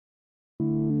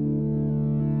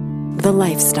The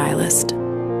Lifestylist,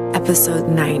 Episode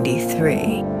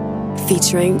 93,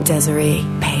 featuring Desiree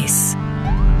Pace.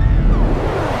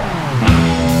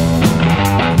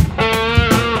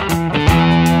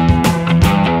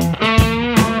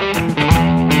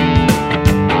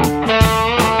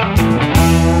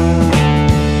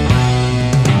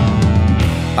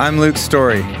 I'm Luke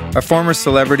Story, a former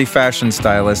celebrity fashion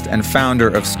stylist and founder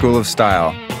of School of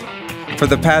Style. For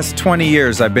the past 20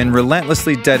 years, I've been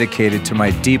relentlessly dedicated to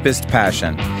my deepest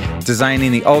passion,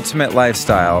 designing the ultimate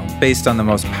lifestyle based on the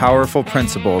most powerful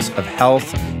principles of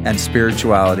health and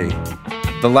spirituality.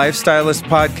 The Lifestylist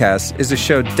Podcast is a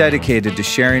show dedicated to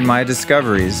sharing my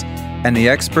discoveries and the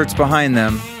experts behind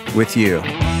them with you.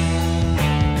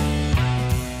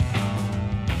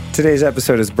 Today's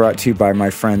episode is brought to you by my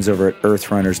friends over at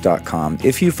earthrunners.com.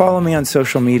 If you follow me on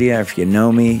social media, if you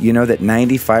know me, you know that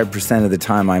 95% of the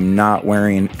time I'm not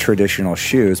wearing traditional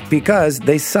shoes because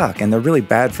they suck and they're really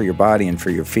bad for your body and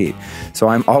for your feet. So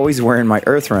I'm always wearing my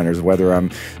Earth Runners, whether I'm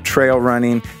trail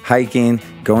running, hiking,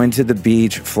 going to the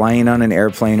beach, flying on an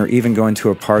airplane, or even going to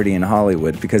a party in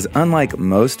Hollywood. Because unlike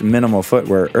most minimal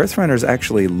footwear, Earth Runners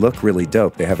actually look really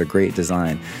dope. They have a great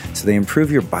design. So they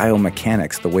improve your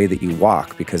biomechanics, the way that you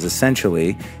walk, because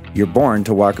essentially you're born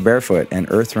to walk barefoot,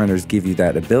 and Earth Runners give you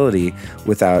that ability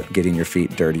without getting your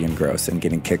feet dirty and gross and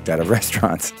getting kicked out of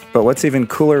restaurants. But what's even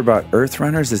cooler about Earth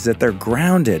Runners is that they're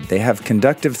grounded. They have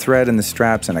conductive thread in the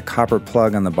straps and a copper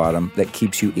plug on the bottom that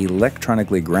keeps you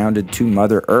electronically grounded to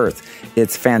Mother Earth.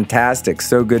 It's fantastic.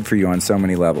 So good for you on so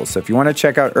many levels. So if you want to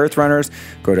check out Earth Runners,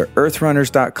 go to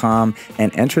earthrunners.com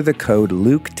and enter the code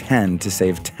Luke10 to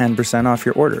save 10% off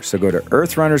your order. So go to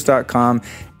earthrunners.com,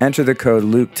 enter the code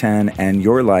Luke10, and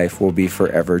your life will be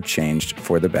forever changed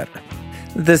for the better.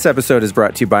 This episode is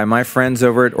brought to you by my friends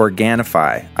over at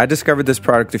Organifi. I discovered this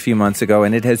product a few months ago,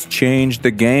 and it has changed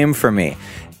the game for me.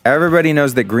 Everybody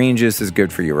knows that green juice is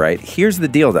good for you, right? Here's the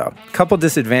deal, though. Couple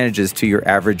disadvantages to your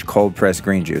average cold-pressed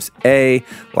green juice. A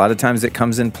lot of times it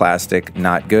comes in plastic,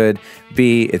 not good.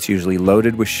 B, it's usually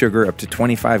loaded with sugar up to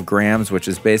 25 grams, which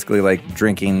is basically like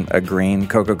drinking a green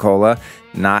Coca-Cola.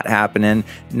 Not happening.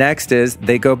 Next is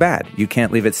they go bad. You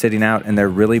can't leave it sitting out, and they're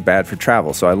really bad for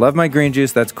travel. So I love my green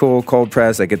juice. That's cool. Cold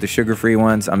press. I get the sugar-free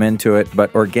ones. I'm into it.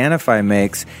 But Organifi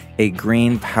makes a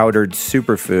green powdered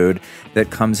superfood that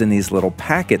comes in these little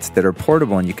packets that are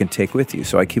portable and you can take with you.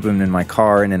 So I keep them in my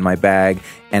car and in my bag,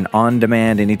 and on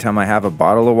demand, anytime I have a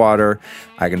bottle of water,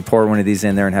 I can pour one of these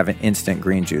in there and have an instant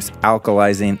green juice.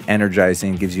 Alkalizing,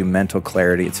 energizing, gives you mental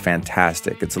clarity. It's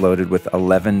fantastic. It's loaded with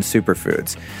 11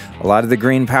 superfoods. A lot of the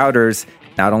green powders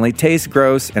not only taste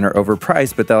gross and are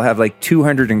overpriced, but they'll have like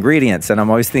 200 ingredients. And I'm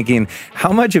always thinking,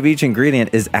 how much of each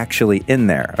ingredient is actually in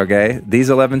there, okay? These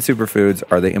 11 superfoods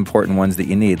are the important ones that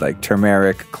you need, like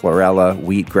turmeric, chlorella,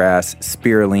 wheatgrass,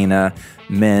 spirulina,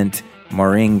 mint,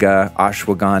 moringa,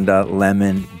 ashwagandha,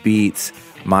 lemon, beets,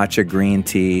 matcha green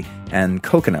tea, and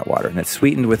coconut water. And it's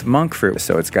sweetened with monk fruit,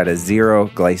 so it's got a 0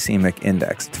 glycemic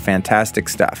index. It's fantastic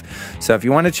stuff. So if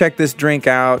you want to check this drink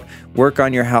out, work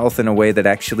on your health in a way that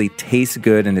actually tastes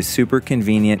good and is super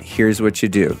convenient, here's what you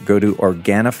do. Go to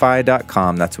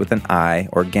Organifi.com, that's with an I,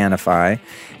 Organifi.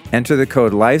 Enter the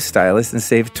code LIFESTYLIST and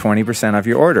save 20% off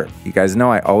your order. You guys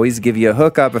know I always give you a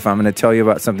hookup if I'm going to tell you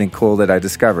about something cool that I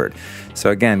discovered. So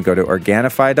again, go to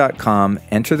Organifi.com,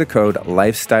 enter the code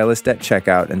LIFESTYLIST at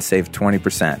checkout, and save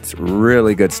 20%. It's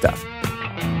really good stuff.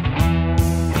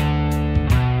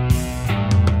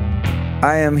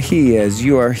 I am he, as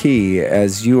you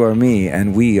are me,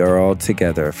 and we are all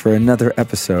together for another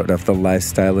episode of the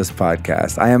Lifestylist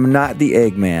Podcast. I am not the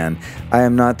Eggman. I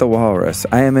am not the Walrus.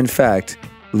 I am, in fact,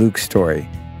 Luke Story.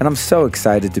 And I'm so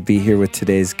excited to be here with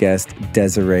today's guest,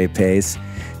 Desiree Pace.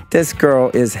 This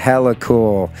girl is hella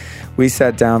cool. We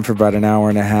sat down for about an hour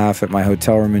and a half at my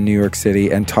hotel room in New York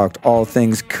City and talked all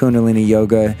things Kundalini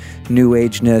yoga, new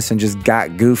ageness, and just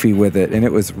got goofy with it. And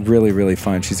it was really, really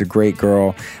fun. She's a great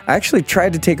girl. I actually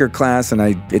tried to take her class and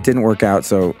it didn't work out.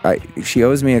 So she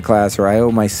owes me a class, or I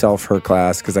owe myself her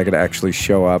class, because I could actually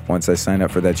show up once I sign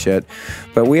up for that shit.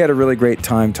 But we had a really great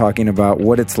time talking about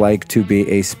what it's like to be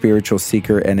a spiritual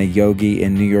seeker and a yogi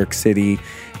in New York City.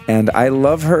 And I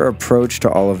love her approach to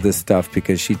all of this stuff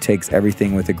because she takes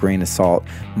everything with a grain of salt,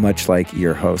 much like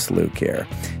your host, Luke, here.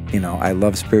 You know, I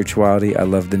love spirituality, I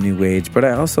love the new age, but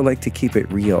I also like to keep it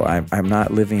real. I'm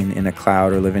not living in a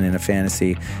cloud or living in a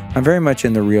fantasy. I'm very much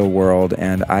in the real world,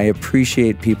 and I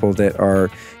appreciate people that are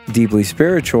deeply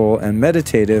spiritual and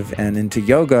meditative and into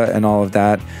yoga and all of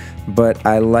that. But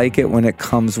I like it when it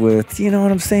comes with, you know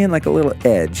what I'm saying, like a little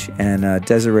edge. And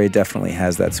Desiree definitely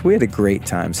has that. So we had a great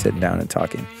time sitting down and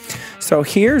talking. So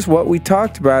here's what we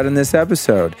talked about in this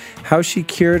episode: how she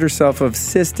cured herself of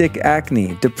cystic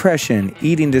acne, depression,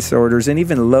 eating disorders, and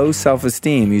even low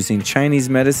self-esteem using Chinese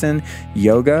medicine,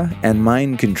 yoga, and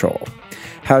mind control.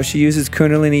 How she uses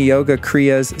Kundalini Yoga,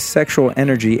 Kriyas, sexual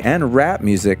energy, and rap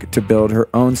music to build her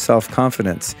own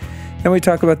self-confidence. Then we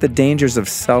talk about the dangers of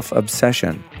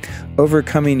self-obsession,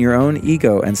 overcoming your own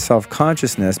ego and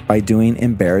self-consciousness by doing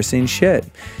embarrassing shit.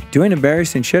 Doing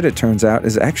embarrassing shit, it turns out,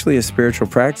 is actually a spiritual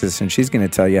practice, and she's going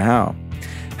to tell you how.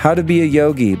 How to be a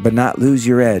yogi but not lose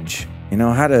your edge. You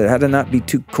know, how to not be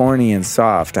too corny and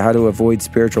soft, how to avoid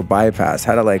spiritual bypass,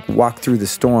 how to walk through the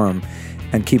storm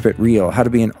and keep it real, how to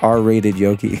be an R-rated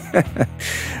yogi.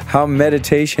 How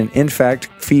meditation, in fact,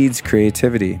 feeds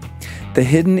creativity. The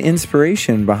hidden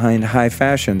inspiration behind high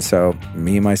fashion. So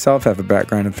me, myself, have a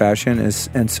background in fashion,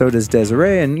 and so does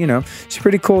Desiree. And, she's a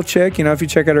pretty cool chick. If you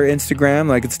check out her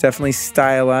Instagram, it's definitely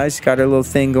stylized. She's got her little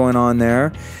thing going on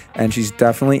there. And she's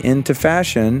definitely into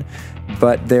fashion.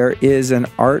 But there is an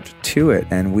art to it.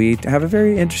 And we have a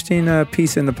very interesting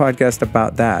piece in the podcast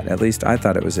about that. At least I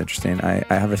thought it was interesting. I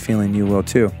have a feeling you will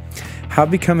too. How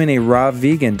becoming a raw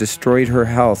vegan destroyed her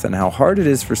health and how hard it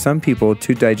is for some people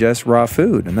to digest raw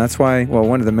food. And that's why,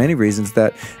 one of the many reasons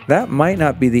that might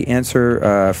not be the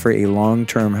answer for a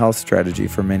long-term health strategy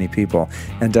for many people,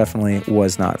 and definitely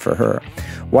was not for her.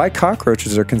 Why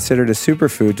cockroaches are considered a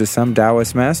superfood to some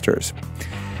Taoist masters.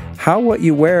 How what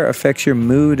you wear affects your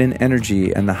mood and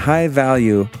energy, and the high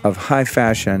value of high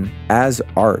fashion as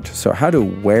art. So how to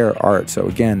wear art. So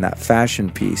again, that fashion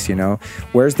piece,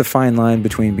 where's the fine line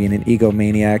between being an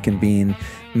egomaniac and being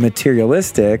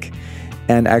materialistic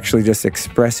and actually just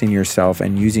expressing yourself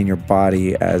and using your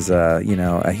body as a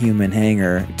human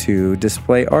hanger to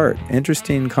display art.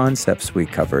 Interesting concepts we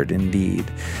covered indeed.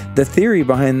 The theory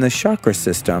behind the chakra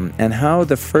system and how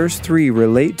the first three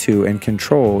relate to and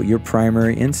control your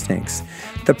primary instincts.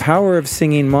 The power of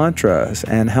singing mantras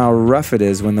and how rough it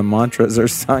is when the mantras are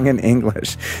sung in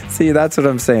English. See, that's what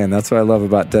I'm saying. That's what I love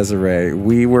about Desiree.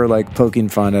 We were poking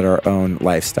fun at our own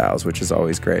lifestyles, which is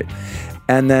always great.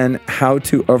 And then how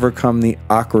to overcome the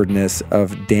awkwardness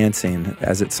of dancing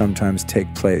as it sometimes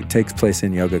takes place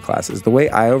in yoga classes. The way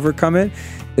I overcome it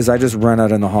is I just run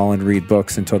out in the hall and read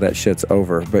books until that shit's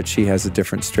over. But she has a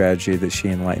different strategy that she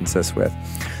enlightens us with.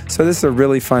 So this is a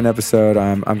really fun episode.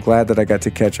 I'm glad that I got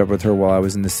to catch up with her while I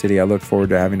was in the city. I look forward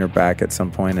to having her back at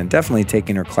some point and definitely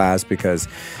taking her class because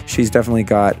she's definitely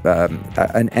got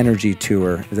an energy to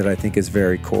her that I think is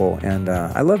very cool. And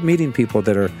I love meeting people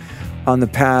that are on the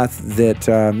path that,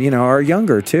 are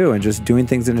younger too and just doing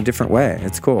things in a different way.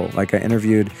 It's cool. I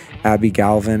interviewed Abby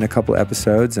Galvin a couple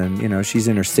episodes and, she's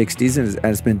in her 60s and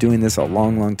has been doing this a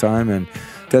long, long time. And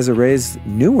Desiree's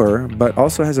newer, but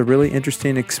also has a really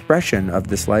interesting expression of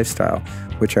this lifestyle,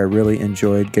 which I really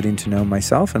enjoyed getting to know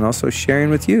myself and also sharing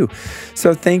with you.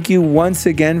 So thank you once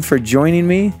again for joining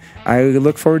me. I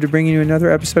look forward to bringing you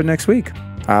another episode next week.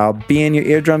 I'll be in your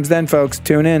eardrums then, folks.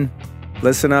 Tune in.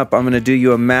 Listen up, I'm going to do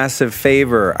you a massive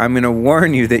favor. I'm going to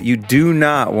warn you that you do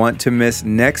not want to miss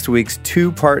next week's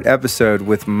 2-part episode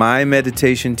with my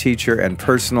meditation teacher and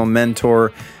personal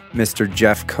mentor, Mr.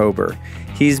 Jeff Kober.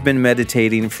 He's been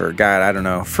meditating for,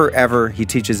 forever. He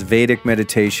teaches Vedic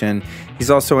meditation. He's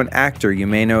also an actor. You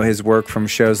may know his work from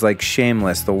shows like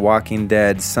Shameless, The Walking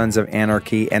Dead, Sons of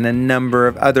Anarchy, and a number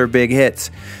of other big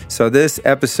hits. So this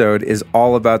episode is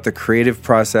all about the creative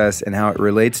process and how it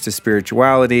relates to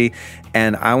spirituality.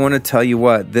 And I want to tell you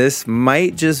what, this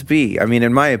might just be,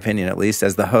 in my opinion at least,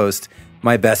 as the host,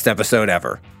 my best episode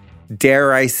ever.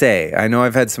 Dare I say, I know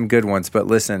I've had some good ones, but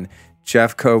listen,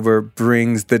 Jeff Kober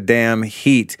brings the damn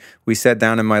heat. We sat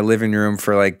down in my living room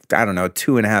for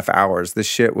 2.5 hours. This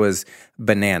shit was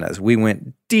bananas. We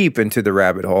went deep into the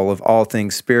rabbit hole of all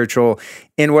things spiritual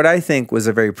in what I think was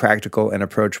a very practical and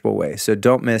approachable way. So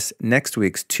don't miss next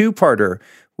week's 2-parter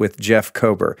with Jeff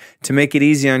Kober. To make it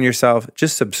easy on yourself,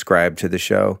 just subscribe to the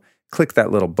show. Click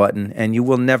that little button and you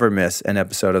will never miss an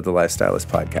episode of the Lifestylist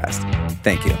Podcast.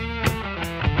 Thank you.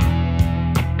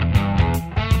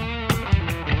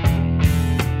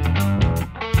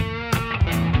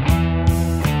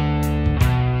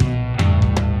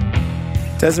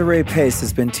 Desiree Pace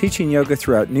has been teaching yoga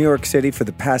throughout New York City for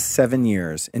the past 7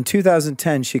 years. In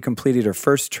 2010, she completed her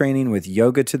first training with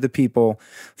Yoga to the People,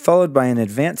 followed by an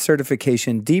advanced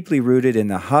certification deeply rooted in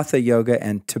the Hatha Yoga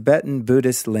and Tibetan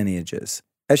Buddhist lineages.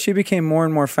 As she became more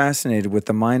and more fascinated with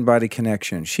the mind-body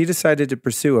connection, she decided to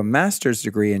pursue a master's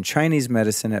degree in Chinese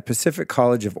medicine at Pacific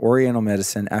College of Oriental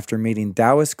Medicine after meeting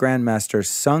Taoist Grandmaster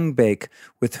Sung Baek,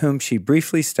 with whom she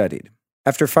briefly studied.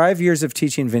 After 5 years of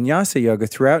teaching vinyasa yoga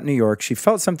throughout New York, she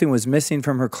felt something was missing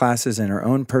from her classes and her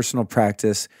own personal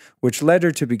practice, which led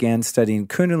her to begin studying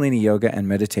Kundalini yoga and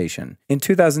meditation. In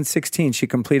 2016, she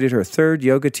completed her third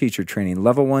yoga teacher training,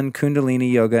 Level 1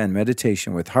 Kundalini yoga and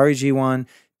meditation with Hari Jiwan,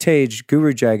 Tej,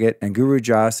 Guru Jagat, and Guru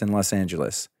Jas in Los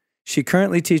Angeles. She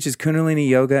currently teaches Kundalini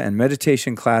yoga and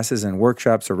meditation classes and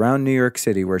workshops around New York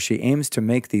City, where she aims to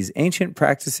make these ancient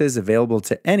practices available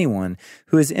to anyone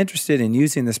who is interested in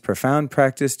using this profound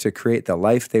practice to create the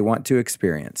life they want to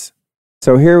experience.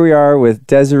 So here we are with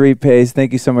Desiree Pace.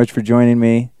 Thank you so much for joining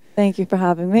me. Thank you for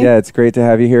having me. Yeah, it's great to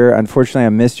have you here. Unfortunately, I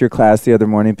missed your class the other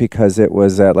morning because it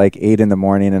was at like 8 in the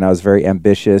morning and I was very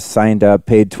ambitious, signed up,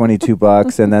 paid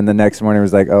 $22, and then the next morning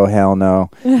was like, oh, hell no.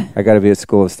 I got to be at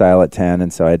School of Style at 10,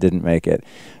 and so I didn't make it.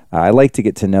 I like to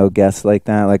get to know guests like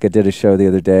that. Like I did a show the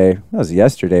other day, that was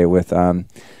yesterday, with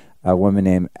a woman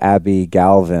named Abby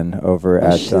Galvin over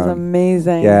at... She's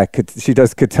amazing. Yeah, she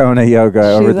does Katona yoga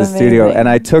over at the studio. And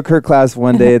I took her class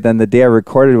one day. Then the day I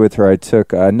recorded with her, I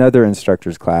took another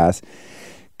instructor's class,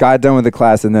 got done with the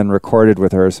class, and then recorded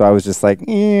with her. So I was just like,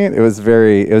 it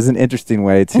was an interesting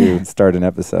way to start an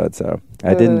episode. So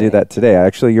I didn't do that today.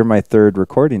 Actually, you're my third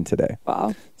recording today.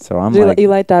 Wow. So I'm you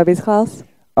like Abby's class?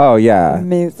 Oh, yeah.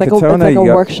 Amazing. It's like a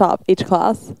workshop each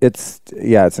class.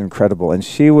 It's incredible. And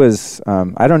she was,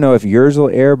 I don't know if yours will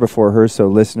air before hers, so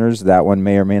listeners, that one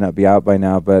may or may not be out by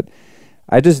now, but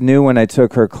I just knew when I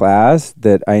took her class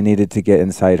that I needed to get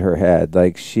inside her head.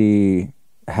 Like, she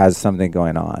has something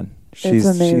going on.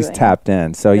 She's tapped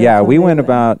in. So, we went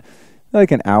about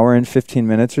like an hour and 15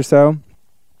 minutes or so,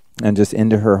 and just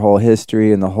into her whole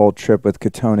history and the whole trip with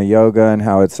Katona yoga and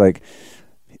how it's like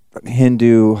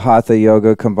Hindu hatha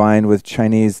yoga combined with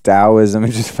Chinese Taoism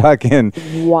and just fucking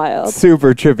wild,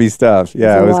 super trippy stuff.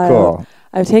 Yeah, it was cool.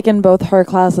 I've taken both her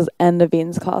classes and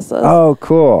Naveen's classes. Oh,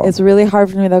 cool. It's really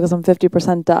hard for me though because I'm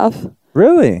 50% deaf.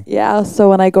 Really? Yeah. So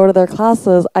when I go to their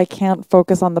classes, I can't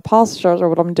focus on the postures or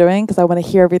what I'm doing because I want to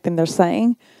hear everything they're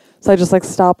saying. So I just like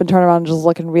stop and turn around and just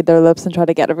look and read their lips and try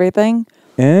to get everything.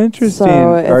 Interesting.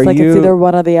 So it's it's either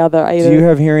one or the other. Do you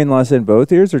have hearing loss in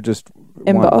both ears or just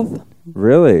in one? Both?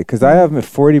 Really? Because I have a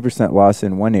 40% loss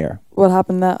in one ear. What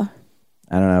happened there?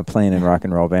 I don't know, playing in rock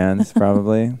and roll bands,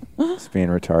 probably. Just being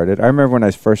retarded. I remember when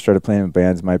I first started playing in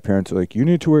bands, my parents were like, you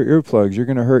need to wear earplugs. You're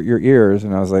going to hurt your ears.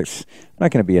 And I was like, I'm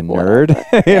not going to be a nerd.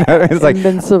 It's like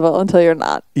invincible until you're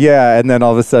not. Yeah. And then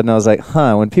all of a sudden I was like,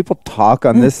 when people talk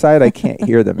on this side, I can't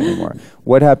hear them anymore.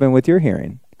 What happened with your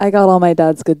hearing? I got all my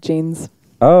dad's good genes.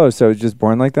 Oh, so just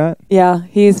born like that? Yeah.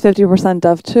 He's 50%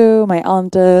 deaf too. My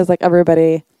aunt is, like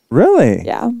everybody. Really?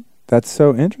 Yeah. That's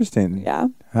so interesting. Yeah.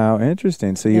 How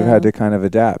interesting. So you've had to kind of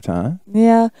adapt, huh?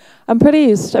 Yeah. I'm pretty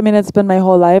used to, I mean, it's been my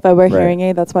whole life. I wear hearing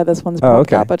aid. That's why this one's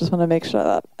popped up. I just want to make sure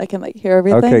that I can like hear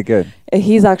everything. Okay, good.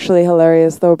 He's actually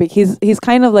hilarious though, because he's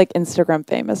kind of like Instagram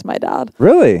famous, my dad.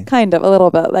 Really? Kind of, a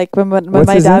little bit. Like when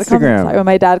my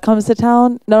dad comes to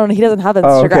town, no, he doesn't have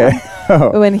Instagram. Oh,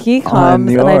 okay. When he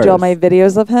comes and I do all my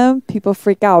videos of him, people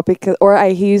freak out because,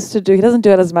 he doesn't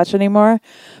do it as much anymore,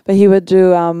 but he would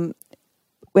do,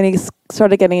 when he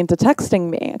started getting into texting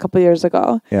me a couple of years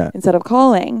ago, instead of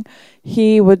calling,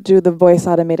 he would do the voice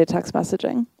automated text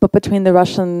messaging. But between the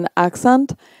Russian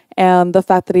accent and the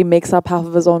fact that he makes up half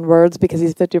of his own words because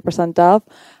he's 50% deaf,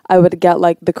 I would get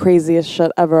like the craziest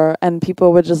shit ever and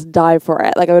people would just die for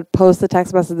it. Like I would post the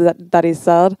text message that he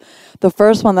said. The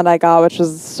first one that I got, which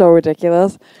was so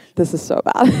ridiculous, this is so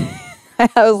bad.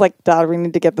 I was like, Dad, we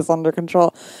need to get this under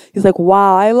control. He's like,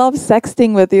 wow, I love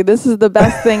sexting with you. This is the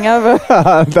best thing ever.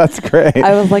 That's great.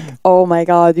 I was like, oh my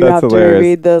God, you have to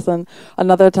read this. And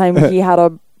another time he had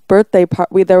a birthday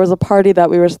party. There was a party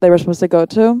that they were supposed to go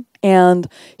to. And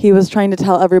he was trying to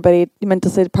tell everybody, he meant to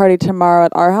say party tomorrow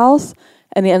at our house.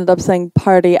 And he ended up saying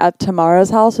party at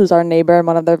Tamara's house, who's our neighbor and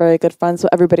one of their very good friends. So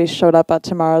everybody showed up at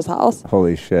Tamara's house.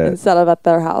 Holy shit. Instead of at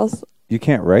their house. You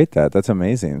can't write that. That's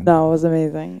amazing. No, it was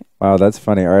amazing. Wow, that's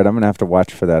funny. All right, I'm going to have to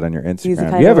watch for that on your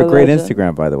Instagram. You have a great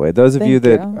Instagram, by the way. Those of you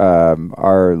that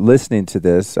are listening to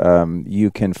this, you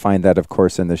can find that, of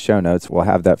course, in the show notes. We'll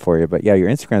have that for you. But yeah, your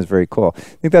Instagram is very cool. I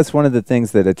think that's one of the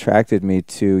things that attracted me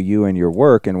to you and your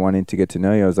work and wanting to get to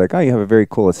know you. I was like, oh, you have a very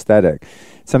cool aesthetic.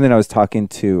 Something I was talking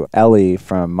to Ellie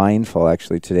from Mindful,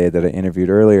 actually, today that I interviewed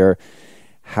earlier,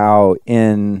 how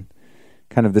in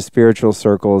kind of the spiritual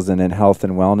circles and in health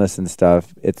and wellness and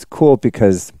stuff, it's cool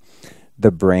because the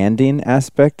branding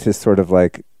aspect has sort of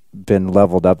like been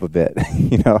leveled up a bit.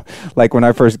 Like when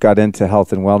I first got into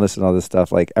health and wellness and all this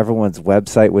stuff, like everyone's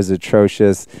website was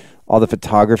atrocious. All the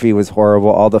photography was horrible.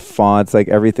 All the fonts, like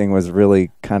everything was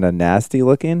really kind of nasty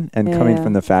looking. And coming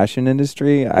from the fashion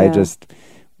industry, I just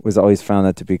was always found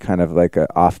that to be kind of like a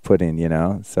off-putting, you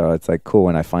know? So it's like cool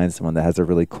when I find someone that has a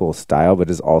really cool style, but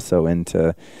is also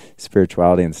into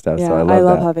spirituality and stuff. Yeah, so I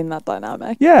love that. having that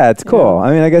dynamic. Yeah, it's cool. Yeah.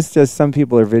 I mean, I guess just some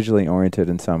people are visually oriented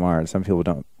and some aren't. Some people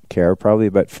don't care probably.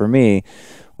 But for me,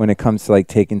 when it comes to like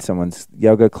taking someone's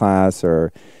yoga class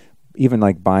or even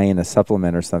like buying a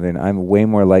supplement or something, I'm way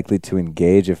more likely to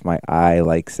engage if my eye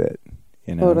likes it.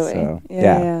 You know, totally. So,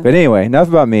 Yeah. But anyway, enough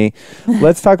about me.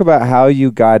 Let's talk about how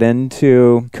you got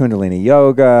into Kundalini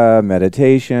yoga,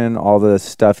 meditation, all the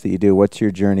stuff that you do. What's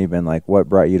your journey been like? What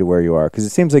brought you to where you are? Because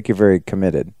it seems like you're very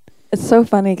committed. It's so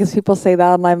funny because people say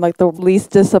that and I'm like the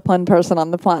least disciplined person on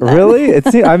the planet. Really?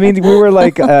 I mean, we were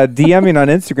like DMing on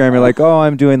Instagram. You're like, oh,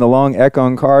 I'm doing the long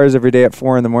Ekon cars every day at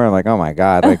 4 a.m. I'm like, oh my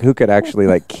God, like who could actually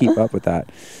like keep up with that?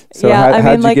 So yeah,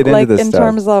 how'd you get into this in stuff?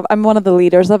 terms of, I'm one of the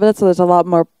leaders of it, so there's a lot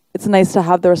more. It's nice to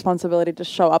have the responsibility to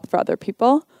show up for other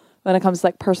people when it comes to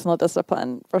like personal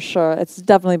discipline, for sure. It's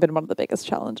definitely been one of the biggest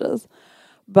challenges.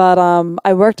 But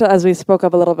I worked, as we spoke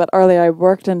of a little bit earlier, I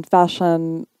worked in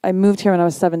fashion. I moved here when I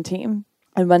was 17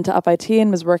 and went to FIT and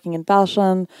was working in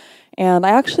fashion. And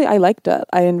I liked it.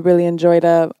 I really enjoyed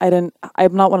it.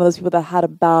 I'm not one of those people that had a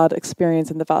bad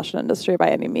experience in the fashion industry by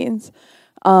any means.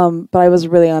 But I was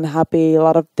really unhappy, a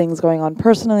lot of things going on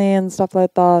personally and stuff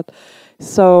like that.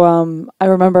 So I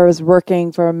remember I was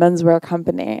working for a menswear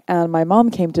company and my mom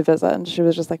came to visit and she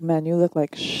was just like, man, you look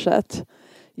like shit.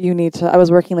 I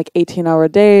was working like 18-hour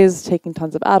days, taking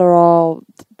tons of Adderall,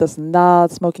 this and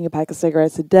that, smoking a pack of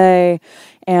cigarettes a day.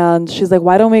 And she's like,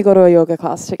 why don't we go to a yoga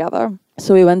class together?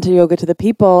 So we went to Yoga to the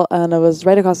People and it was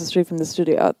right across the street from the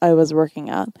studio I was working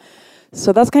at.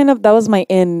 So that was my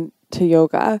in to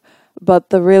yoga. But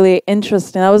the really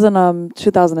interesting, that was in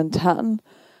 2010.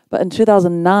 But in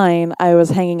 2009, I was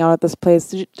hanging out at this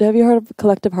place. Have you heard of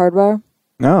Collective Hardware?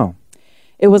 No.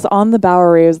 It was on the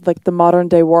Bowery. It was like the modern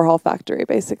day Warhol factory,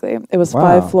 basically. It was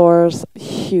 5 floors,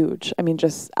 huge. I mean,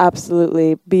 just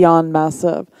absolutely beyond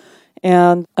massive.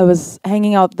 And I was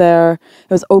hanging out there. It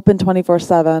was open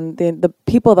 24/7. The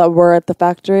people that were at the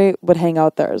factory would hang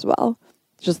out there as well.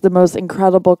 Just the most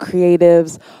incredible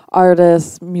creatives,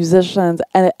 artists, musicians,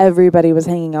 and everybody was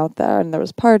hanging out there. And there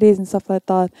was parties and stuff like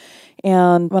that.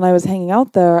 And when I was hanging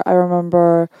out there, I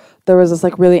remember there was this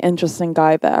like really interesting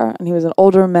guy there. And he was an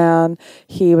older man.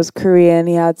 He was Korean.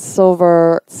 He had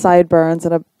silver sideburns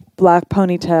and a black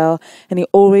ponytail. And he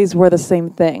always wore the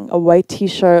same thing, a white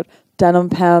t-shirt,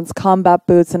 denim pants, combat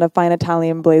boots, and a fine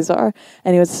Italian blazer.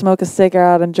 And he would smoke a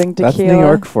cigarette and drink tequila. That's New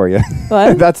York for you.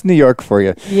 What? That's New York for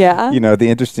you. Yeah. You know, the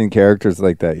interesting characters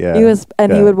like that, yeah. He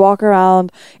would walk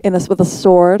around with a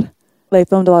sword. They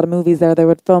filmed a lot of movies there. They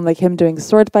would film like him doing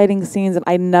sword fighting scenes, and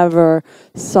I never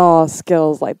saw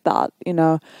skills like that, you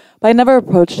know. But I never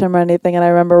approached him or anything. And I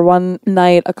remember one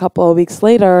night, a couple of weeks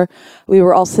later, we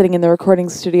were all sitting in the recording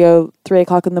studio, 3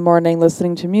 o'clock in the morning,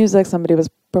 listening to music. Somebody was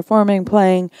performing,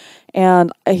 playing,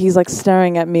 and he's like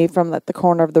staring at me from like the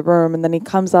corner of the room. And then he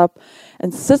comes up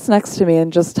and sits next to me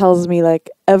and just tells me like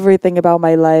everything about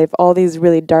my life, all these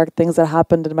really dark things that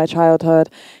happened in my childhood.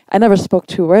 I never spoke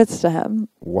 2 words to him.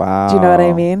 Wow. Do you know what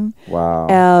I mean? Wow.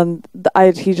 And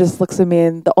he just looks at me,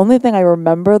 and the only thing I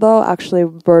remember though, actually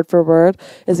word for word,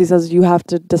 is he says, you have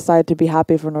to decide to be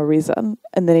happy for no reason.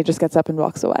 And then he just gets up and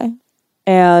walks away.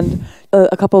 And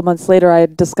a couple of months later, I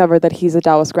discovered that he's a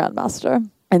Taoist grandmaster.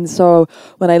 And so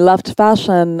when I left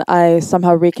fashion, I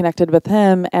somehow reconnected with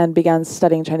him and began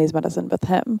studying Chinese medicine with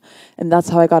him. And that's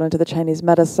how I got into the Chinese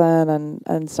medicine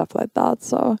and stuff like that.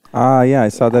 So yeah, I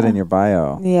saw that in your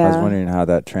bio. Yeah. I was wondering how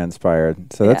that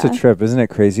transpired. So that's a trip. Isn't it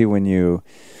crazy when you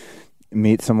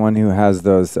meet someone who has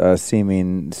those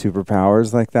seeming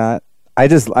superpowers like that?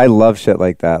 I love shit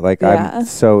like that. Like I'm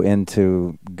so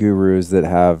into gurus that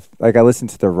have, like I listen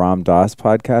to the Ram Dass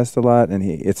podcast a lot, and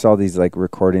it's all these like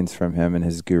recordings from him and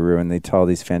his guru, and they tell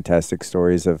these fantastic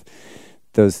stories of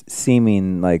those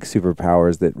seeming like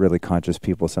superpowers that really conscious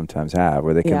people sometimes have,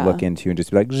 where they can look into you and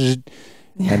just be like,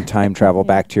 and time travel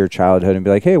back to your childhood and be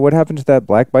like, hey, what happened to that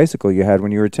black bicycle you had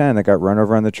when you were 10 that got run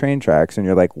over on the train tracks? And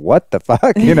you're like, what the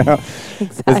fuck? You know,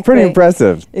 It's pretty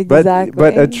impressive. Exactly.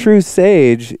 But a true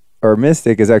sage or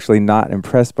mystic is actually not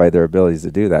impressed by their abilities to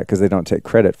do that because they don't take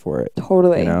credit for it.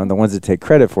 Totally. You know, and the ones that take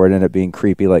credit for it end up being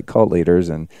creepy like cult leaders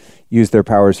and use their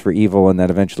powers for evil and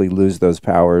then eventually lose those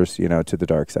powers, you know, to the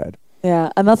dark side. Yeah,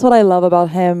 and that's what I love about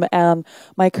him. And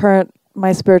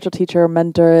my spiritual teacher,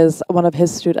 mentor, is one of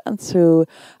his students who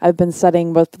I've been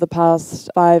studying with for the past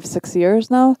 5-6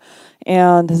 years now.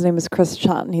 And his name is Chris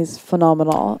Chan. He's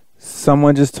phenomenal.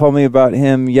 Someone just told me about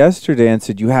him yesterday and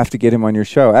said, you have to get him on your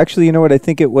show. Actually, you know what? I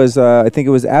think it was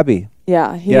Abby.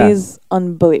 Yeah, he's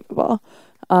unbelievable.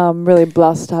 Really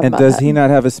blessed to have And met does him. he not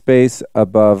have a space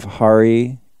above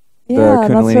Hari? Yeah,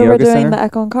 and that's where we're Yoga doing Center? the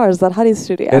Echo and Cars, that Huddy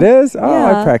studio. It is? Oh,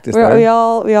 Yeah. I practiced there. We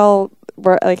all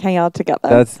were like hang out together.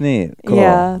 That's neat. Cool.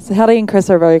 Yeah. So Huddy and Chris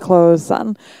are very close,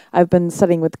 and I've been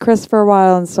studying with Chris for a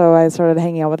while, and so I started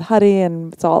hanging out with Huddy,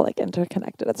 and it's all like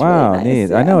interconnected. It's wow, really nice. neat.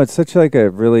 Yeah. I know it's such like a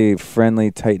really friendly,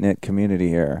 tight-knit community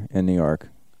here in New York.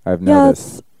 I've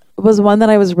noticed. It was one that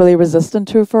I was really resistant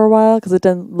to for a while because it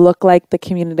didn't look like the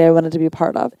community I wanted to be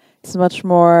part of. It's much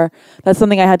more, that's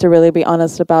something I had to really be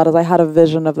honest about, is I had a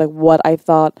vision of like what I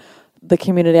thought the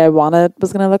community I wanted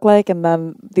was going to look like. And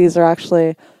then these are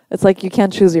actually, it's like you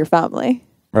can't choose your family.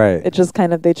 Right. It just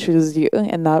kind of, they choose you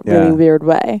in that really weird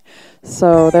way.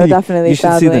 So they're definitely You should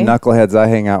family. see the knuckleheads I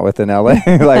hang out with in LA.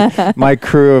 Like my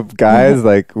crew of guys,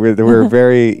 like we're a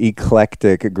very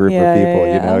eclectic group of people,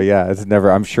 you know? Yeah. It's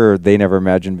never, I'm sure they never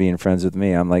imagined being friends with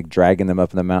me. I'm like dragging them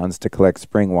up in the mountains to collect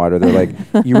spring water. They're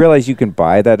like, you realize you can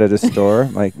buy that at a store?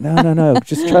 I'm like, no,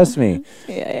 just trust me.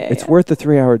 It's worth the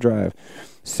 3-hour drive.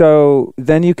 So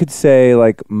then you could say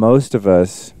like most of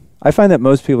us, I find that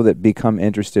most people that become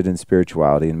interested in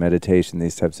spirituality and meditation,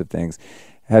 these types of things,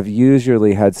 have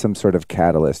usually had some sort of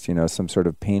catalyst, you know, some sort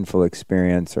of painful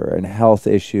experience or a health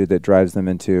issue that drives them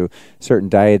into certain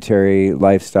dietary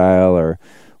lifestyle or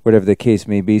whatever the case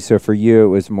may be. So for you, it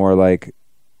was more like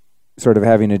sort of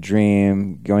having a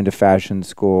dream, going to fashion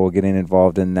school, getting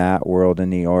involved in that world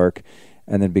in New York,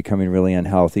 and then becoming really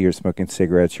unhealthy. You're smoking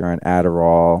cigarettes, you're on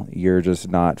Adderall, you're just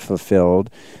not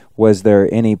fulfilled. Was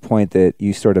there any point that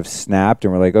you sort of snapped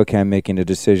and were like, okay, I'm making a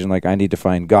decision, like I need to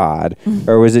find God?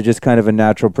 Or was it just kind of a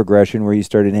natural progression where you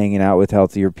started hanging out with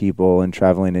healthier people and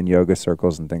traveling in yoga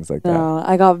circles and things like that? No,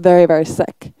 I got very, very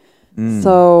sick.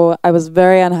 So I was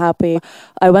very unhappy.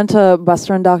 I went to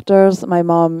Western doctors. My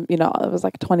mom, you know, I was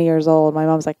like 20 years old. My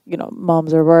mom's like, you know,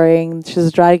 moms are worrying.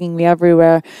 She's dragging me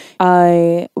everywhere.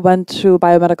 I went to a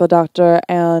biomedical doctor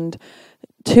and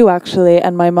two actually,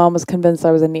 and my mom was convinced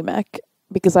I was anemic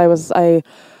because I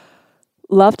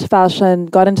loved fashion,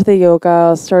 got into the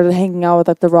yoga, started hanging out with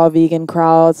like the raw vegan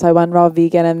crowd. So I went raw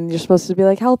vegan, and you're supposed to be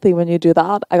like healthy when you do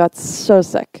that. I got so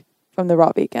sick from the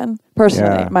raw vegan.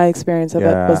 Personally, my experience of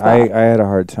it was that. I had a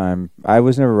hard time. I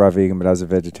was never raw vegan, but I was a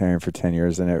vegetarian for 10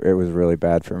 years, and it was really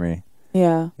bad for me.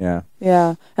 Yeah.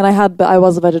 Yeah. And I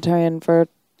was a vegetarian for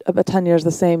about 10 years,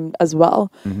 the same as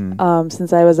well,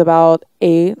 since I was about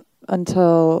 8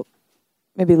 until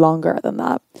maybe longer than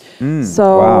that.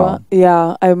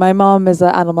 My mom is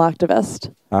an animal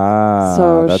activist.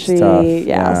 So that's she,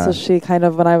 tough. so she kind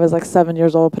of, when I was like 7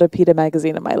 years old, put a PETA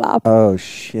magazine in my lap. Oh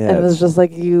shit! And it was just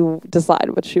like, you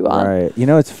decide what you want. Right. You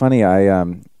know, it's funny.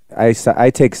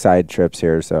 I take side trips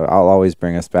here, so I'll always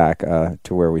bring us back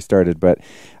to where we started. But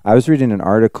I was reading an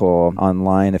article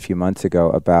online a few months ago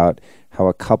about how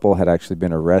a couple had actually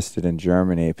been arrested in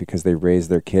Germany because they raised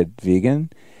their kid vegan.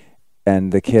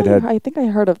 And the kid I think I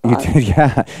heard of that. You did,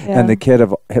 yeah. And the kid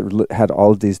had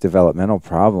all of these developmental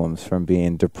problems from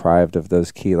being deprived of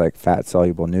those key like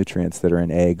fat-soluble nutrients that are in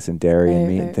eggs and dairy and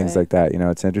meat and things like that. You know,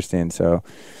 it's interesting. So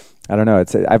I don't know.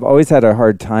 I've always had a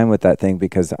hard time with that thing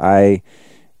because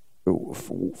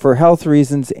for health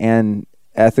reasons and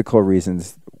ethical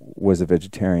reasons, was a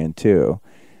vegetarian too.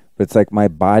 But it's like my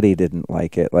body didn't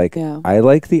like it. Like I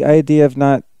like the idea of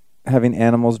not having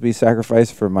animals be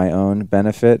sacrificed for my own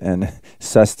benefit and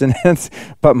sustenance,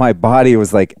 but my body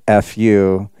was like, F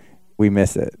you, we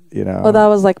miss it, you know? Well, that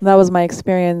was my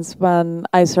experience when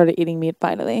I started eating meat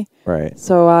finally. Right.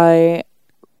 So I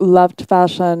loved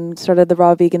fashion, started the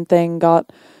raw vegan thing, I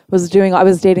was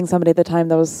dating somebody at the time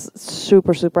that was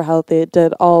super, super healthy,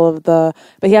 but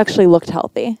he actually looked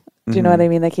healthy. Do you know what I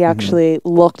mean? Like he actually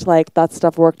looked like that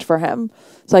stuff worked for him.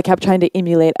 So I kept trying to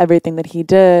emulate everything that he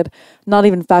did, not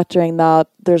even factoring that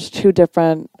there's two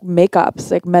different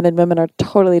makeups. Like men and women are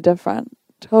totally different.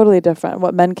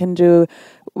 What men can do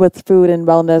with food and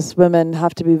wellness, women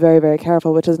have to be very, very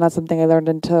careful, which is not something I learned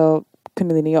until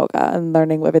Kundalini Yoga and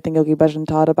learning everything Yogi Benshen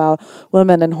taught about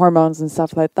women and hormones and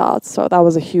stuff like that. So that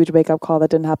was a huge wake-up call that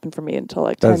didn't happen for me until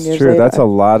like 10 years later. That's true. That's a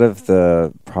lot of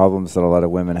the problems that a lot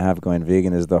of women have going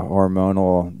vegan is the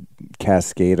hormonal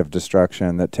cascade of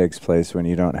destruction that takes place when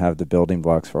you don't have the building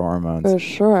blocks for hormones. For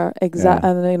sure. Exactly.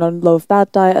 And,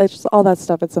 low-fat diet, it's just all that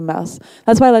stuff, it's a mess.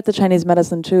 That's why I like the Chinese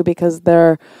medicine too, because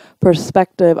their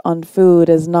perspective on food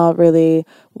is not really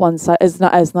not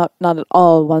at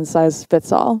all one size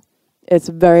fits all. It's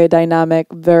very dynamic,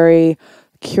 very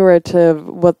curative,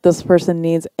 what this person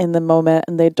needs in the moment.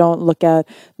 And they don't look at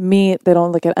meat. They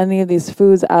don't look at any of these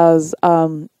foods as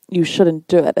you shouldn't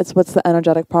do it. It's what's the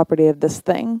energetic property of this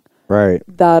thing. Right.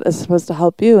 that is supposed to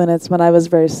help you. And it's when I was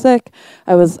very sick,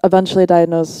 I was eventually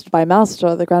diagnosed by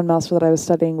Master, the grandmaster that I was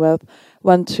studying with,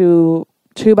 went to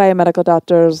two biomedical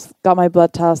doctors, got my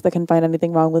blood test. They couldn't find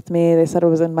anything wrong with me. They said it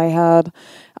was in my head.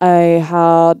 I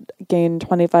had gained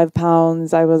 25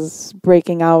 pounds. I was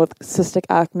breaking out with cystic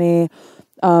acne,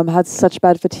 had such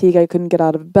bad fatigue I couldn't get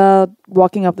out of bed.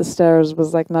 Walking up the stairs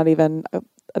was like not even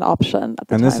an option at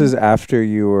the time. And this is after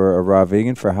you were a raw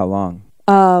vegan for how long?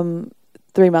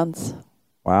 3 months.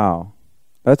 Wow.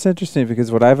 That's interesting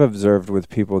because what I've observed with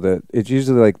people that it's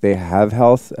usually like they have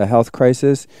a health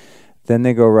crisis, then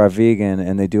they go raw vegan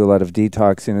and they do a lot of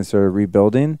detoxing and sort of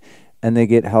rebuilding and they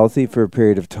get healthy for a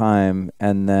period of time.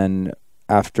 And then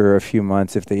after a few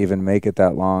months, if they even make it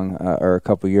that long or a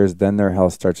couple of years, then their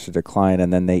health starts to decline.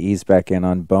 And then they ease back in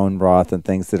on bone broth and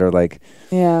things that are like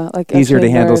easier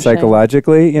to handle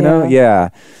psychologically, you know? Yeah.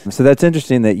 So that's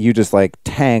interesting that you just like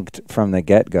tanked from the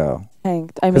get-go.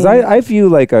 Because I view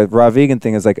like a raw vegan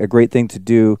thing as like a great thing to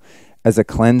do as a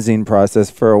cleansing process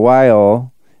for a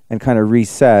while and kind of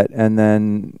reset and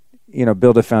then, you know,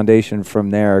 build a foundation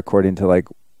from there according to like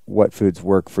what foods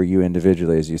work for you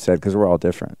individually, as you said, because we're all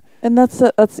different. And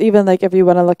that's even like if you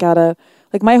want to look at it,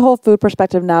 like my whole food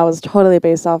perspective now is totally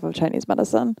based off of Chinese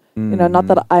medicine. You know, not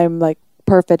that I'm like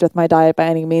perfect with my diet by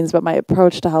any means, but my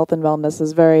approach to health and wellness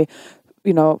is very,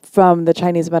 you know, from the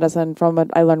Chinese medicine, from what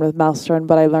I learned with Master and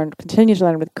what I continue to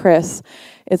learn with Chris.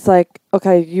 It's like,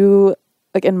 okay,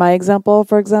 like in my example,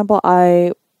 for example,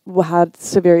 I had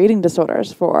severe eating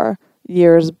disorders for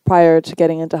years prior to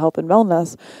getting into health and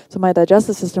wellness. So my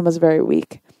digestive system was very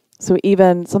weak. So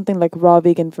even something like raw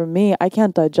vegan for me, I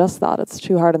can't digest that. It's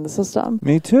too hard in the system.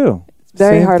 Me too.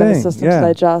 Very Same hard thing. in the system to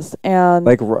digest. And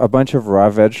like a bunch of raw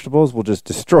vegetables will just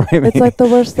destroy me. It's like the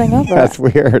worst thing ever. That's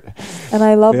weird. And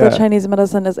I love that Chinese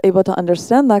medicine is able to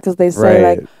understand that because they say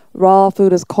like raw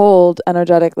food is cold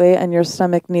energetically and your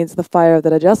stomach needs the fire of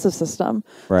the digestive system.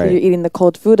 Right. So you're eating the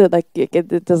cold food,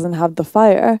 it doesn't have the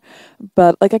fire.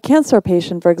 But like a cancer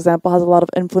patient, for example, has a lot of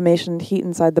inflammation and heat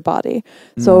inside the body.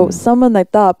 So someone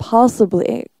like that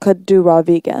possibly could do raw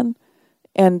vegan.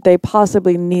 And they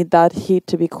possibly need that heat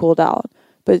to be cooled out.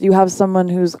 But you have someone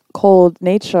who's cold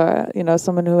nature, you know,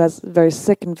 someone who has very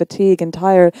sick and fatigue and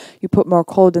tired, you put more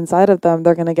cold inside of them,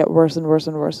 they're going to get worse and worse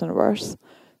and worse and worse.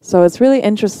 So it's really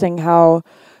interesting how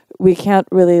we can't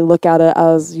really look at it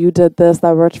as you did this,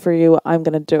 that worked for you, I'm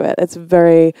going to do it. It's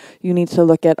you need to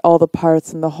look at all the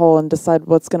parts in the whole and decide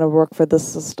what's going to work for this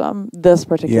system, this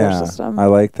particular system. I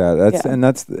like that. And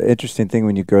that's the interesting thing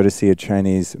when you go to see a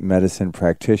Chinese medicine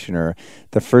practitioner,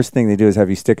 the first thing they do is have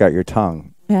you stick out your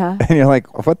tongue. Yeah. And you're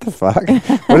like, what the fuck?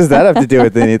 What does that have to do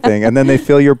with anything? And then they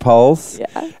feel your pulse.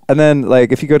 Yeah. And then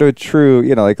like if you go to a true,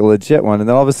 you know, like a legit one, and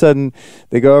then all of a sudden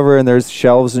they go over and there's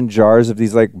shelves and jars of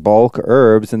these like bulk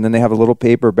herbs, and then they have a little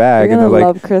paper bag. You're and they're like,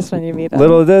 love Chris when you meet him.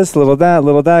 Little of this, little of that,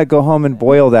 little of that. Go home and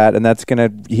boil that, and that's gonna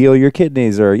heal your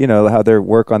kidneys, or you know how they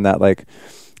work on that, like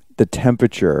the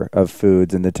temperature of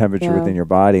foods and the temperature within your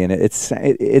body. And it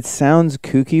sounds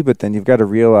kooky, but then you've got to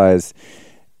realize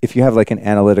if you have like an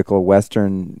analytical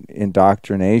Western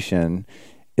indoctrination,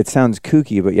 it sounds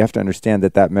kooky, but you have to understand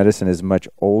that medicine is much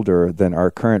older than our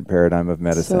current paradigm of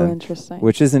medicine. So interesting.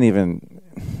 Which isn't even,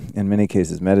 in many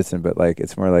cases, medicine, but like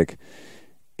it's more like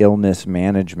illness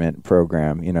management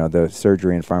program, you know, the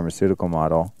surgery and pharmaceutical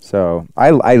model. So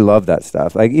I love that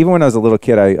stuff. Like even when I was a little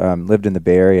kid, I lived in the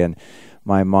Bay Area, and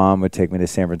my mom would take me to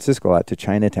San Francisco a lot, to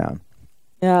Chinatown.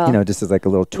 Yeah. You know, just as like a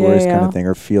little tourist kind of thing,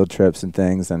 or field trips and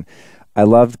things. And I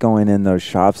loved going in those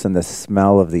shops and the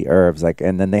smell of the herbs, like,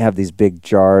 and then they have these big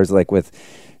jars, like with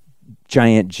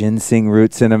giant ginseng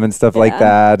roots in them and stuff like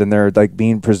that, and they're like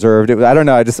being preserved. I don't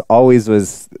know. I just always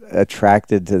was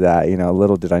attracted to that. You know,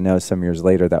 little did I know, some years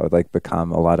later that would like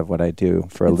become a lot of what I do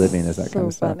for a living, is that kind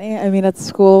of stuff. Funny. I mean, at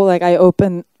school, like I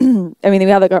open. I mean, we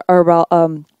have like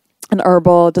an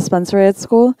herbal dispensary at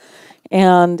school.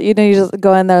 And, you know, you just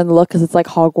go in there and look because it's like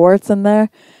Hogwarts in there.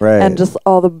 Right. And just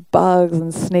all the bugs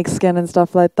and snake skin and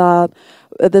stuff like that.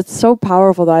 It's so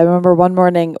powerful, though. I remember one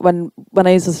morning when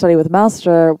I used to study with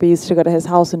Master, we used to go to his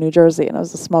house in New Jersey, and it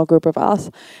was a small group of us.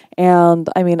 And,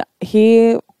 I mean,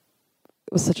 he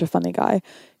was such a funny guy.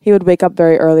 He would wake up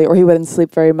very early, or he wouldn't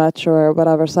sleep very much or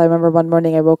whatever. So I remember one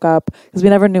morning I woke up, because we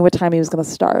never knew what time he was going to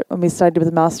start. When we studied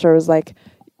with Master, it was like,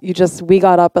 we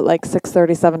got up at like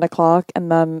 6:30, 7 o'clock,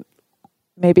 and then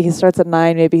maybe he starts at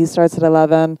 9, maybe he starts at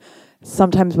 11.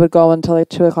 Sometimes would go until like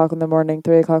 2 o'clock in the morning,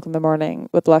 3 o'clock in the morning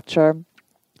with lecture.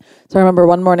 So I remember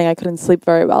one morning I couldn't sleep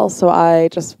very well. So I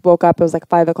just woke up. It was like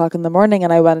 5 o'clock in the morning,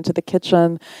 and I went into the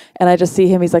kitchen, and I just see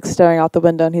him. He's like staring out the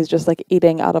window, and he's just like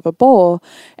eating out of a bowl.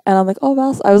 And I'm like, oh,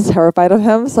 Master. I was terrified of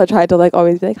him. So I tried to like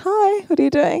always be like, hi, what are you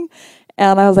doing?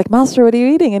 And I was like, Master, what are you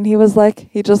eating? And he was like,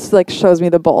 he just like shows me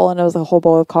the bowl, and it was a whole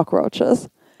bowl of cockroaches.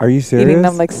 Are you serious? Eating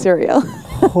them like cereal.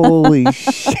 Holy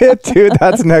shit, dude.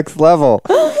 That's next level.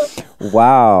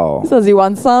 Wow. He says, you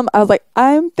want some? I was like,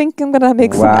 I think I'm going to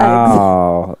make some eggs.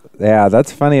 Wow. Yeah,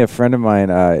 that's funny. A friend of mine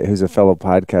who's a fellow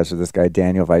podcaster, this guy,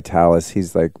 Daniel Vitalis,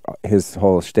 he's like, his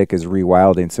whole shtick is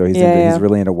rewilding. So he's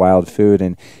really into wild food,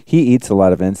 and he eats a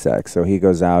lot of insects. So he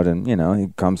goes out and, you know, he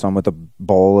comes home with a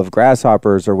bowl of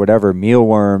grasshoppers or whatever,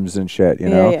 mealworms and shit, you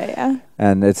know? Yeah.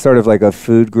 And it's sort of like a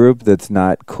food group that's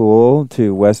not cool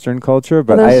to Western culture.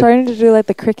 But they're starting to do like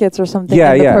the crickets or something.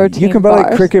 Yeah. Protein You can buy bars.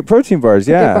 like cricket protein bars.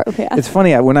 Yeah. Yeah. It's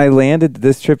funny. When I landed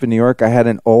this trip in New York, I had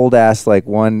an old ass like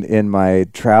one in my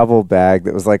travel bag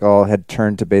that was like all had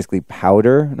turned to basically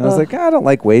powder. And I was like, I don't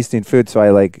like wasting food. So I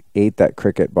like ate that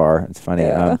cricket bar. It's funny.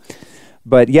 Yeah.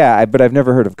 But I've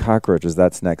never heard of cockroaches.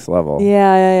 That's next level.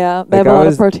 Yeah. They have a lot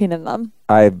of protein in them.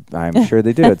 I'm sure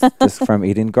they do. It's just from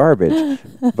eating garbage.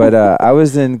 But I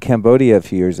was in Cambodia a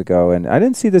few years ago, and I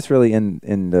didn't see this really in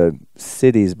the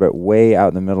cities, but way out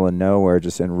in the middle of nowhere,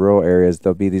 just in rural areas,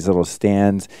 there'll be these little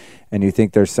stands, and you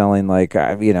think they're selling like,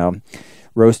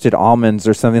 roasted almonds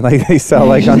or something like they sell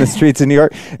like on the streets in New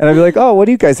York. And I'd be like, oh, what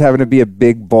do you guys having to be a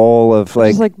big bowl of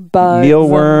like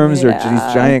mealworms or these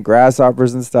giant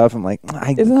grasshoppers and stuff? I'm like,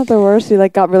 isn't that the worst? You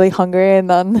like got really hungry and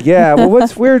then. Yeah. Well,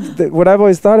 what's weird, what I've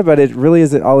always thought about it really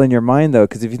is it all in your mind though.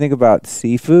 Because if you think about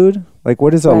seafood, like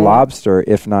what is a lobster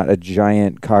if not a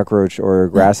giant cockroach or a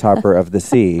grasshopper of the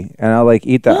sea? And I'll like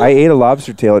eat that. I ate a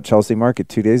lobster tail at Chelsea Market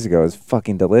 2 days ago. It was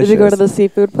fucking delicious. Did you go to the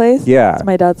seafood place? Yeah. It's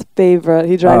my dad's favorite.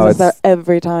 He drives us there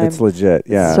every time. It's legit.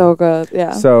 Yeah. It's so good.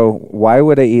 Yeah. So why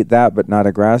would I eat that but not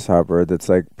a grasshopper that's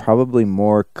like probably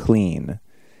more clean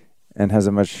and has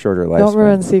a much shorter lifespan? Don't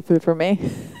ruin seafood for me.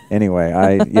 Anyway,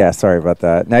 sorry about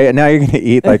that. Now you're going to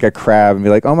eat like a crab and be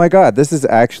like, oh my God, this is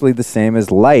actually the same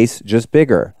as lice, just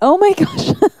bigger. Oh my gosh.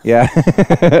 Yeah.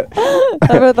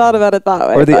 Never thought about it that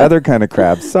way. Or the other kind of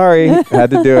crab. Sorry,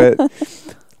 had to do it.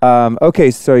 Okay,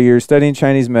 so you're studying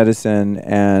Chinese medicine,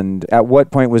 and at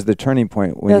what point was the turning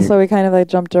point? So we kind of like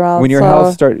jumped around. When your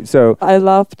health started, so... I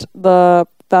left the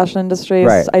fashion industry.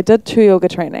 Right. I did 2 yoga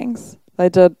trainings. I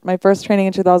did my first training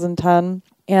in 2010.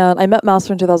 And I met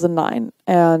Master in 2009.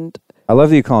 And I love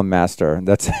that you call him Master.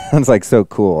 That sounds like so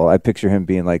cool. I picture him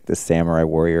being like the samurai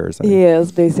warrior or something. He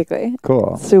is, basically.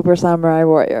 Cool. Super samurai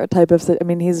warrior type of... I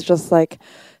mean, he's just like...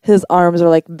 His arms are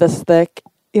like this thick,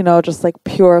 you know, just like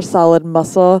pure solid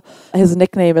muscle. His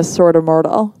nickname is Sword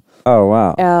Immortal. Oh,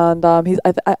 wow. And he's...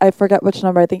 I forget which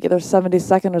number. I think either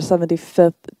 72nd or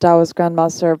 75th Taoist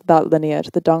Grandmaster of that lineage,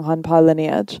 the Donghanpa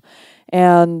lineage.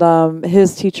 And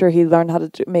his teacher, he learned how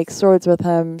to make swords with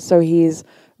him. So he's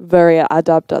very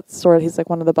adept at sword. He's like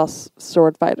one of the best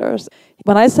sword fighters.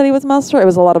 When I studied with Master, it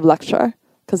was a lot of lecture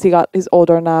because he's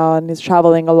older now and he's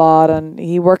traveling a lot. And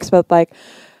he works with like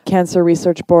cancer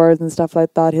research boards and stuff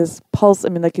like that. His pulse, I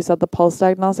mean, like you said, the pulse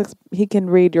diagnostics, he can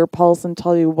read your pulse and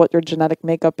tell you what your genetic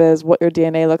makeup is, what your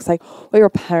DNA looks like, what your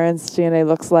parents' DNA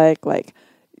looks like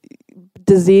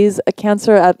disease, a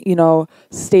cancer at,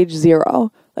 stage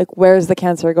 0. Like, where's the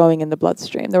cancer going in the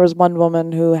bloodstream? There was one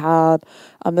woman who had,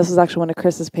 this was actually one of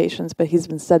Chris's patients, but he's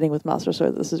been studying with Master,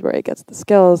 so this is where he gets the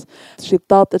skills. She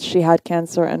thought that she had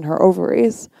cancer in her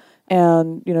ovaries.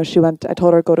 And, I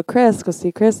told her, go to Chris, go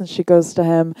see Chris. And she goes to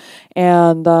him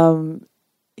and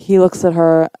he looks at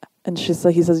her and he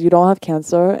says, you don't have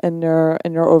cancer in your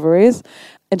ovaries.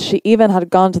 And she even had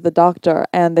gone to the doctor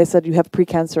and they said, you have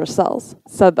precancerous cells,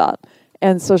 said that.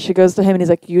 And so she goes to him and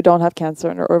he's like, you don't have cancer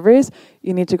in your ovaries.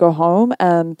 You need to go home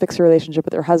and fix your relationship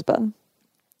with your husband.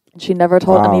 And she never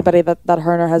told anybody that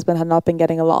her and her husband had not been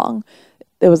getting along.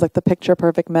 It was like the picture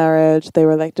perfect marriage. They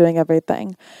were like doing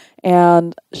everything.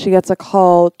 And she gets a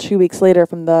call 2 weeks later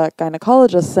from the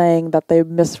gynecologist saying that they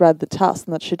misread the test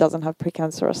and that she doesn't have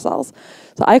precancerous cells.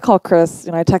 So I call Chris,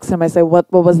 I text him, I say,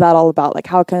 what was that all about? Like,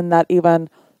 how can that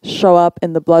even show up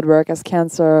in the blood work as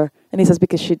cancer? And he says,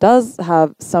 because she does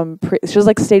have she was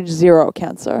like stage 0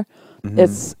 cancer. Mm-hmm.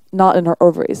 It's not in her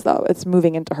ovaries though. It's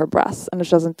moving into her breasts. And if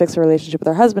she doesn't fix her relationship with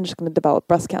her husband, she's going to develop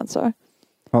breast cancer.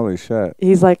 Holy shit.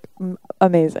 He's like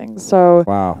amazing. So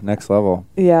wow, next level.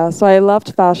 Yeah. So I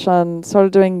left fashion,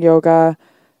 started doing yoga.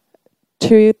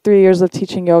 2-3 years of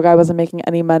teaching yoga, I wasn't making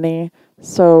any money.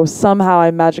 So somehow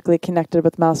I magically connected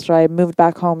with Master. I moved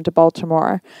back home to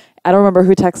Baltimore. I don't remember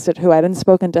who texted who. I hadn't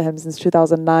spoken to him since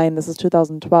 2009. This is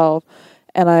 2012.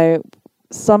 And I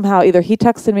somehow either he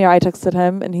texted me or I texted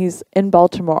him, and he's in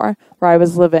Baltimore where I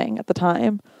was living at the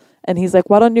time. And he's like,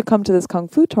 why don't you come to this Kung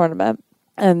Fu tournament?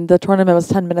 And the tournament was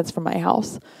 10 minutes from my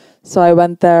house. So I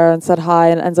went there and said hi,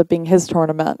 and it ends up being his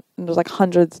tournament. And there's like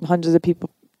hundreds and hundreds of people,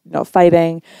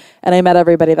 fighting. And I met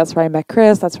everybody. That's where I met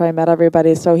Chris. That's where I met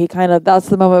everybody. So that's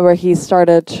the moment where he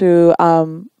started to,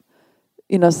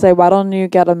 say, why don't you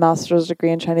get a master's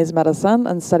degree in Chinese medicine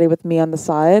and study with me on the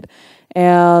side?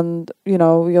 And,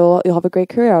 you'll have a great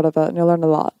career out of it, and you'll learn a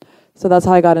lot. So that's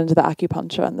how I got into the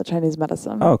acupuncture and the Chinese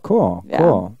medicine. Oh, cool. Yeah.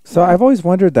 Cool. So I've always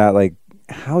wondered that, like,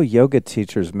 how yoga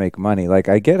teachers make money. Like,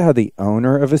 I get how the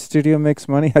owner of a studio makes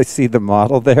money. I see the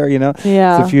model there, Yeah.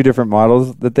 It's a few different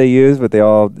models that they use, but they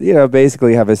all,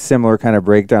 basically have a similar kind of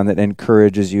breakdown that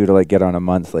encourages you to, like, get on a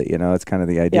monthly, it's kind of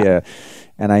the idea. Yeah.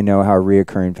 And I know how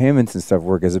reoccurring payments and stuff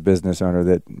work as a business owner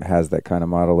that has that kind of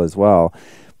model as well.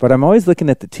 But I'm always looking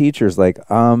at the teachers like,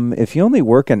 if you only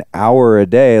work an hour a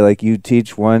day, like you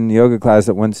teach one yoga class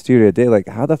at one studio a day, like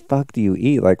how the fuck do you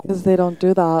eat? Like, because they don't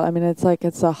do that. I mean, it's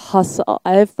a hustle.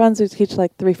 I have friends who teach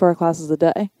like 3-4 classes a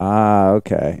day. Ah,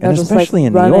 okay. They're and especially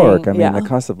in running, New York, I mean, the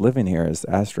cost of living here is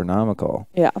astronomical.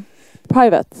 Yeah.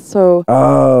 Privates. So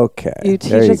okay. You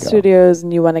teach at studios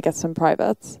and you want to get some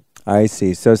privates. I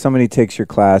see. So somebody takes your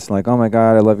class and like, oh my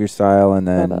God, I love your style. And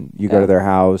then you go to their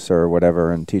house or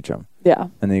whatever and teach them. Yeah.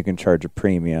 And then you can charge a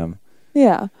premium.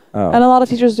 Yeah. Oh. And a lot of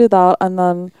teachers do that. And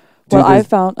then I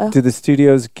found... do the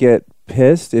studios get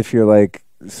pissed if you're like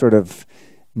sort of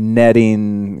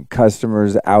netting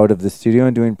customers out of the studio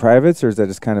and doing privates, or is that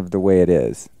just kind of the way it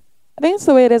is? I think it's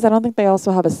the way it is. I don't think they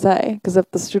also have a say, because if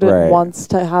the student wants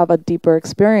to have a deeper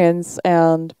experience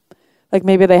and like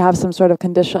maybe they have some sort of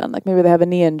condition, like maybe they have a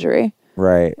knee injury.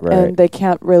 Right. And they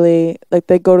can't really, like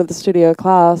they go to the studio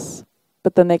class,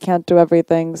 but then they can't do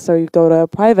everything. So you go to a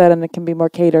private and it can be more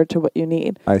catered to what you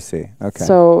need. I see. Okay.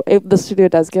 So if the studio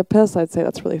does get pissed, I'd say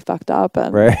that's really fucked up.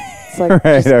 And it's like,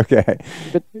 okay.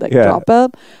 Drop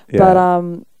it. Yeah. But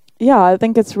I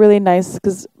think it's really nice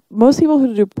because most people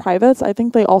who do privates, I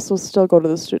think they also still go to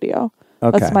the studio.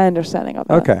 Okay. That's my understanding of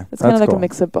it. Okay. It's kind of like a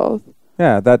mix of both.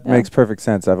 Yeah, that makes perfect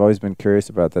sense. I've always been curious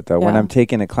about that, though. Yeah. When I'm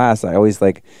taking a class, I always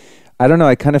I don't know,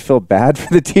 I kind of feel bad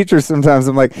for the teachers sometimes.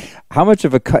 I'm like, how much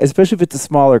of a cut, especially if it's a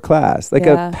smaller class. Like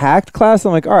a packed class,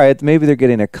 I'm like, all right, maybe they're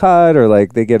getting a cut or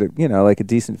like they get like a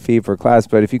decent fee for a class.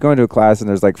 But if you go into a class and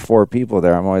there's like 4 people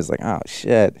there, I'm always like, oh,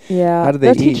 shit. Yeah. How do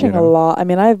they eat? They're teaching a lot. I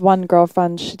mean, I have one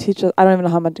girlfriend, she teaches, I don't even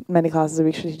know how many classes a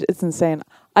week she teaches. It's insane.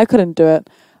 I couldn't do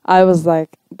it. I was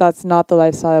like, that's not the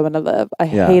lifestyle I want to live. I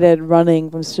hated running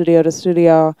from studio to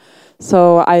studio.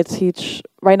 So I teach,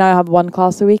 right now I have 1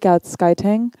 class a week at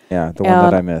SkyTing. Yeah, the one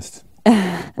that I missed,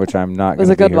 which I'm not going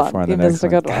to be here for on the next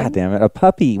one. God damn it. A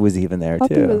puppy was even there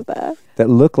too. Was there. That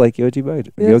looked like Yogi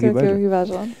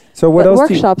Bhajan. So what else?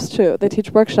 Workshops too. They teach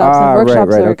workshops and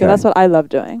workshops are good. That's what I love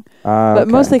doing. But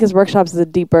mostly because workshops is a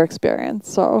deeper experience.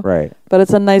 So, but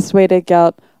it's a nice way to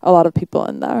get a lot of people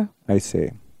in there. I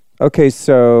see. Okay,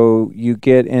 so you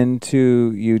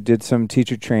did some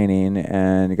teacher training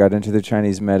and you got into the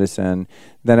Chinese medicine.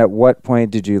 Then at what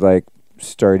point did you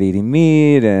start eating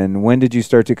meat, and when did you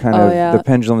start to kind of the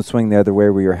pendulum swing the other way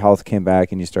where your health came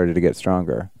back and you started to get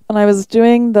stronger? When I was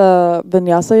doing the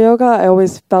vinyasa yoga, I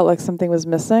always felt like something was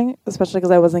missing, especially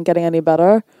because I wasn't getting any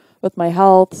better with my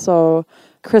health. So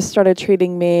Chris started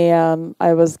treating me and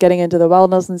I was getting into the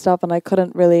wellness and stuff, and I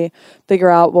couldn't really figure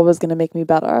out what was going to make me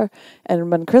better. And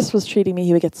when Chris was treating me,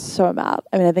 he would get so mad.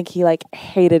 I mean, I think he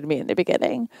hated me in the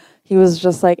beginning. He was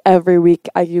just like, every week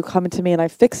you come to me and I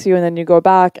fix you, and then you go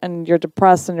back and you're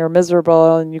depressed and you're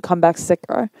miserable and you come back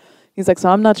sicker. He's like, so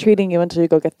I'm not treating you until you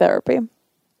go get therapy.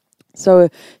 So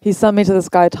he sent me to this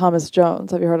guy, Thomas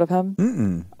Jones. Have you heard of him?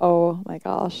 Mm-mm. Oh my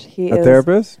gosh. He is a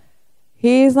therapist?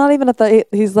 He's not even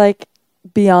he's like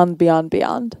beyond.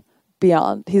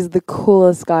 He's the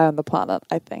coolest guy on the planet,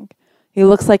 I think. He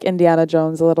looks like Indiana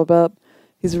Jones a little bit.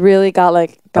 He's really got I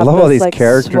love all these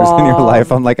characters in your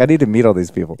life. I'm like, I need to meet all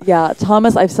these people. Yeah,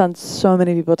 Thomas, I've sent so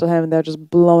many people to him and they're just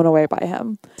blown away by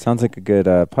him. Sounds like a good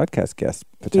podcast guest,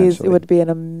 potentially. It would be an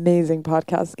amazing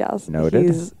podcast guest. Noted.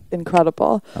 He's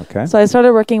incredible. Okay. So I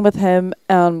started working with him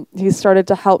and he started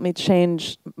to help me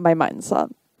change my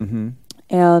mindset. Mm-hmm.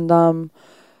 And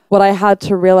what I had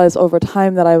to realize over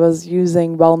time that I was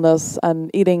using wellness and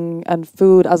eating and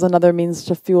food as another means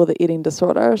to fuel the eating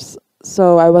disorders.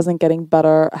 So I wasn't getting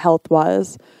better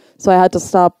health-wise. So I had to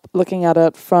stop looking at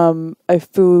it from a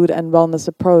food and wellness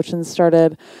approach and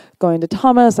started going to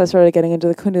Thomas. I started getting into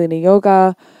the Kundalini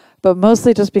yoga, but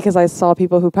mostly just because I saw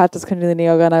people who practice Kundalini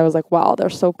yoga and I was like, wow, they're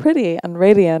so pretty and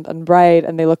radiant and bright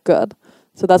and they look good.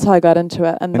 So that's how I got into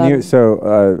it. And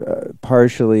then,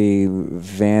 partially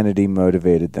vanity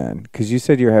motivated then, because you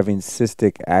said you're having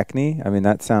cystic acne. I mean,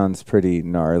 that sounds pretty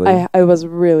gnarly. I was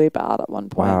really bad at one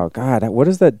point. Wow, God, what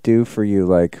does that do for you,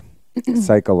 like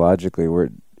psychologically? Were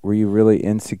you really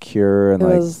insecure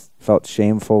and felt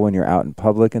shameful when you're out in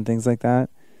public and things like that?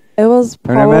 It was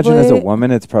probably... I imagine as a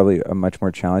woman, it's probably much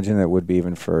more challenging than it would be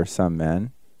even for some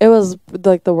men. It was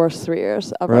like the worst 3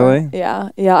 years ever. Really? Yeah.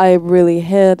 Yeah, I really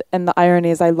hid. And the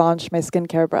irony is I launched my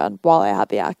skincare brand while I had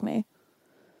the acne.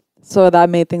 So that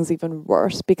made things even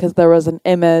worse because there was an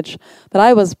image that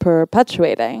I was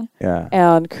perpetuating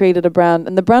and created a brand.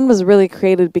 And the brand was really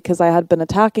created because I had been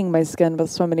attacking my skin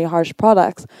with so many harsh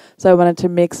products. So I wanted to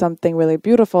make something really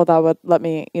beautiful that would let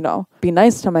me, be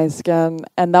nice to my skin.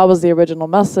 And that was the original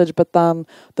message. But then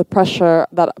the pressure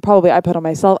that probably I put on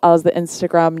myself as the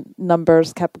Instagram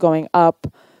numbers kept going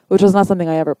up, which was not something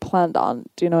I ever planned on.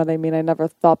 Do you know what I mean? I never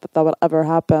thought that would ever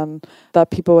happen, that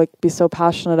people would be so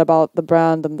passionate about the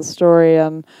brand and the story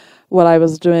and what I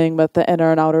was doing with the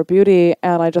inner and outer beauty.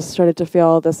 And I just started to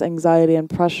feel this anxiety and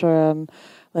pressure and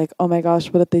like, oh my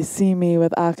gosh, what if they see me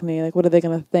with acne? Like, what are they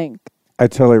going to think? I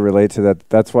totally relate to that.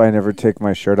 That's why I never take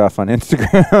my shirt off on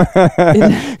Instagram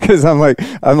because I'm like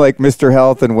Mr.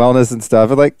 Health and Wellness and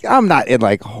stuff. And like, I'm not in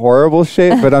like horrible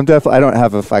shape, but I don't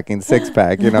have a fucking six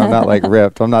pack. I'm not like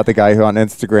ripped. I'm not the guy who on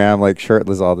Instagram like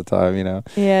shirtless all the time.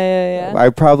 Yeah. I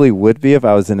probably would be if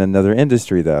I was in another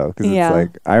industry though, because it's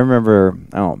like I remember.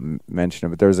 I won't mention it,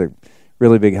 but there was a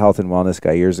really big health and wellness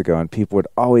guy years ago, and people would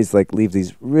always like leave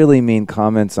these really mean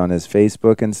comments on his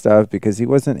Facebook and stuff because he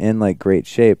wasn't in like great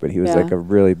shape, but he was like a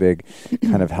really big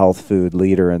kind of health food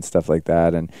leader and stuff like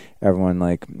that, and everyone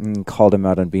like called him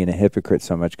out on being a hypocrite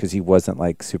so much because he wasn't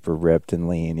like super ripped and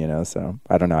lean, so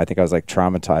I don't know, I think I was like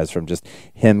traumatized from just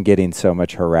him getting so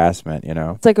much harassment.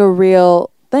 It's like a real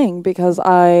thing because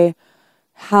I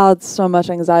had so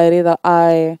much anxiety that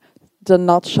I did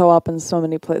not show up in so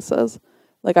many places.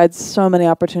 Like I had so many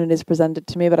opportunities presented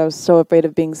to me, but I was so afraid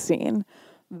of being seen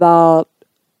that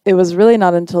it was really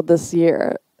not until this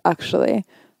year, actually,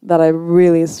 that I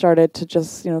really started to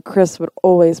just, Chris would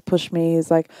always push me.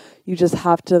 He's like, you just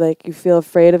have to, like, you feel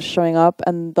afraid of showing up.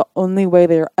 And the only way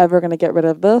that you're ever going to get rid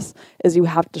of this is you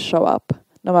have to show up,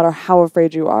 no matter how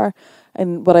afraid you are.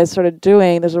 And what I started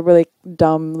doing, there's a really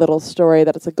dumb little story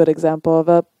that it's a good example of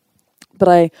it. But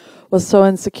I was so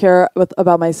insecure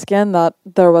about my skin that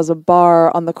there was a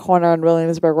bar on the corner in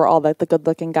Williamsburg where all like the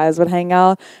good-looking guys would hang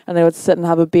out, and they would sit and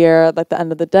have a beer at like the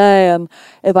end of the day. And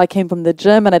if I came from the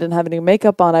gym and I didn't have any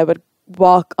makeup on, I would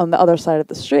walk on the other side of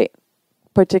the street,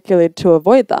 particularly to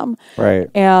avoid them. Right.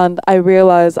 And I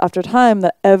realized after time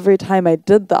that every time I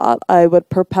did that, I would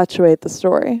perpetuate the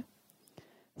story.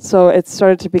 So it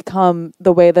started to become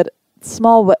the way that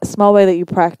small way that you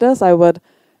practice. I would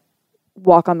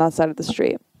walk on that side of the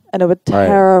street, and it would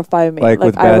terrify me. Like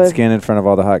with bad skin in front of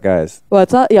all the hot guys. Well,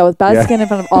 it's not, with bad skin in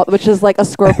front of all, which is like a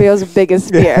Scorpio's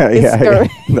biggest fear.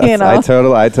 I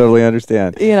totally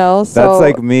understand. So that's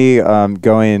like me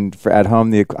going for at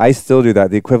home. I still do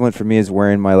that. The equivalent for me is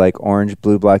wearing my like orange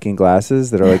blue blocking glasses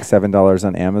that are like $7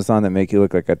 on Amazon that make you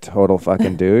look like a total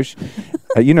fucking douche.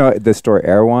 The store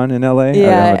Erewhon in LA.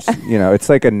 Yeah. It's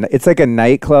like a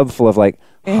nightclub full of like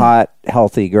hot,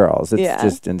 healthy girls. It's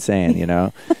just insane,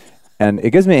 And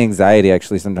it gives me anxiety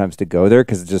actually sometimes to go there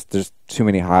because there's too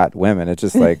many hot women. It's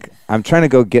just like I'm trying to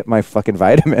go get my fucking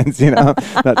vitamins, not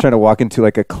trying to walk into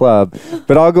like a club.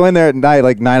 But I'll go in there at night,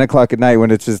 like 9 o'clock at night when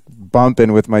it's just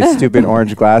bumping with my stupid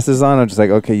orange glasses on. I'm just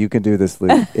like, okay, you can do this,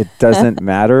 Luke. It doesn't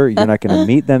matter. You're not going to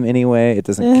meet them anyway. It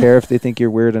doesn't care if they think you're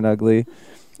weird and ugly.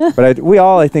 But we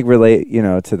all, I think, relate,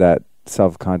 to that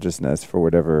self-consciousness for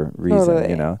whatever reason,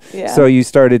 Totally. Yeah. So you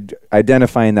started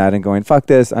identifying that and going, fuck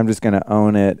this, I'm just going to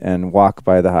own it and walk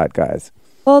by the hot guys.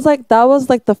 Well, it's like that was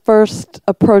like the first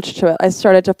approach to it. I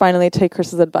started to finally take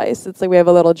Chris's advice. It's like we have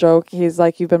a little joke. He's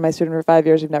like, you've been my student for 5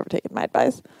 years. You've never taken my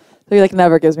advice. So he like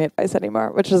never gives me advice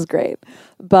anymore, which is great.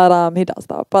 But he does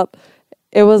though. But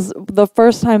it was the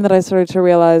first time that I started to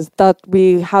realize that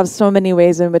we have so many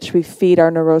ways in which we feed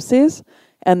our neuroses,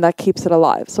 and that keeps it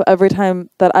alive. So every time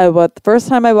that the first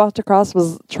time I walked across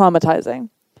was traumatizing.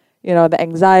 The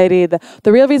anxiety, the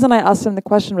real reason I asked him the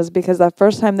question was because that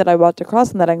first time that I walked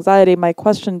across and that anxiety, my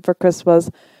question for Chris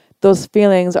was, those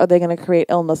feelings, are they going to create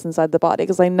illness inside the body?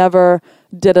 Because I never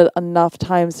did it enough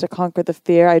times to conquer the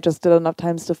fear. I just did enough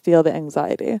times to feel the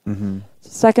anxiety. Mm-hmm.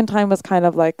 Second time was kind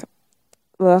of like,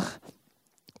 ugh.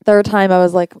 Third time I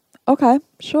was like, okay,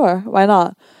 sure, why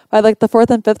not? By like the fourth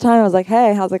and fifth time, I was like,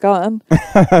 hey, how's it going?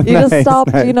 You just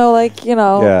stopped,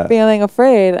 feeling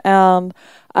afraid. And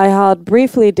I had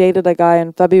briefly dated a guy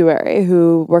in February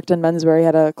who worked in menswear. He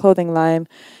had a clothing line.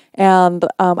 And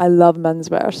I love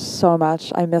menswear so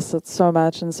much. I miss it so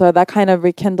much. And so that kind of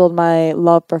rekindled my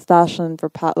love for fashion, for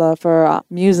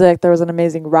music. There was an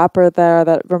amazing rapper there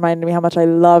that reminded me how much I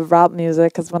love rap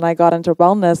music, because when I got into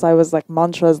wellness, I was like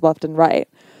mantras left and right,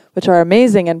 which are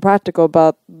amazing and practical,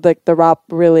 but like the rap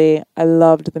really, I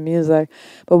loved the music.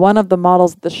 But one of the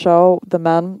models at the show, the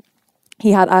man,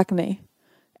 he had acne.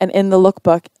 And in the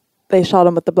lookbook, they shot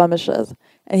him with the blemishes.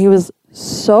 And he was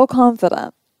so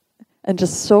confident and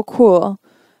just so cool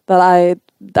that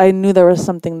I knew there was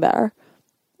something there.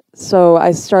 So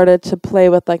I started to play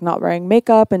with like not wearing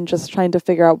makeup and just trying to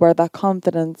figure out where that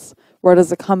confidence, where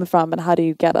does it come from and how do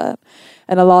you get it?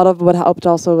 And a lot of what helped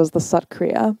also was the Sat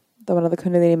Kriya, one of the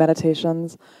Kundalini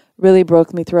meditations, really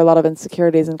broke me through a lot of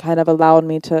insecurities and kind of allowed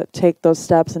me to take those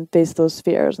steps and face those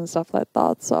fears and stuff like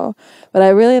that. So, but I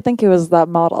really think it was that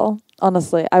model.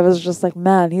 Honestly, I was just like,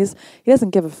 man, he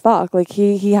doesn't give a fuck. Like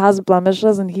he has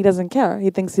blemishes and he doesn't care. He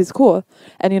thinks he's cool.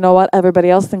 And you know what? Everybody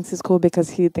else thinks he's cool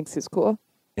because he thinks he's cool.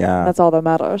 Yeah. That's all that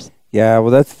matters. Yeah, well,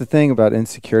 that's the thing about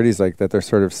insecurities like that. They're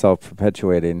sort of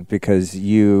self-perpetuating because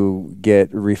you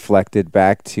get reflected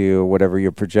back to whatever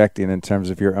you're projecting in terms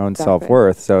of your own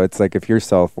self-worth. So it's like if your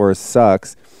self-worth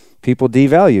sucks, people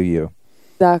devalue you.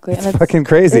 Exactly. It's fucking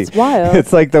crazy. It's wild.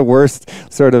 It's like the worst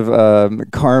sort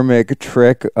of karmic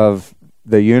trick of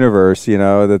the universe, you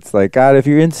know, that's like, God, if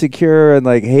you're insecure and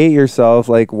like hate yourself,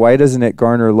 like why doesn't it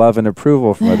garner love and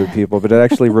approval from other people? But it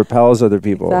actually repels other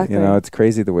people. Exactly. You know, it's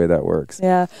crazy the way that works.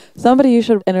 Yeah. Somebody you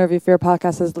should interview for your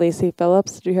podcast is Lacey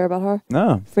Phillips. Did you hear about her?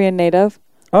 No. Free and Native.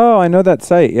 Oh, I know that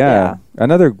site. Yeah.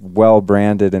 Another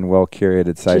well-branded and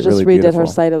well-curated site. She just really redid beautiful. her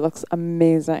site. It looks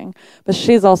amazing. But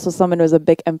she's also someone who's a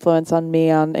big influence on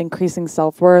me on increasing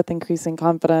self-worth, increasing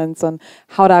confidence, and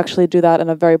how to actually do that in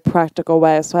a very practical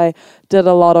way. So I did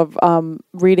a lot of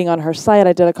reading on her site.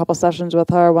 I did a couple sessions with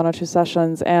her, 1 or 2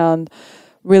 sessions, and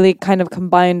really kind of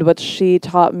combined what she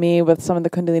taught me with some of the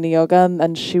Kundalini yoga,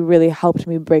 and she really helped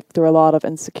me break through a lot of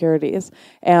insecurities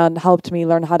and helped me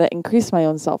learn how to increase my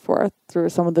own self-worth through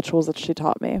some of the tools that she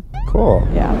taught me. Cool.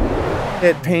 Yeah.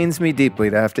 It pains me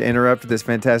deeply to have to interrupt this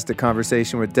fantastic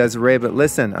conversation with Desiree, but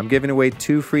listen, I'm giving away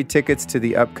 2 free tickets to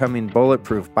the upcoming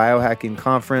Bulletproof Biohacking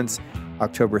Conference,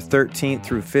 October 13th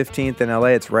through 15th in LA.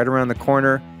 It's right around the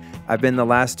corner. I've been the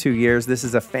last 2 years. This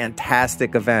is a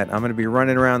fantastic event. I'm going to be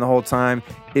running around the whole time.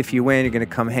 If you win, you're going to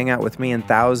come hang out with me and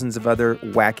thousands of other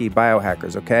wacky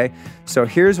biohackers, okay? So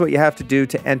here's what you have to do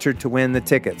to enter to win the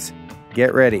tickets.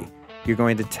 Get ready. You're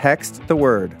going to text the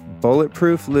word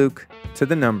Bulletproof Luke to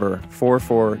the number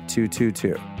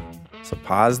 44222. So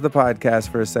pause the podcast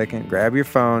for a second, grab your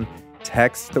phone,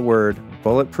 text the word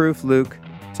Bulletproof Luke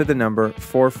to the number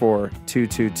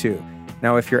 44222.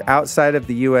 Now, if you're outside of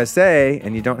the USA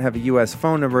and you don't have a US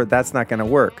phone number, that's not going to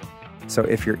work. So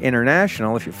if you're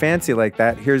international, if you're fancy like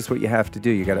that, here's what you have to do.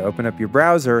 You got to open up your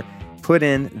browser, put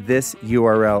in this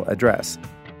URL address,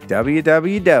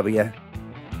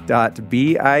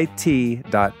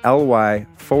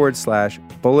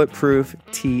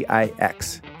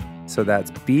 www.bit.ly/bulletproof-tix. So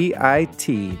that's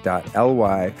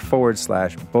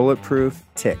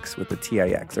bit.ly/bulletproof-tix with the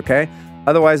TIX, okay?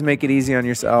 Otherwise, make it easy on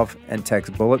yourself and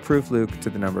text Bulletproof Luke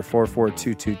to the number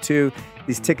 44222.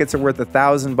 These tickets are worth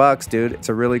 $1,000, dude. It's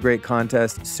a really great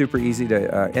contest, super easy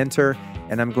to enter,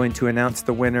 and I'm going to announce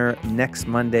the winner next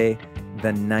Monday,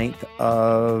 the 9th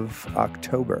of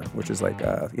October, which is like,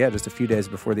 just a few days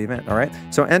before the event, all right?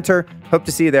 So enter, hope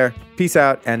to see you there. Peace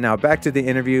out, and now back to the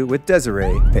interview with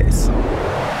Desiree Pace.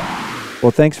 Well,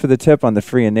 thanks for the tip on the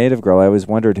Free and Native girl. I always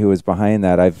wondered who was behind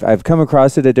that. I've come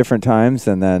across it at different times,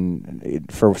 and then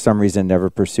for some reason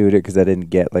never pursued it because I didn't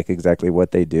get like exactly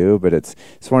what they do. But it's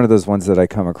one of those ones that I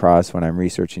come across when I'm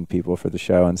researching people for the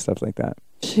show and stuff like that.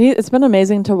 It's been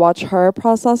amazing to watch her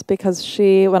process because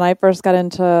when I first got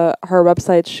into her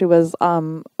website, she was a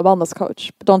wellness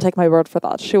coach. But don't take my word for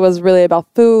that. She was really about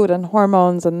food and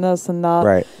hormones and this and that,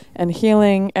 right, and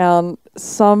healing. And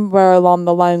somewhere along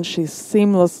the line, she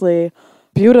seamlessly,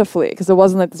 beautifully, because it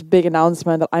wasn't like this big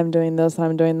announcement that I'm doing this and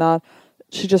I'm doing that.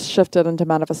 She just shifted into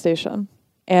manifestation,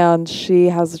 and she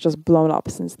has just blown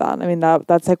up since then. I mean,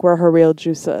 that's like where her real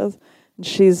juice is.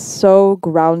 She's so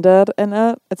grounded in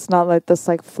it. It's not like this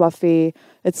like fluffy,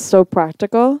 it's so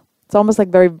practical. It's almost like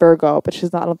very Virgo, but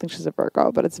she's not, I don't think she's a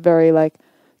Virgo, but it's very like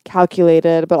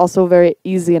calculated, but also very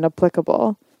easy and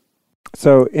applicable.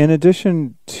 So in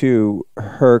addition to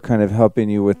her kind of helping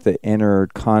you with the inner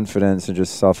confidence and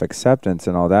just self-acceptance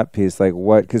and all that piece, like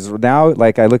what, because now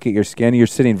like I look at your skin, you're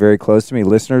sitting very close to me.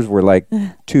 Listeners, we're like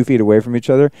 2 feet away from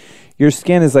each other. Your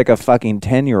skin is like a fucking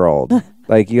 10-year-old.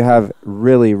 Like, you have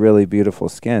really, really beautiful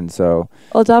skin. So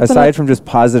aside from just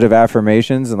positive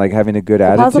affirmations and like having a good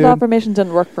attitude. Positive affirmations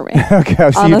didn't work for me. Okay, so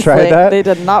honestly, you tried that? They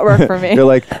did not work for me. You're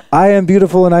like, I am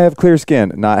beautiful and I have clear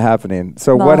skin. Not happening.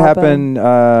 So what happened?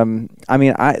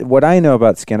 What I know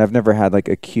about skin, I've never had like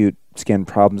acute skin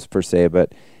problems per se,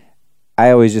 but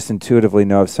I always just intuitively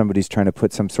know if somebody's trying to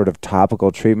put some sort of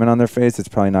topical treatment on their face, it's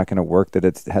probably not going to work, that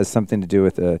it has something to do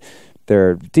with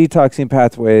their detoxing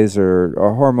pathways or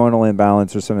hormonal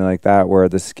imbalance or something like that, where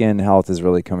the skin health is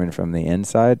really coming from the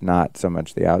inside, not so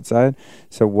much the outside.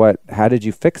 So how did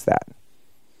you fix that?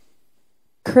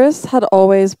 Chris had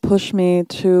always pushed me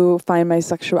to find my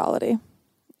sexuality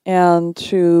and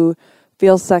to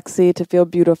feel sexy, to feel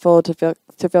beautiful, to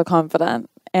feel confident.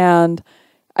 And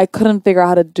I couldn't figure out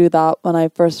how to do that when I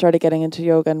first started getting into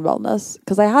yoga and wellness,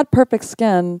 because I had perfect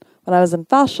skin when I was in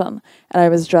fashion and I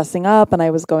was dressing up and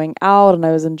I was going out and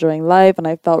I was enjoying life and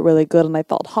I felt really good and I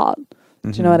felt hot.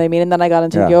 Do you know what I mean? And then I got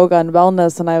into yoga and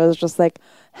wellness and I was just like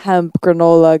hemp,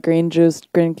 granola, green juice,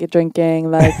 drinking,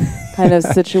 like kind of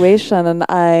situation. And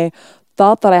I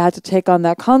thought that I had to take on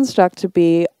that construct to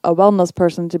be a wellness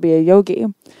person, to be a yogi.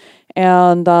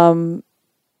 And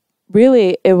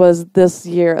really, it was this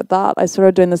year that I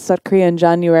started doing the Set Kriya in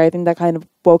January. I think that kind of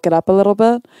woke it up a little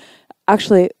bit.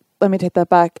 Actually, let me take that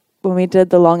back. When we did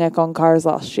the Long Ekon Cars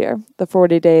last year, the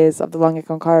 40 days of the Long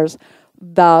Ekon Cars,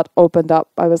 that opened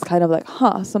up. I was kind of like,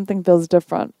 something feels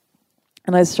different.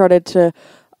 And I started to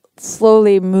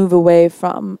slowly move away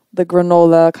from the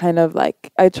granola kind of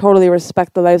like, I totally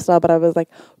respect the lifestyle, but I was like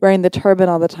wearing the turban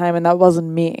all the time and that wasn't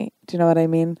me. Do you know what I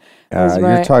mean?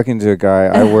 You're talking to a guy,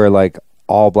 I wear like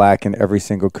all black in every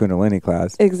single Kundalini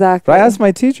class. Exactly. But I asked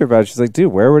my teacher about it. She's like,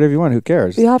 dude, wear whatever you want. Who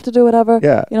cares? You have to do whatever.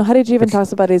 Yeah. You know, how did you even talk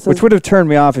about it? Which would have turned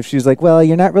me off if she was like, well,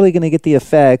 you're not really going to get the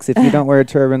effects if you don't wear a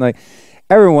turban. Like,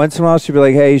 every once in a while she'd be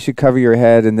like, hey, you should cover your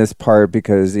head in this part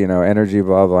because, you know, energy,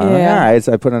 blah, blah. I'm like, all right.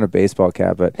 So I put on a baseball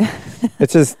cap, but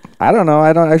it's just, I don't know.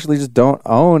 I don't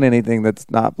own anything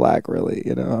that's not black, really.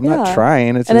 You know, I'm not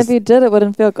trying. It's if you did, it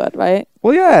wouldn't feel good, right?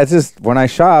 Well, yeah. It's just when I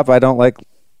shop, I don't like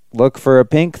look for a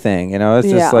pink thing, you know. It's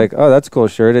just like, oh, that's a cool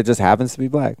shirt, it just happens to be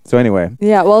black. So anyway,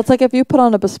 well, it's like if you put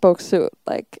on a bespoke suit,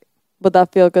 like, would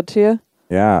that feel good to you?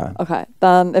 Yeah. Okay.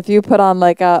 Then if you put on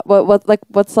like a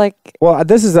what's like, well,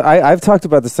 this is I've talked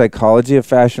about the psychology of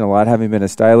fashion a lot, having been a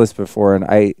stylist before,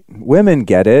 and women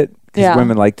get it because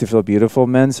women like to feel beautiful.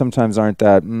 Men sometimes aren't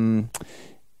that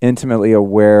intimately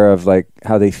aware of like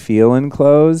how they feel in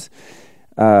clothes,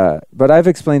 but I've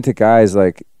explained to guys,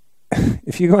 like,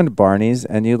 if you go into Barney's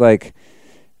and you like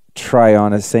try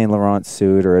on a Saint Laurent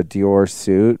suit or a Dior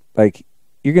suit, like,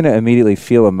 you're going to immediately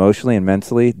feel emotionally and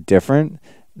mentally different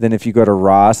than if you go to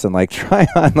Ross and like try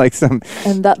on like some,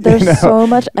 and that there's so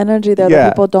much energy there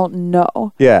that people don't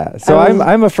know. Yeah. So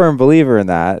I'm a firm believer in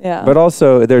that. Yeah. But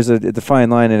also there's the fine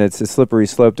line, and it's a slippery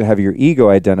slope to have your ego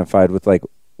identified with like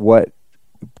what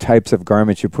types of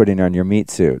garments you're putting on your meat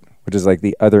suit, which is like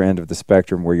the other end of the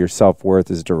spectrum, where your self-worth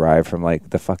is derived from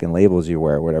like the fucking labels you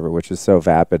wear or whatever, which is so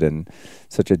vapid and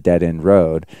such a dead-end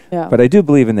road. Yeah. But I do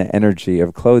believe in the energy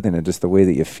of clothing and just the way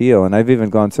that you feel. And I've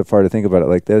even gone so far to think about it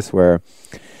like this, where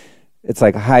it's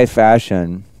like high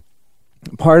fashion.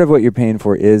 Part of what you're paying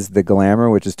for is the glamour,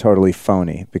 which is totally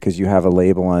phony because you have a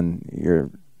label on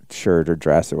your shirt or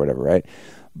dress or whatever, right?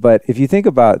 But if you think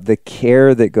about the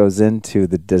care that goes into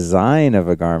the design of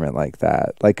a garment like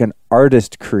that, like an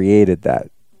artist created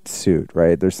that suit,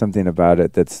 right? There's something about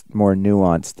it that's more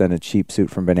nuanced than a cheap suit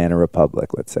from Banana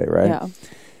Republic, let's say, right? Yeah.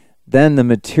 Then the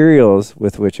materials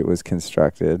with which it was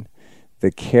constructed,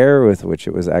 the care with which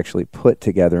it was actually put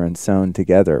together and sewn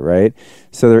together, right?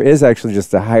 So there is actually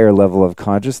just a higher level of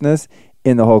consciousness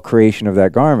in the whole creation of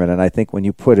that garment. And I think when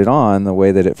you put it on, the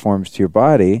way that it forms to your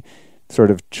body sort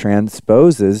of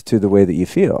transposes to the way that you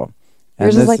feel.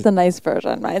 Yours is like the nice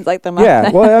version, right? It's like the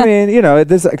well, I mean, you know,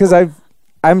 this because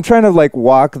I'm trying to like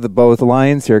walk both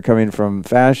lines here, coming from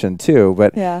fashion too.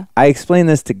 But I explain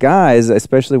this to guys,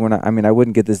 especially when I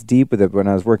wouldn't get this deep with it, but when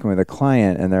I was working with a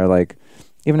client and they're like,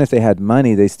 even if they had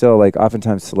money, they still, like,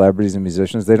 oftentimes celebrities and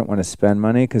musicians, they don't want to spend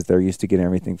money because they're used to getting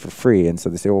everything for free. And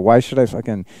so they say, well, why should I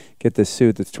fucking get this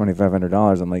suit that's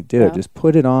 $2,500? I'm like, dude, just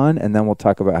put it on and then we'll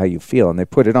talk about how you feel. And they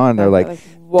put it on and they're like,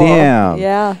 damn.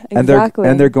 Yeah, exactly.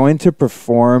 And they're going to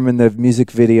perform in the music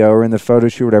video or in the photo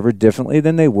shoot or whatever differently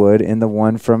than they would in the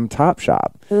one from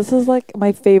Topshop. This is like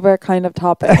my favorite kind of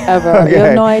topic ever. Okay. You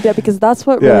have no idea, because that's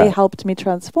what really helped me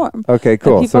transform. Okay,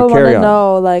 cool. And people want to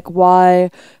know, like,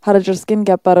 how did your skin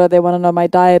get better? They want to know my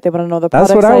diet. They want to know the products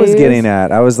That's what I was use. getting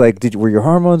at. I was like, were your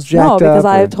hormones jacked up? No, because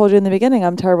I told you in the beginning,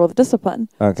 I'm terrible with discipline.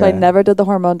 Okay. So I never did the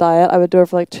hormone diet. I would do it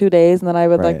for like 2 days, and then I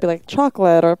would like be like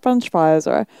chocolate or French fries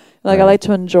or Like I like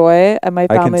to enjoy, and my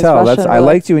family's I can Russian. tell. I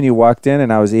liked you when you walked in,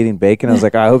 and I was eating bacon. I was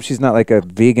like, I hope she's not like a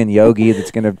vegan yogi that's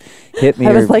gonna hit me.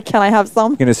 I was like, can I have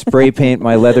some? Gonna spray paint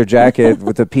my leather jacket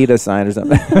with a PETA sign or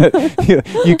something.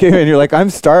 you came in, you're like,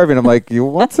 I'm starving. I'm like, you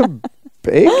want some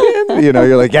bacon?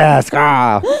 You're like, yes.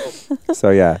 So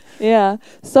yeah. Yeah.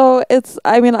 So it's.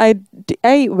 I mean, I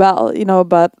ate well,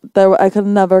 but I could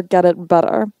never get it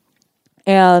better.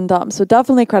 And so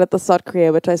definitely credit the Sud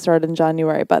Kriya, which I started in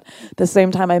January. But at the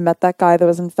same time, I met that guy that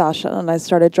was in fashion, and I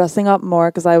started dressing up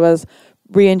more because I was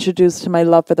reintroduced to my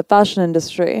love for the fashion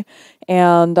industry,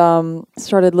 and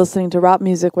started listening to rap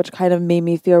music, which kind of made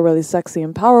me feel really sexy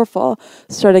and powerful.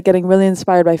 Started getting really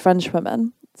inspired by French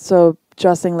women. So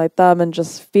dressing like them and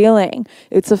just feeling,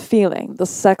 it's a feeling, the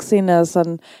sexiness,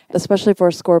 and especially for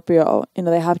a Scorpio,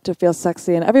 they have to feel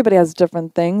sexy, and everybody has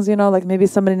different things, like maybe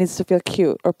somebody needs to feel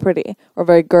cute or pretty or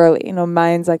very girly,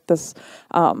 mine's like this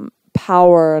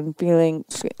power and feeling.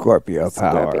 Scorpio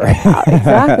power.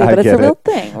 Exactly, but it's a real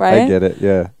thing, right? I get it,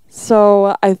 yeah.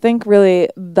 So I think really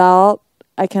that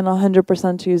I can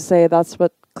 100% to say that's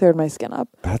what cleared my skin up.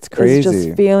 That's crazy. It's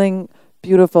just feeling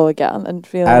beautiful again and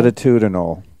feeling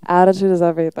attitudinal. Attitude is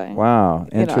everything. Wow,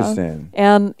 interesting.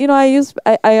 And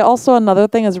I also, another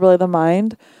thing is really the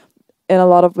mind. In a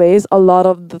lot of ways, a lot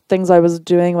of the things I was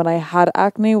doing when I had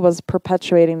acne was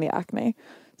perpetuating the acne.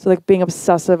 So like being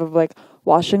obsessive of like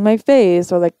washing my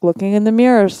face or like looking in the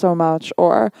mirror so much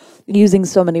or using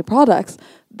so many products,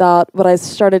 that what I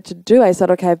started to do, I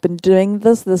said, okay, I've been doing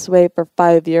this way for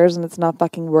 5 years and it's not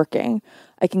fucking working.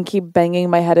 I can keep banging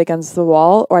my head against the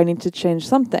wall, or I need to change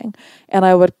something. And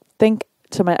I would think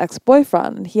to my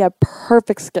ex-boyfriend, and he had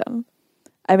perfect skin.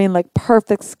 I mean, like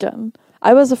perfect skin.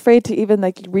 I was afraid to even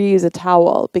like reuse a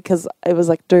towel because it was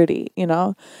like dirty,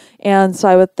 And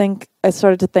so I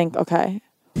started to think, okay,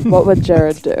 what would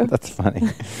Jared do? That's funny.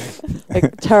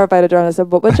 Like terrified of Jared. I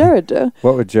said, what would Jared do?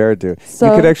 What would Jared do? So,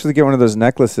 you could actually get one of those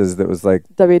necklaces that was like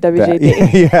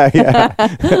WWJD.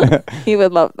 Yeah. He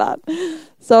would love that.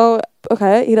 So,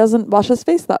 okay, he doesn't wash his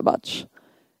face that much.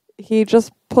 He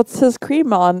just puts his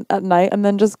cream on at night and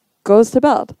then just goes to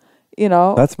bed,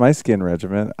 That's my skin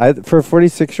regimen. For a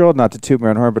 46-year-old, not to toot my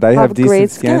own horn, but I have decent great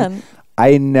skin.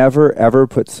 I never, ever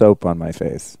put soap on my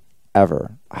face.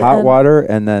 Ever. Hot water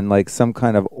and then like some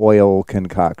kind of oil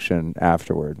concoction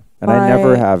afterward. And I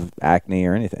never have acne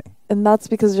or anything. And that's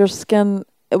because your skin,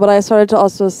 what I started to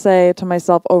also say to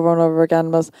myself over and over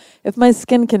again was, if my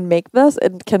skin can make this,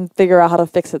 it can figure out how to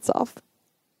fix itself.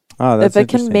 Oh, that's if it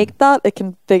can make that, it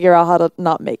can figure out how to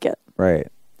not make it. Right.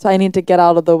 So I need to get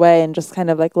out of the way and just kind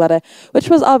of like let it, which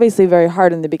was obviously very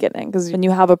hard in the beginning, because when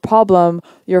you have a problem,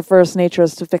 your first nature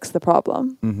is to fix the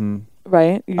problem. Mm-hmm.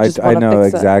 Right? You just I know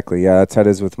fix exactly. Yeah, that's how it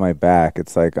is with my back.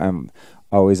 It's like I'm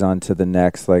always on to the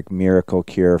next like miracle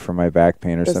cure for my back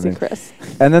pain or something. Chris.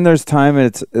 And then there's time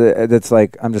and it's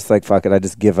like I'm just like fuck it, I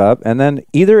just give up, and then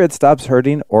either it stops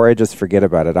hurting or I just forget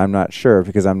about it. I'm not sure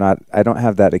because I don't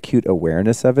have that acute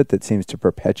awareness of it that seems to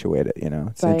perpetuate it.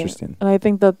 It's interesting. And I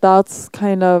think that's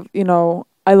kind of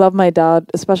I love my dad,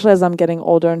 especially as I'm getting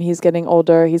older and he's getting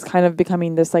older. He's kind of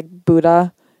becoming this like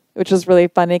Buddha, which is really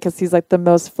funny because he's like the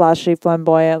most flashy,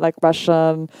 flamboyant, like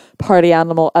Russian party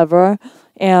animal ever.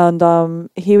 And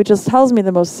he just tells me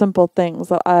the most simple things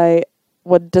that I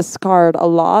would discard a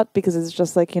lot because it's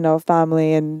just like,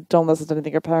 family and don't listen to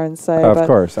anything your parents say. Of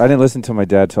course. I didn't listen to my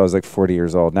dad till I was like 40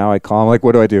 years old. Now I call him like,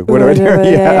 what do I do? What do I do?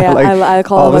 Yeah. Like, I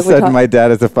call all him of a sudden my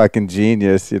dad is a fucking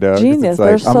genius, Genius. It's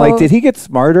like, I'm like, did he get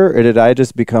smarter or did I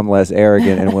just become less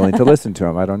arrogant and willing to listen to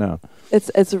him? I don't know.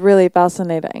 It's really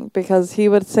fascinating because he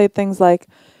would say things like,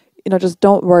 just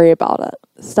don't worry about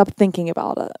it. Stop thinking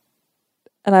about it.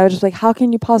 And I was just like, how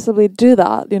can you possibly do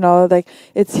that? Like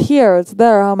it's here, it's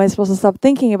there. How am I supposed to stop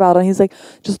thinking about it? And he's like,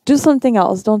 just do something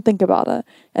else. Don't think about it.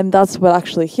 And that's what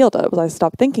actually healed it. Was I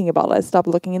stopped thinking about it. I stopped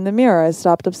looking in the mirror. I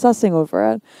stopped obsessing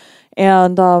over it.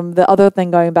 And the other thing,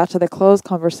 going back to the clothes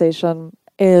conversation,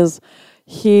 is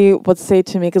he would say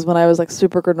to me, because when I was like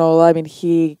super granola, I mean,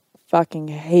 he fucking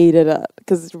hated it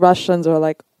because Russians are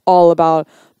like all about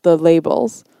the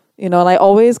labels, and I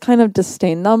always kind of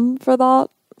disdained them for that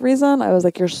reason. I was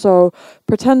like, you're so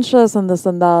pretentious and this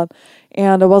and that.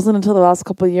 And it wasn't until the last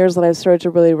couple of years that I started to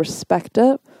really respect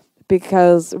it,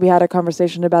 because we had a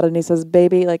conversation about it and he says,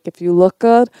 baby, like if you look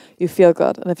good, you feel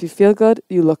good. And if you feel good,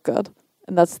 you look good.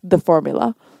 And that's the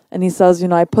formula. And he says,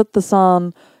 I put this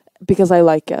on because I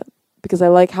like it, because I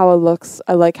like how it looks.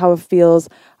 I like how it feels.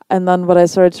 And then what I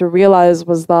started to realize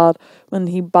was that when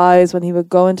he would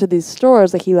go into these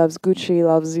stores, like he loves Gucci, he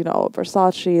loves,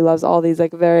 Versace, he loves all these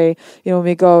like very, when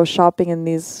we go shopping in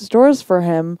these stores for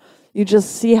him, you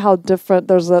just see how different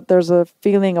there's a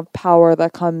feeling of power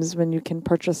that comes when you can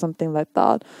purchase something like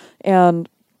that. And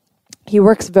he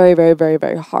works very, very, very,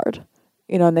 very hard,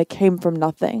 and they came from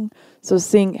nothing. So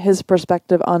seeing his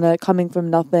perspective on it, coming from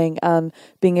nothing and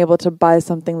being able to buy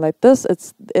something like this,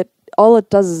 all it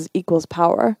does is equals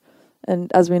power.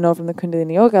 And as we know from the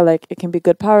Kundalini Yoga, like, it can be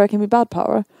good power, it can be bad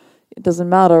power. It doesn't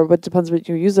matter. It depends what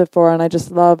you use it for. And I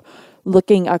just love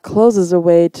looking at clothes as a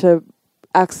way to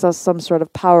access some sort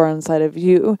of power inside of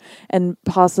you, and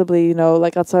possibly,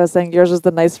 like, that's what I was saying, yours was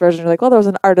the nice version. You're like, well, there was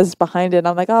an artist behind it, and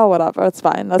I'm like, oh, whatever, it's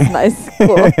fine, that's nice,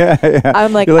 cool. yeah.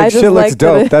 I'm like, you're like, I just shit looks like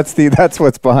dope. That's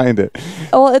what's behind it.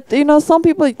 Well, some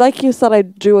people, like you said, I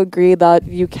do agree that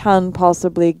you can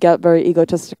possibly get very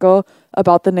egotistical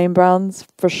about the name brands,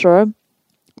 for sure.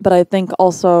 But I think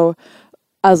also,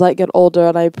 as I get older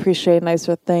and I appreciate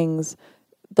nicer things,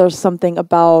 there's something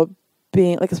about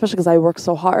being, like, especially because I work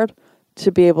so hard to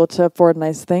be able to afford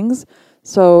nice things.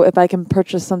 So if I can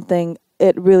purchase something,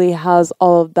 it really has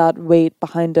all of that weight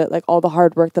behind it, like all the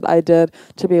hard work that I did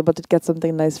to be able to get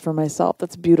something nice for myself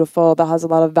that's beautiful, that has a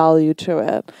lot of value to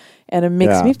it. And it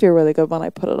makes me feel really good when I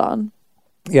put it on.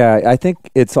 Yeah, I think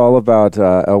it's all about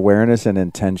awareness and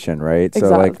intention, right? Exactly.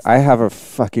 So, like, I have a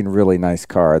fucking really nice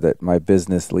car that my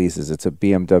business leases. It's a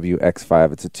BMW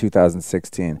X5. It's a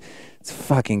 2016. It's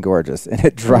fucking gorgeous, and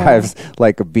it drives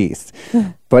like a beast.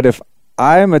 But if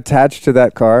I'm attached to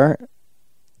that car,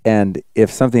 and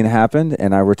if something happened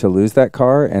and I were to lose that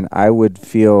car and I would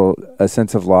feel a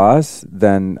sense of loss,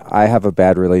 then I have a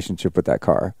bad relationship with that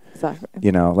car.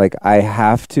 Exactly. Like, I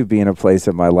have to be in a place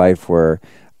in my life where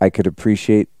I could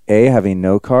appreciate having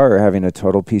no car or having a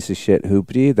total piece of shit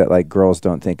hoopty that, like, girls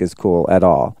don't think is cool at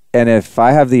all. And if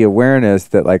I have the awareness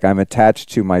that, like, I'm attached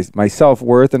to my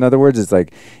self-worth, in other words, is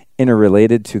like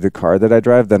interrelated to the car that I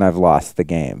drive, then I've lost the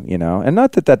game, And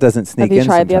not that doesn't sneak in. Have you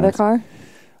tried sometimes. the other car?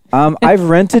 I've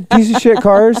rented piece of shit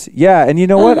cars. Yeah. And you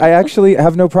know what? I actually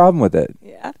have no problem with it.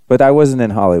 Yeah. But I wasn't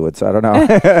in Hollywood, so I don't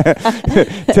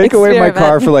know. Take away my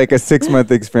car for like a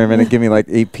 6-month experiment and give me like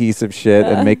a piece of shit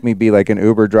and make me be like an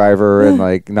Uber driver and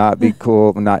like not be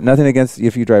cool. Nothing against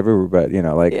if you drive Uber, but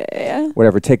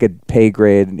whatever, take a pay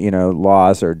grade,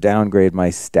 loss or downgrade my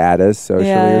status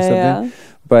socially or something. Yeah.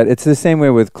 But it's the same way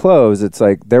with clothes. It's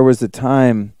like there was a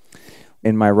time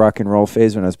in my rock and roll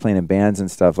phase when I was playing in bands and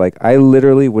stuff, like I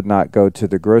literally would not go to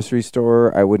the grocery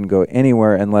store. I wouldn't go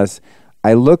anywhere unless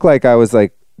I looked like I was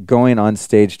like going on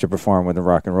stage to perform with a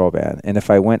rock and roll band. And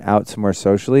if I went out somewhere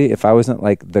socially, if I wasn't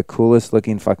like the coolest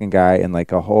looking fucking guy in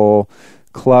like a whole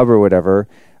club or whatever,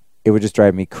 it would just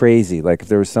drive me crazy. Like if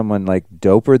there was someone like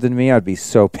doper than me, I'd be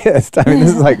so pissed. I mean, this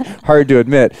is like hard to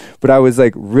admit, but I was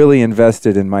like really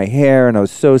invested in my hair and I was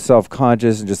so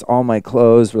self-conscious and just all my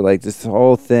clothes were like this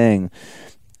whole thing.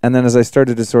 And then as I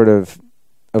started to sort of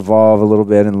evolve a little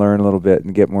bit and learn a little bit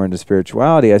and get more into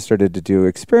spirituality, I started to do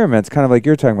experiments, kind of like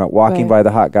you're talking about, walking by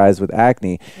the hot guys with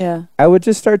acne. Yeah. I would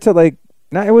just start to like,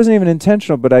 it wasn't even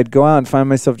intentional, but I'd go out and find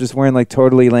myself just wearing like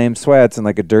totally lame sweats and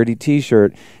like a dirty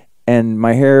t-shirt and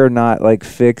my hair not like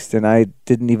fixed, and I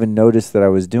didn't even notice that I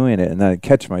was doing it. And then I'd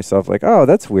catch myself like, oh,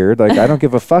 that's weird. Like I don't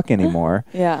give a fuck anymore.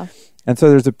 Yeah. And so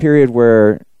there's a period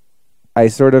where I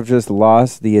sort of just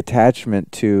lost the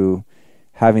attachment to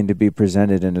having to be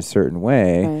presented in a certain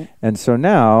way. Right. And so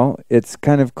now it's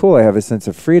kind of cool. I have a sense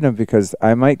of freedom because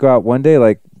I might go out one day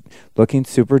like looking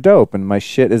super dope and my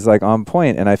shit is like on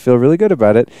point and I feel really good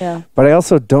about it. Yeah. But I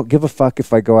also don't give a fuck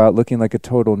if I go out looking like a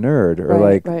total nerd or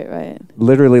right.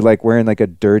 Literally like wearing like a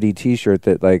dirty t-shirt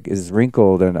that like is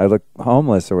wrinkled and I look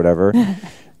homeless or whatever.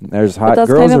 There's hot girls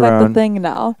around. That's kind of like the thing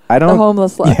now. I don't. The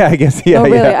homeless look. Yeah, I guess. Yeah, no,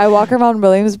 really. Yeah. I walk around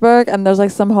Williamsburg and there's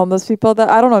like some homeless people that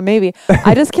I don't know. Maybe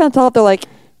I just can't tell if they're like.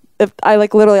 If I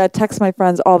like literally, I text my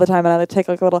friends all the time and I like take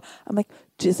like a little. I'm like,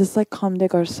 is this like comme des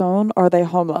garçons or are they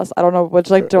homeless? I don't know which.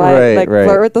 Like, do I like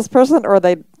flirt with this person or are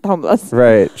they homeless?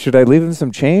 Right. Should I leave them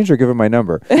some change or give them my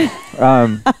number?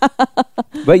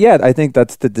 But yeah, I think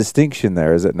that's the distinction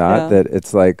there, is it not? Yeah. That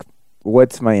it's like,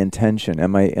 what's my intention?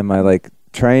 Am I like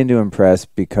trying to impress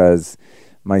because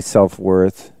my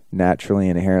self-worth naturally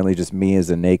and inherently just me as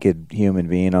a naked human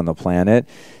being on the planet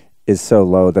is so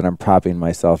low that I'm propping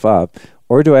myself up?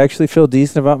 Or do I actually feel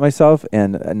decent about myself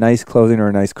and a nice clothing or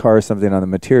a nice car or something on the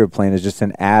material plane is just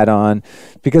an add-on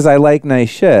because I like nice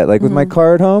shit? Like with my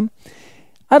car at home,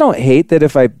 I don't hate that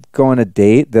if I go on a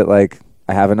date that like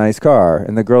I have a nice car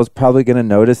and the girl's probably going to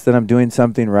notice that I'm doing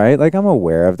something right. Like I'm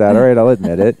aware of that. All right, I'll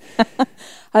admit it.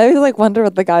 I always like wonder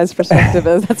what the guy's perspective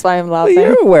is. That's why I'm laughing. Well,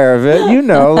 you're aware of it. You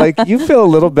know, like you feel a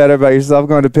little better about yourself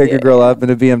going to pick a girl up in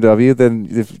a BMW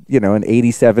than if, an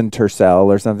 87 Tercel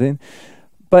or something.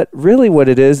 But really what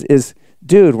it is,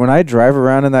 dude, when I drive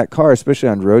around in that car, especially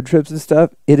on road trips and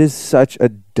stuff, it is such a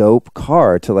dope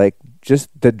car to like just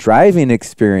the driving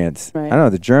experience. Right. I don't know,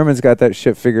 the Germans got that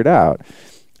shit figured out.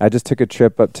 I just took a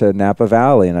trip up to Napa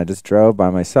Valley and I just drove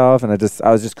by myself and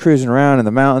I was just cruising around in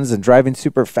the mountains and driving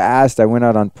super fast. I went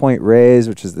out on Point Reyes,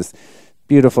 which is this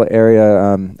beautiful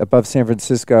area above San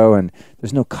Francisco, and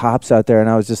there's no cops out there. And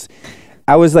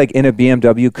I was like in a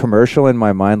BMW commercial in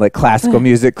my mind, like classical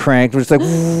music cranked, just like,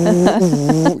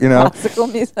 you know, classical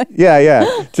music.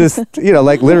 Yeah. Just, you know,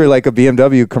 like literally like a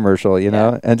BMW commercial, you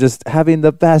know, and just having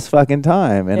the best fucking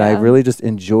time. And I really just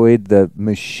enjoyed the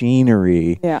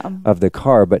machinery of the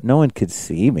car, but no one could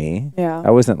see me. Yeah.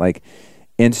 I wasn't like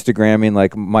Instagramming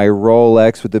like my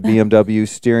Rolex with the BMW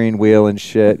steering wheel and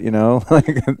shit, you know, like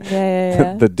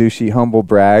the douchey humble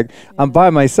brag. Yeah. I'm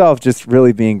by myself, just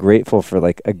really being grateful for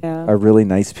like a really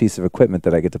nice piece of equipment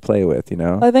that I get to play with, you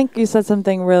know. I think you said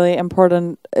something really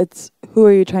important. It's who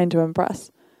are you trying to impress?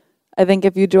 I think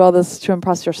if you do all this to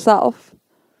impress yourself,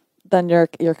 then you're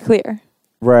clear.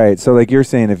 Right. So like you're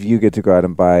saying, if you get to go out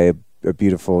and buy a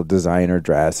beautiful designer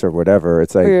dress or whatever,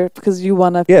 it's like because you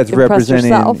want to it's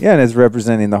representing yourself. And it's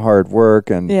representing the hard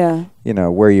work and you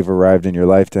know where you've arrived in your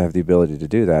life to have the ability to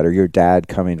do that, or your dad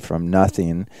coming from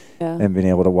nothing and being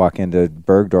able to walk into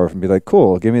Bergdorf and be like,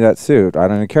 cool, give me that suit, I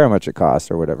don't even care how much it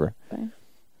costs or whatever.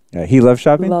 Right. He loves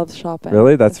shopping. Loves shopping.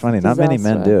 Really? That's funny. Not many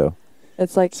men do.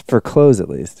 It's like for clothes at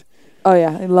least. Oh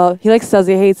yeah, he like says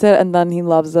he hates it, and then he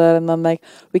loves it, and then like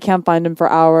we can't find him for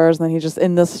hours, and then he's just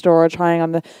in the store trying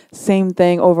on the same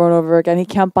thing over and over again. He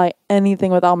can't buy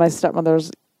anything without my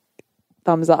stepmother's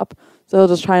thumbs up. So he'll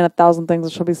just try 1,000 things,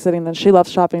 and she'll be sitting there. She loves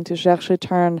shopping too. She actually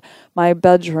turned my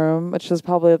bedroom, which is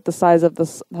probably the size of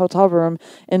this hotel room,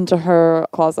 into her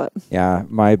closet. Yeah,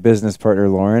 my business partner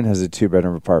Lauren has a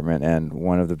 2-bedroom apartment, and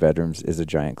one of the bedrooms is a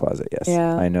giant closet. Yes,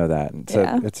 I know that. And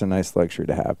so it's a nice luxury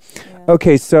to have. Yeah.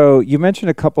 Okay, so you mentioned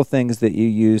a couple things that you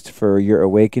used for your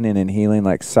awakening and healing,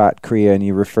 like Sat Kriya, and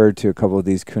you referred to a couple of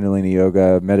these Kundalini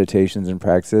yoga meditations and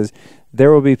practices. There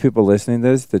will be people listening to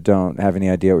this that don't have any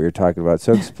idea what you're talking about.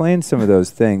 So explain some of those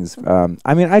things.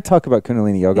 I mean, I talk about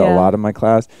Kundalini yoga a lot in my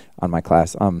class.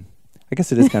 I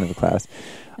guess it is kind of a class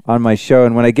on my show.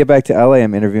 And when I get back to LA,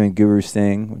 I'm interviewing Guru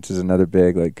Singh, which is another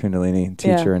big like Kundalini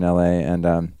teacher in LA.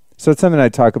 And so it's something I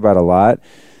talk about a lot.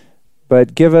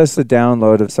 But give us a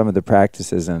download of some of the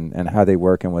practices and how they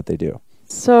work and what they do.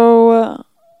 So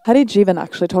Hari Jivan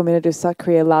actually told me to do Sat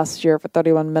Kriya last year for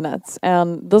 31 minutes.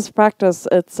 And this practice,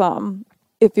 it's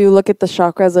if you look at the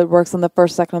chakras, it works on the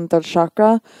first, second, and third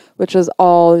chakra, which is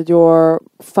all your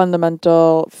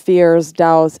fundamental fears,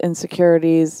 doubts,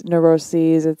 insecurities,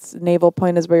 neuroses. Its navel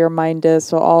point is where your mind is.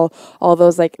 So all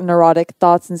those like neurotic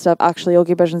thoughts and stuff. Actually,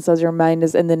 Yogi Benshen says your mind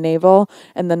is in the navel,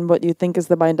 and then what you think is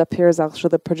the mind up here is actually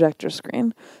the projector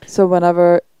screen. So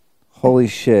whenever... Holy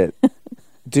shit.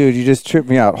 Dude, you just tripped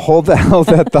me out. Hold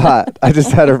that thought. I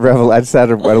just had a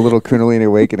little Kundalini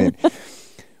awakening.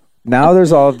 Now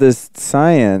there's all of this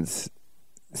science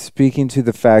speaking to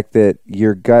the fact that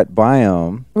your gut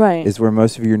biome is where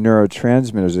most of your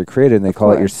neurotransmitters are created, and they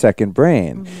call it your second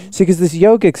brain. Mm-hmm. See, because this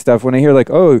yogic stuff, when I hear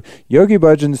like, oh, Yogi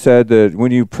Bhajan said that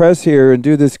when you press here and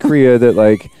do this kriya that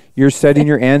like you're setting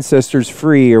your ancestors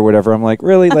free or whatever. I'm like,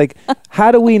 really? Like,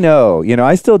 how do we know? You know,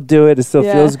 I still do it. It still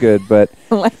feels good, but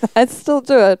I'd still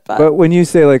do it. But when you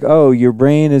say like, oh, your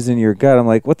brain is in your gut, I'm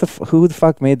like, who the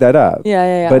fuck made that up?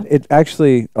 Yeah. But it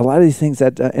actually, a lot of these things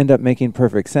that end up making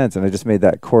perfect sense. And I just made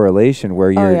that correlation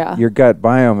where your gut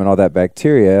biome and all that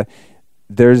bacteria,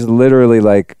 there's literally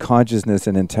like consciousness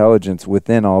and intelligence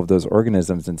within all of those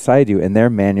organisms inside you, and they're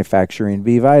manufacturing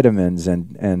B vitamins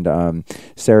and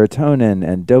serotonin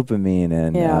and dopamine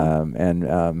and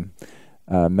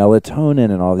melatonin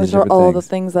and all these different things. Those are all the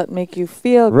things that make you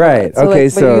feel right. Good. So okay,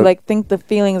 like, so when you like think the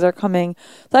feelings are coming.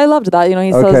 So I loved that. You know,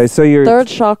 he says so your third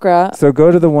chakra. So go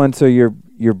to the one. So your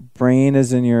brain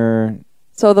is in your.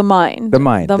 So the mind. The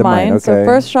mind. Okay. So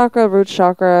first chakra, root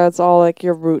chakra, it's all like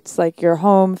your roots, like your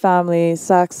home, family,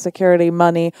 sex, security,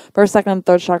 money. First, second, and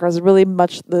third chakra is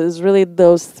really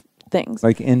those things.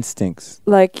 Like instincts.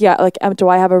 Like, do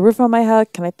I have a roof on my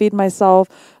head? Can I feed myself?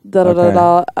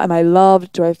 Am I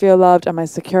loved? Do I feel loved? Am I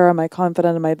secure? Am I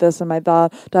confident? Am I this? Am I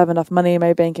that? Do I have enough money in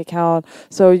my bank account?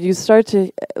 So you start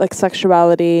to, like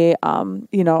sexuality,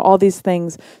 all these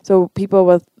things. So people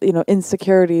with,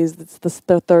 insecurities, it's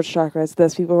the third chakra. It's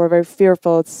this. People who are very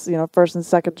fearful. It's, first and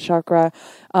second chakra.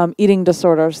 Eating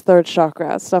disorders, third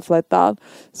chakra, stuff like that.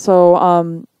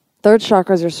 So third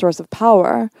chakra is your source of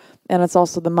power. And it's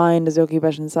also the mind, as Yogi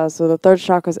Benshen says. So the third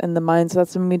chakra is in the mind. So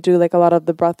that's when we do like a lot of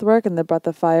the breath work and the breath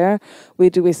of fire. We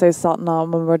say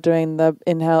Satnam when we're doing the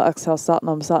inhale, exhale,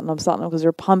 Satnam, Satnam, Satnam, because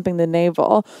you're pumping the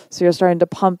navel. So you're starting to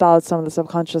pump out some of the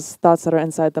subconscious thoughts that are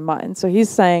inside the mind. So he's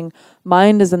saying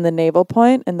mind is in the navel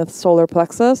point, in the solar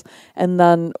plexus. And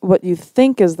then what you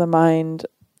think is the mind,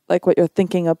 like what you're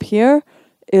thinking up here,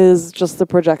 is just the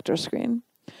projector screen.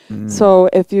 So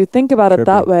if you think about it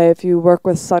that way, if you work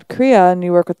with Sat Kriya and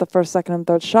you work with the first, second, and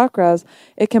third chakras,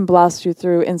 it can blast you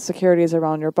through insecurities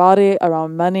around your body,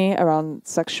 around money, around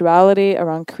sexuality,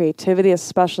 around creativity,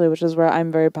 especially, which is where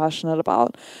I'm very passionate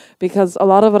about. Because a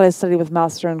lot of what I study with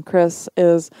Master and Chris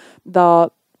is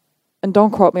that, and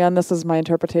don't quote me on this, is my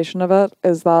interpretation of it,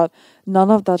 is that none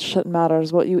of that shit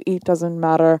matters. What you eat doesn't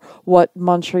matter. What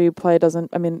mantra you play doesn't,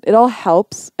 it all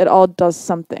helps. It all does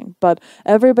something. But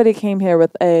everybody came here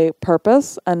with a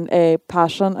purpose and a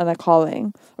passion and a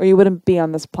calling, or you wouldn't be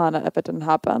on this planet if it didn't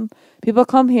happen. People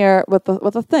come here with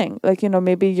a thing. Like,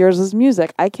 maybe yours is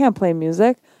music. I can't play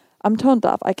music. I'm tone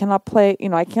deaf. I cannot play,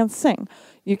 I can't sing.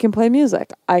 You can play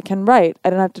music. I can write.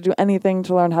 I didn't have to do anything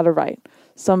to learn how to write.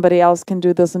 Somebody else can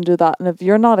do this and do that. And if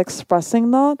you're not expressing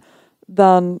that,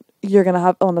 then you're going to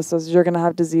have illnesses. You're going to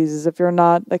have diseases. If you're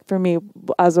not, like for me,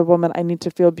 as a woman, I need to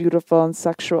feel beautiful and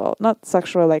sexual. Not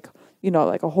sexual like,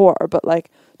 like a whore, but like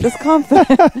just confident.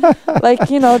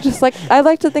 Just like, I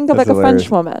like to think of That's like hilarious. a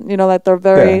French woman, like they're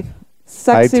very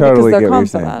sexy totally because they're get what you're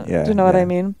saying. confident. Yeah, Do you know what I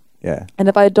mean? Yeah. And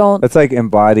if I don't... That's like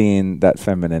embodying that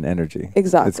feminine energy.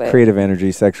 Exactly. It's creative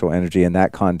energy, sexual energy, and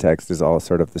that context is all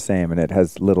sort of the same, and it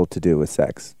has little to do with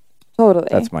sex. Totally.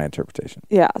 That's my interpretation.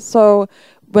 Yeah. So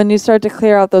when you start to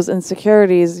clear out those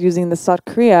insecurities using the Sat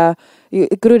Kriya,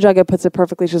 Guru Jagat puts it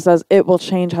perfectly. She says, it will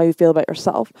change how you feel about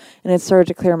yourself. And it started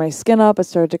to clear my skin up. It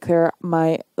started to clear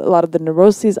a lot of the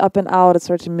neuroses up and out. It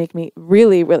started to make me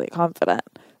really, really confident,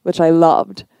 which I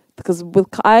loved. Because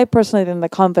I personally think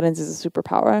that confidence is a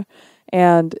superpower.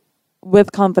 And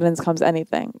with confidence comes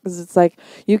anything. Because it's like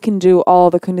you can do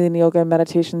all the Kundalini Yoga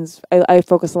meditations. I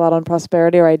focus a lot on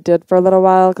prosperity, or I did for a little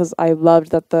while, because I loved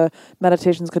that the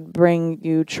meditations could bring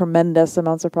you tremendous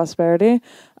amounts of prosperity.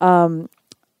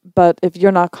 But if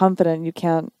you're not confident,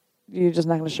 you're just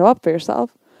not going to show up for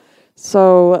yourself.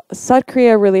 So Sat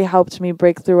Kriya really helped me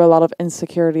break through a lot of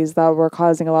insecurities that were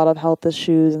causing a lot of health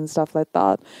issues and stuff like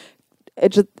that.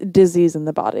 It's just disease in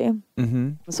the body.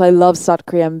 Mm-hmm. So I love Sat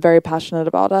Kriya. I'm very passionate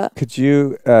about it. Could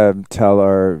you tell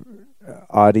our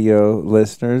audio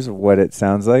listeners what it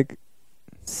sounds like?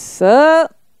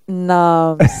 Sat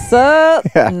Nam,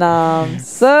 Sat Nam,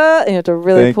 Sat. You have to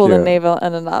really pull the navel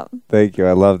in and up. Thank you.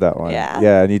 I love that one.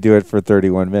 Yeah, and you do it for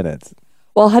 31 minutes.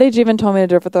 Well, Hari Jeevan told me to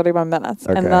do it for 31 minutes.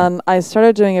 Okay. And then I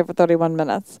started doing it for 31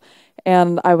 minutes.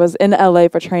 And I was in LA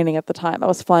for training at the time. I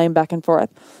was flying back and forth.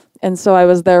 And so I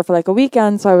was there for like a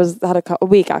weekend. So I had a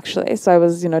week actually. So I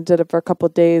was, did it for a couple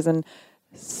of days. And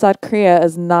Sat Kriya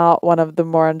is not one of the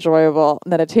more enjoyable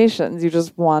meditations. You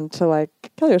just want to like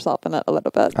kill yourself in it a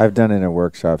little bit. I've done it in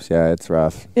workshops. Yeah, it's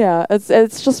rough. Yeah,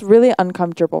 it's just really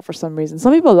uncomfortable for some reason.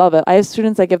 Some people love it. I have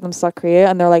students, I give them Sat Kriya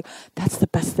and they're like, that's the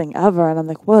best thing ever. And I'm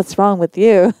like, what's wrong with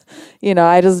you?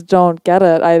 I just don't get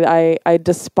it. I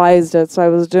despised it. So I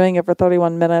was doing it for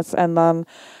 31 minutes. And then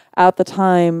at the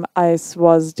time I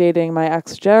was dating my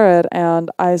ex Jared,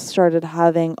 and I started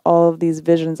having all of these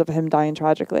visions of him dying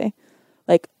tragically.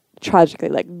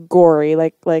 Like gory,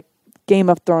 like Game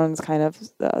of Thrones kind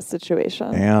of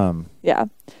situation. Damn. Yeah.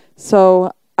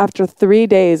 So after 3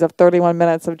 days of 31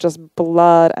 minutes of just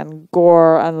blood and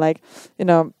gore and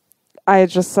I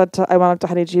just I went up to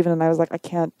Hari Jeevan and I was like, I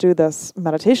can't do this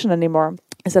meditation anymore.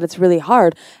 I said, it's really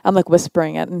hard. I'm like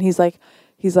whispering it. And he's like,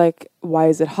 why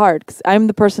is it hard? Because I'm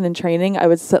the person in training. I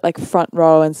would sit like front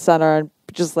row and center and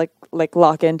just like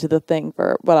lock into the thing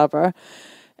for whatever.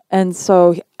 And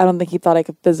so I don't think he thought I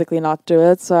could physically not do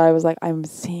it. So I was like, I'm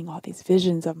seeing all these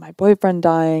visions of my boyfriend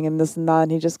dying and this and that.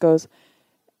 And he just goes,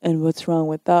 and what's wrong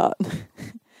with that?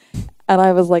 And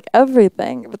I was like,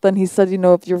 everything. But then he said,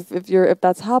 if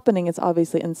that's happening, it's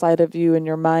obviously inside of you and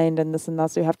your mind and this and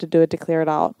that. So you have to do it to clear it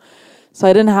out. So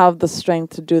I didn't have the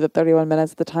strength to do the 31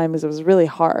 minutes at the time because it was really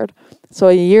hard. So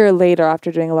a year later,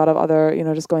 after doing a lot of other,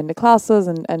 just going to classes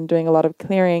and doing a lot of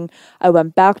clearing, I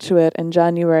went back to it in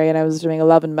January and I was doing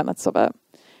 11 minutes of it.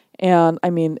 And I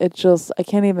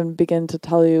can't even begin to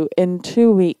tell you, in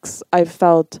 2 weeks, I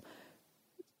felt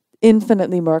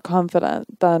infinitely more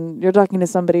confident than you're talking to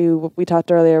somebody who we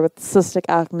talked earlier with cystic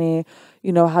acne,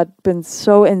 had been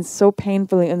so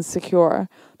painfully insecure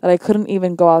that I couldn't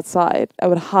even go outside. I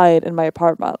would hide in my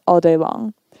apartment all day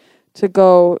long. To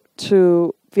go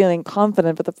to feeling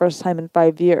confident for the first time in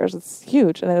 5 years. It's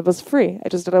huge. And it was free. I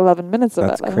just did 11 minutes of it.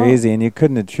 That's crazy. And you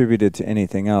couldn't attribute it to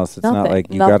anything else. It's not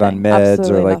like you got on meds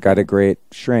Absolutely or like nothing. got a great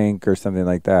shrink or something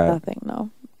like that. Nothing, no.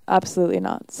 Absolutely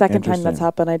not. Second time that's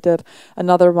happened, I did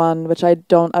another one, which I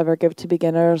don't ever give to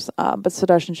beginners, but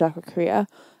Sudarshan Chakra Kriya.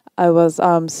 I was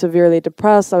severely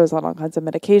depressed. I was on all kinds of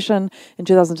medication. In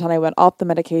 2010, I went off the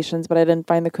medications, but I didn't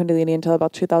find the Kundalini until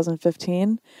about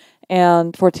 2015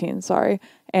 and 14, sorry.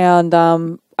 And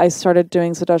I started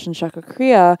doing Sudarshan Chakra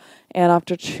Kriya, and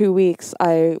after 2 weeks,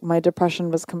 my depression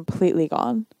was completely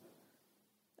gone.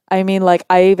 I mean, like,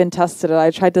 I even tested it.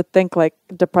 I tried to think, like,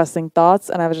 depressing thoughts,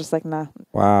 and I was just like, nah.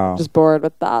 Wow. I'm just bored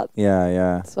with that.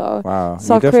 Yeah. So, wow.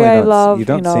 Sakura, I love. You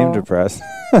don't seem depressed.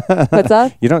 What's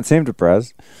that? You don't seem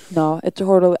depressed. No, it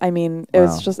totally, I mean, it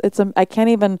was just, I can't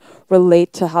even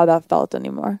relate to how that felt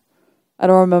anymore. I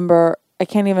don't remember, I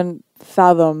can't even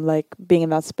fathom, like, being in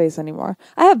that space anymore.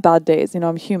 I have bad days,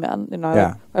 I'm human,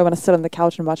 I want to sit on the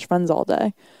couch and watch Friends all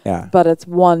day. Yeah. But it's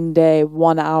 1 day,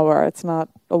 1 hour. It's not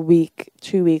a week,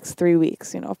 2 weeks, 3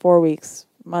 weeks, 4 weeks,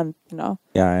 month,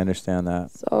 Yeah, I understand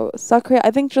that. So, Sakura,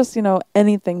 I think just,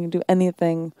 anything, you do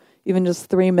anything, even just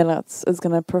 3 minutes is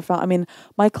going to profound. I mean,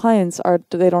 my clients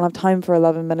they don't have time for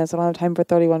 11 minutes. They don't have time for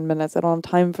 31 minutes. They don't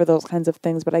have time for those kinds of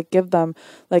things. But I give them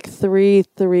like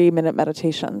 3-minute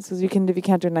meditations. Because if you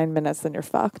can't do 9 minutes, then you're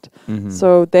fucked. Mm-hmm.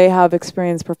 So they have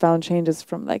experienced profound changes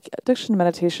from like addiction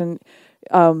meditation,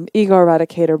 ego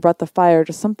eradicator, breath of fire,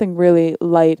 just something really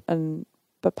light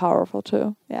but powerful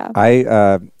too. Yeah.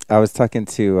 I was talking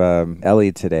to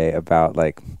Ellie today about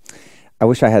like, I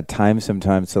wish I had time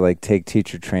sometimes to like take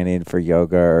teacher training for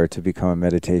yoga or to become a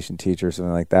meditation teacher or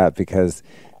something like that, because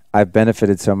I've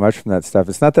benefited so much from that stuff.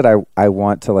 It's not that I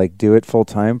want to like do it full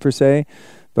time per se,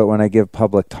 but when I give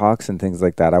public talks and things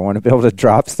like that, I want to be able to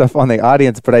drop stuff on the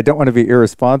audience, but I don't want to be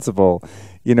irresponsible.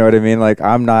 You know what I mean? Like,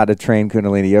 I'm not a trained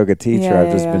Kundalini yoga teacher.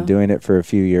 I've just been doing it for a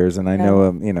few years, and I know,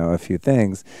 a few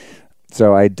things.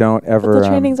 So I don't ever. But the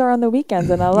trainings are on the weekends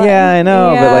in LA. Yeah, I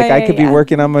know. But like, I could be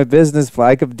working on my business.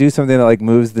 I could do something that like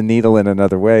moves the needle in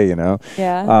another way,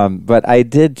 Yeah. But I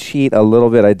did cheat a little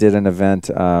bit. I did an event.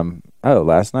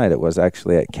 Last night it was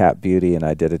actually at Cat Beauty, and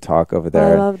I did a talk over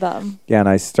there. I love them. Yeah, and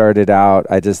I started out.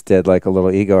 I just did like a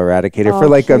little ego eradicator for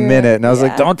like a minute, and I was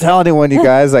like, "Don't tell anyone, you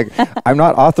guys. Like, I'm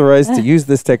not authorized to use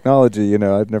this technology.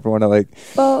 I'd never want to like."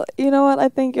 Well, you know what? I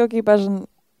think Yogi Bhajan.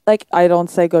 Like, I don't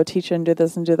say go teach and do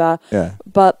this and do that. Yeah.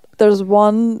 But there's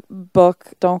one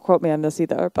book, don't quote me on this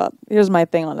either, but here's my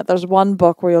thing on it. There's one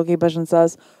book where Yogi Bhajan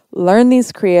says, learn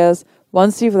these kriyas.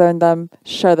 Once you've learned them,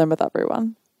 share them with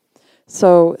everyone.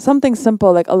 So something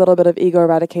simple like a little bit of ego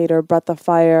eradicator, breath of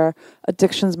fire,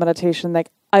 addictions meditation. Like,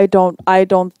 I don't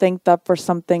think that for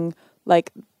something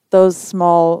like those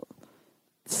small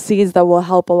seeds that will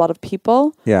help a lot of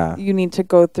people. Yeah. You need to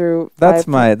go through. That's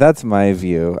my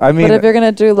view. I mean, but if you're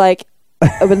gonna do like,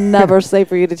 I would never say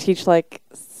for you to teach like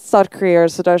Sat Kriya or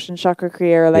Sudarshan Chakra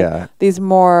Kriya or like these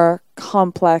more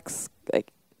complex,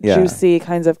 like juicy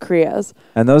kinds of kriyas.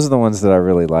 And those are the ones that I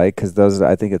really like, because those,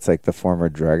 I think it's like the former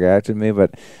drug addict in me,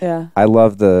 but I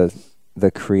love the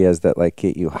kriyas that like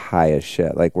get you high as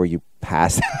shit, like where you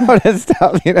pass out and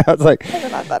stuff. It's like,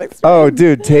 not that extreme. Oh,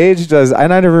 dude, Tage does.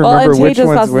 And I never remember which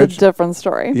one's which. That's a different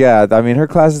story. Yeah, I mean, her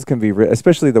classes can be,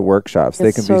 especially the workshops.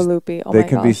 They can so be loopy. Oh they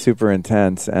can be super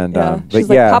intense. And she's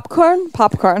like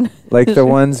popcorn. Like the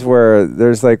ones where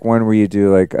there's like one where you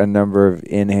do like a number of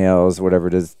inhales, whatever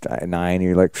it is, 9.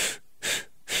 You're like.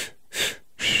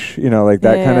 Like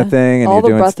that kind of thing, and all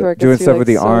you're doing stuff like with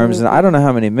the arms, and I don't know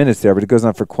how many minutes there, but it goes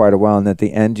on for quite a while, and at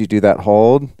the end you do that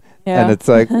hold, and it's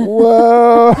like,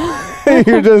 whoa,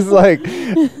 you're just like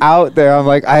out there. I'm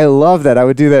like, I love that. I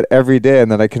would do that every day,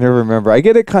 and then I can never remember. I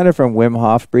get it kind of from Wim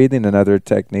Hof breathing, another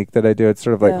technique that I do. It's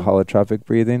sort of like holotropic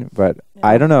breathing, but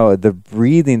I don't know, the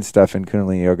breathing stuff in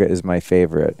Kundalini yoga is my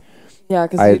favorite. Yeah,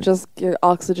 because you're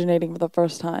oxygenating for the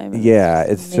first time. Yeah,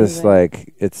 it's just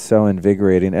like, it's so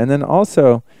invigorating. And then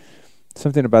also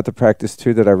something about the practice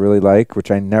too that I really like,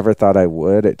 which I never thought I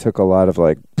would. It took a lot of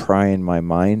like prying my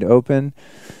mind open,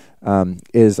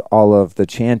 is all of the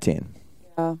chanting.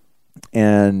 Yeah.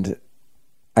 And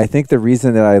I think the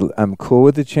reason that I'm cool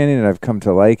with the chanting and I've come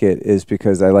to like it is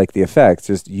because I like the effects.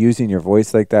 Just using your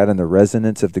voice like that and the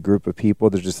resonance of the group of people.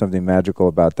 There's just something magical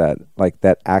about that, like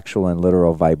that actual and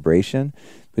literal vibration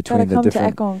between the different.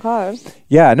 To Echo and Cars.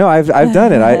 Yeah, no, I've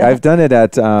done it. I've done it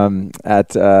at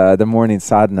the morning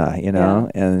sadhana,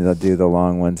 and they'll do the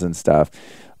long ones and stuff.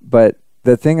 But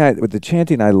the thing with the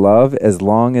chanting, I love as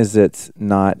long as it's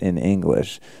not in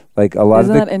English. Like a lot of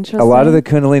the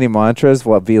Kundalini mantras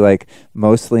will be like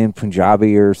mostly in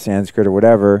Punjabi or Sanskrit or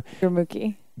whatever.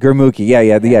 Gurmukhi. Gurmukhi. Yeah,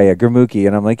 Gurmukhi.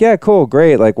 And I'm like, yeah, cool,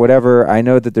 great. Like, whatever. I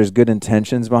know that there's good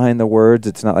intentions behind the words.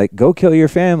 It's not like, go kill your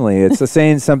family. It's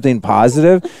saying something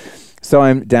positive. So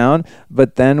I'm down.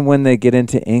 But then when they get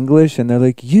into English and they're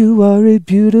like, you are a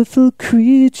beautiful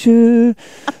creature,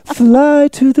 fly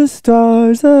to the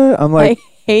stars. I'm like,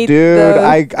 dude,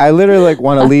 I literally like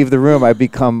want to leave the room. I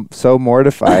become so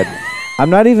mortified. I'm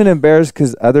not even embarrassed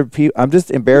because other people, I'm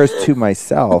just embarrassed to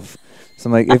myself. So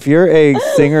I'm like, if you're a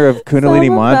singer of Kundalini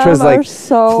mantras, like,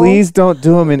 please don't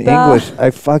do them in English.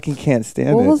 I fucking can't stand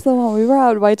it. What was the one? We were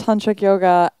at White Tantric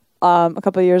Yoga a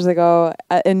couple of years ago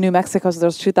in New Mexico. So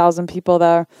there's 2,000 people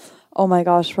there. Oh my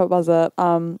gosh, what was it?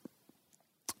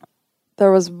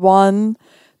 There was one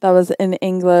that was in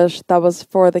English that was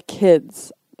for the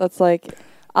kids. That's like,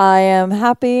 I am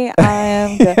happy, I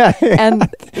am good. And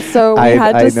so we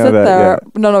had to sit there.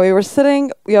 Yeah. No, we were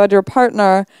sitting, you had your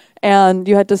partner, and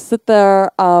you had to sit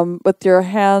there with your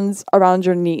hands around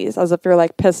your knees as if you're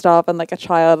like pissed off and like a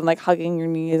child and like hugging your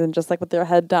knees and just like with your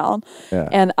head down. Yeah.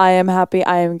 And I am happy,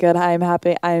 I am good, I am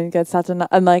happy, I am good.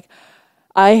 And like,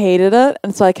 I hated it.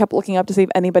 And so I kept looking up to see if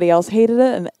anybody else hated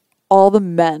it. And all the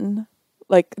men,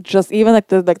 like just even like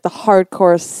the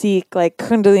hardcore Sikh, like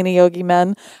Kundalini yogi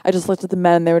men, I just looked at the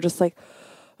men and they were just like,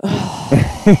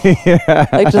 yeah.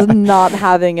 Like just not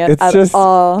having it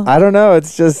all. I don't know.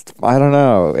 It's just, I don't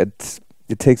know.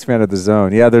 It takes me out of the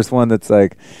zone. Yeah, there's one that's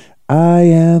like, I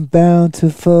am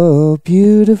bountiful,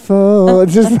 beautiful.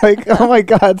 It's just like, oh my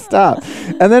God, stop.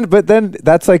 But then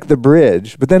that's like the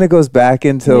bridge. But then it goes back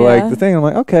into like the thing. I'm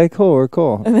like, okay, cool, we're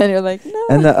cool. And then you're like, no.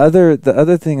 And the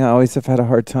other thing I always have had a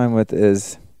hard time with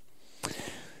is,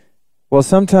 well,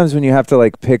 sometimes when you have to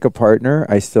like pick a partner,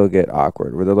 I still get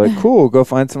awkward where they're like, cool, go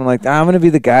find someone like, I'm going to be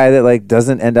the guy that like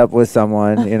doesn't end up with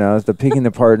someone, you know, the picking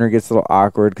the partner gets a little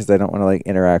awkward because I don't want to like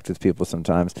interact with people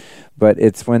sometimes. But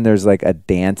it's when there's like a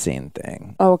dancing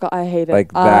thing. Oh, God, I hate it.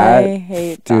 Like that. I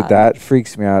hate dude, that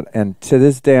freaks me out. And to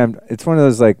this day, it's one of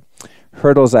those like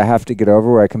hurdles I have to get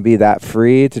over where I can be that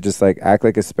free to just like act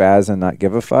like a spaz and not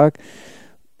give a fuck.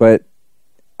 But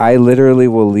I literally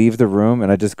will leave the room and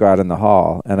I just go out in the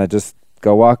hall and I just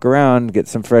go walk around, get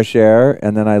some fresh air,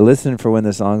 and then I listen for when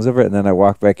the song's over, and then I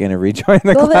walk back in and rejoin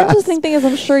the class. The interesting thing is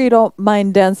I'm sure you don't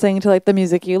mind dancing to like the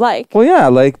music you like. Well, yeah,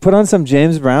 like put on some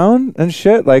James Brown and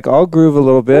shit. Like I'll groove a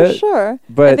little bit. For sure.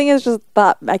 But I think it's just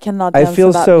that I cannot dance I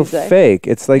feel to that so music. fake.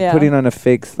 It's like putting on a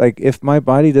fake, like if my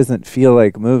body doesn't feel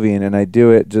like moving and I do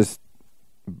it just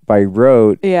by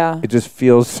rote, it just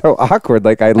feels so awkward.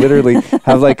 Like I literally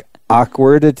have like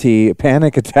awkwardity,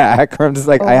 panic attack, or I'm just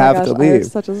like, I have to leave. I have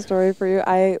such a story for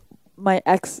you. My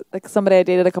ex, like somebody I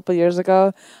dated a couple years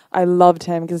ago, I loved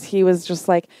him because he was just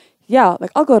like, yeah,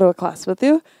 like I'll go to a class with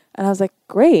you. And I was like,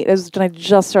 great. It was when I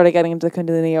just started getting into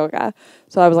Kundalini yoga.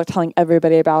 So I was like telling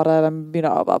everybody about it and, you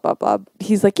know, blah, blah, blah.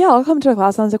 He's like, yeah, I'll come to a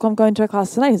class. And I was like, well, I'm going to a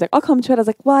class tonight. He's like, I'll come to it. I was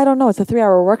like, well, I don't know. It's a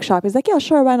 3-hour workshop. He's like, yeah,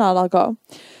 sure. Why not? I'll go.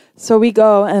 So we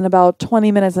go, and about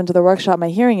 20 minutes into the workshop, my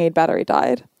hearing aid battery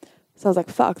died. So I was like,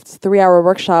 fuck, it's a 3-hour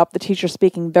workshop. The teacher's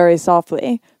speaking very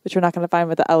softly, which you're not going to find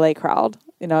with the LA crowd.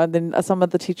 You know, and then some of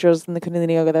the teachers in the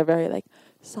Kundalini yoga, they're very like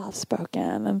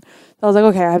soft-spoken. And I was like,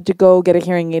 okay, I have to go get a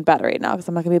hearing aid battery now because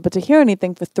I'm not going to be able to hear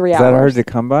anything for 3 hours. Is that hard to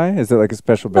come by? Is it like a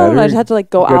special battery? No, I just had to like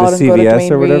go out and go to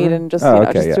Dwayne Reed and just,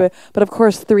 just do it. But of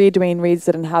course, 3 Dwayne Reeds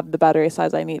didn't have the battery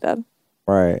size I needed.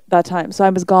 Right. That time. So I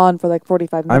was gone for like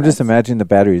 45 minutes. I'm just imagining the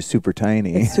battery is super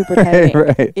tiny. It's super tiny.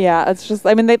 Right. Yeah. It's just,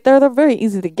 I mean, they're very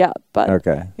easy to get, but,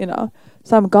 you know,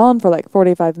 so I'm gone for like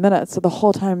 45 minutes. So the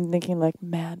whole time I'm thinking like,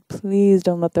 man, please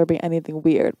don't let there be anything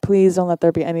weird. Please don't let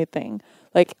there be anything.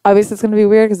 Like, obviously it's going to be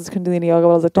weird because it's Kundalini yoga,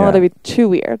 but I was like, don't let it be too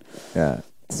weird. Yeah.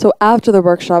 So after the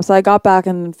workshop, so I got back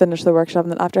and finished the workshop.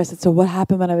 And then after I said, so what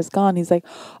happened when I was gone? He's like,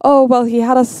 oh, well, he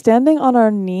had us standing on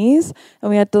our knees and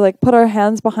we had to like put our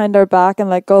hands behind our back and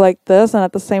like go like this. And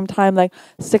at the same time, like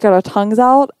stick our tongues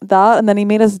out that. And then he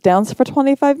made us dance for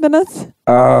 25 minutes.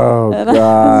 Oh, and God.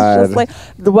 I was just like,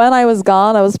 when I was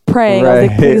gone, I was praying. I was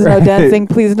like, please no dancing,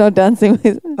 please no dancing.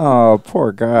 Please. Oh,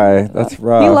 poor guy. That's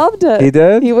rough. He loved it. He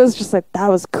did? He was just like, that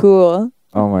was cool.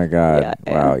 Oh my God.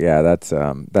 Wow. Yeah, that's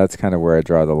kind of where I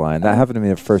draw the line. That happened to me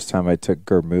the first time I took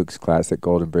Gurmukh's class at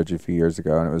Golden Bridge a few years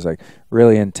ago, and it was like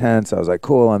really intense. I was like,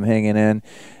 cool, I'm hanging in.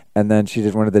 And then she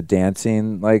did one of the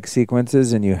dancing like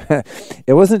sequences, and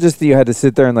it wasn't just that you had to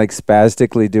sit there and like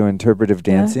spastically do interpretive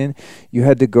dancing. You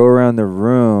had to go around the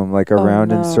room like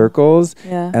around in circles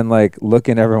and like look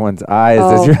in everyone's eyes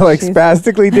as you're like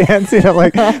spastically dancing. I'm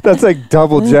like, that's like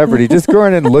double jeopardy. Just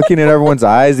going and looking at everyone's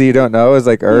eyes that you don't know is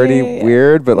like already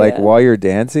weird, but like while you're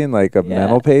dancing, like a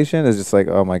mental patient is just like,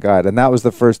 oh my God. And that was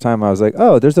the first time I was like,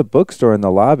 oh, there's a bookstore in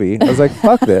the lobby. I was like,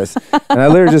 fuck this. And I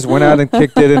literally just went out and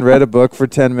kicked it and read a book for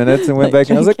 10 minutes and went back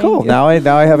and I was like, cool, now I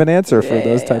have an answer for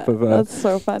those type of that's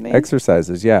so funny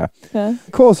exercises.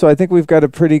 Cool. So I think we've got a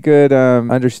pretty good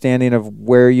understanding of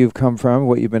where you've come from,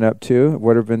 what you've been up to,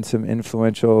 what have been some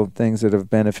influential things that have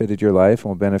benefited your life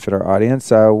and will benefit our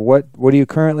audience. What are you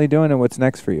currently doing and what's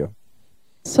next for you?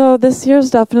 So this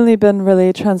year's definitely been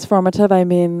really transformative. I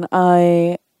mean,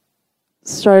 I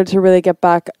started to really get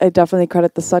back. I definitely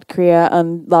credit the South Korea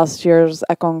and last year's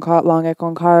long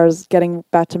Ekon cars getting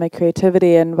back to my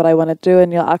creativity and what I want to do.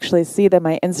 And you'll actually see that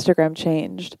my Instagram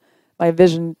changed, my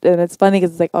vision. And it's funny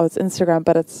because it's like, oh, it's Instagram,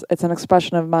 but it's an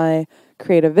expression of my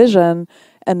creative vision.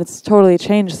 And it's totally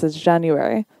changed since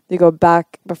January. You go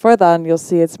back before that and you'll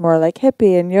see it's more like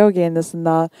hippie and yogi and this and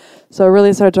that. So it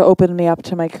really started to open me up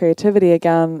to my creativity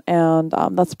again. And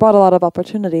that's brought a lot of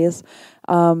opportunities.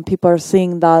 People are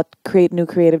seeing that create new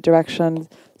creative direction.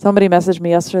 Somebody messaged me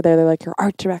yesterday. They're like, your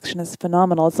art direction is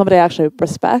phenomenal. It's somebody I actually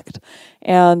respect.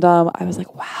 And I was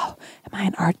like, wow, am I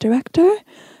an art director?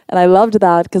 And I loved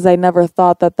that because I never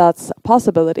thought that that's a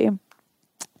possibility.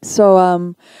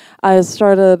 So I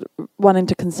started wanting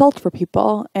to consult for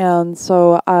people. And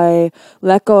so I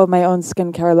let go of my own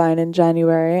skincare line in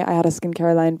January. I had a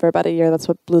skincare line for about a year. That's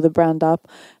what blew the brand up,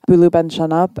 blew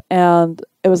Benshen up. And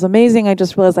it was amazing. I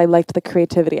just realized I liked the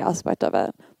creativity aspect of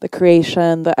it. The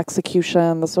creation, the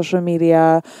execution, the social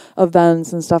media,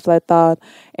 events and stuff like that.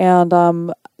 And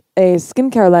a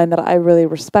skincare line that I really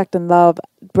respect and love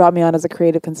brought me on as a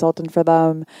creative consultant for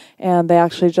them. And they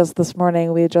actually just this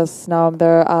morning,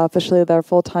 they're officially their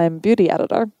full-time beauty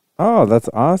editor. Oh, that's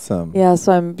awesome. Yeah,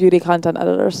 so I'm beauty content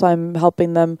editor. So I'm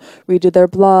helping them redo their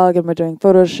blog and we're doing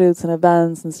photo shoots and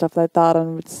events and stuff like that.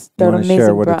 And they're an amazing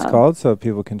share what brand. It's called so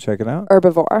people can check it out?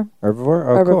 Herbivore. Herbivore?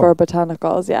 Oh, Herbivore cool.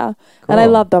 Botanicals, yeah. Cool. And I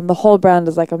love them. The whole brand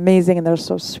is like amazing and they're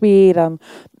so sweet. And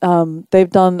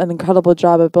they've done an incredible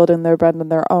job of building their brand on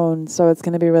their own. So it's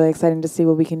going to be really exciting to see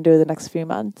what we can do the next few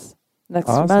months.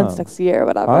 Next year,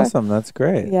 whatever. Awesome, that's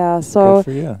great. Yeah, so good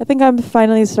for you. I think I'm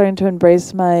finally starting to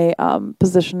embrace my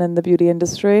position in the beauty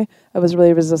industry. I was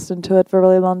really resistant to it for a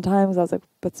really long time because I was like,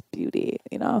 what's beauty,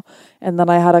 And then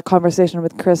I had a conversation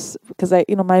with Chris because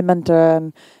my mentor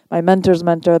and my mentor's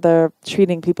mentor, they're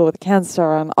treating people with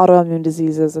cancer and autoimmune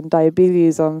diseases and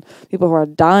diabetes and people who are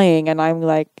dying. And I'm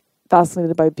like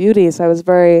fascinated by beauty. So I was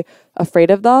very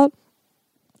afraid of that.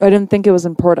 I didn't think it was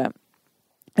important.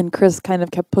 And Chris kind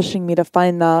of kept pushing me to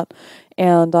find that.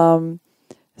 And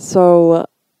so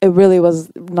it really was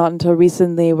not until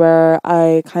recently where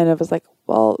I kind of was like,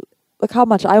 well, look how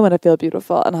much I want to feel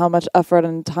beautiful and how much effort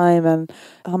and time and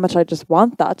how much I just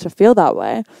want that to feel that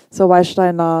way. So why should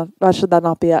that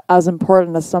not be as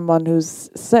important as someone who's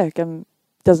sick and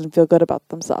doesn't feel good about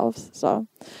themselves? So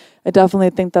I definitely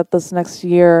think that this next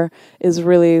year is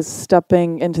really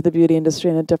stepping into the beauty industry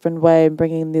in a different way and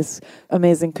bringing these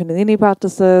amazing Kundalini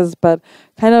practices, but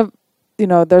kind of,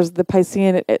 there's the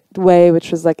Piscean way,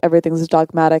 which is like everything's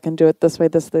dogmatic and do it this way.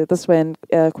 And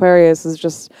Aquarius is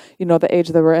just, the age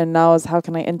that we're in now is how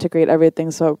can I integrate everything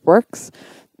so it works?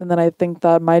 And then I think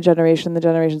that my generation, the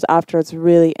generations after, it's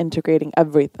really integrating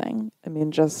everything. I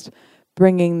mean, just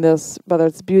bringing this, whether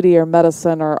it's beauty or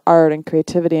medicine or art and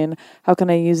creativity, and how can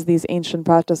I use these ancient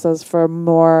practices for a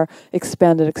more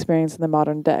expanded experience in the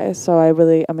modern day. So I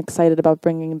really am excited about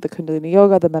bringing the Kundalini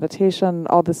yoga, the meditation,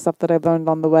 all this stuff that I've learned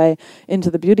on the way into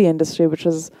the beauty industry, which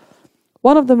is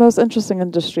one of the most interesting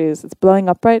industries. It's blowing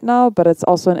up right now, but it's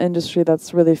also an industry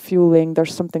that's really fueling,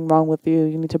 there's something wrong with you.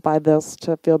 You need to buy this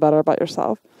to feel better about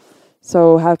yourself.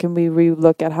 So how can we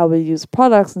relook at how we use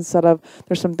products instead of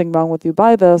there's something wrong with you,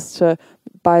 buy this, to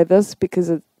buy this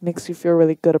because it makes you feel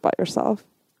really good about yourself.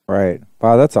 Right.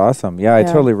 Wow, that's awesome. Yeah, I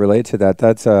totally relate to that.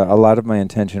 That's a lot of my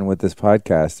intention with this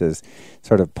podcast is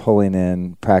sort of pulling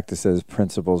in practices,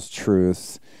 principles,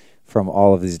 truths from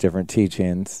all of these different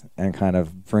teachings and kind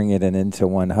of bringing it into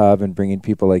one hub and bringing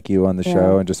people like you on the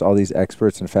show and just all these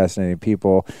experts and fascinating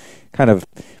people kind of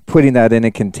putting that in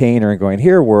a container and going,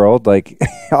 here, world, like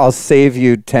I'll save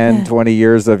you 10, 20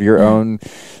 years of your own,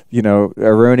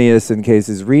 erroneous in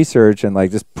cases research, and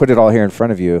like just put it all here in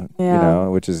front of you,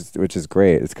 which is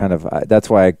great. It's kind of, that's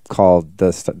why I called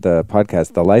the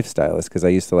podcast The Lifestylist, because I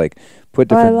used to like put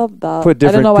different, I love that. put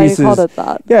different I don't know pieces, why you called it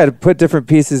that. Yeah, to put different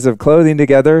pieces of clothing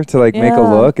together to like make a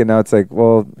look. And now it's like,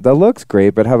 well, that looks great,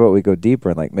 but how about we go deeper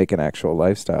and like make an actual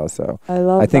lifestyle? So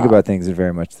I think about things in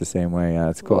very much the same way. Yeah,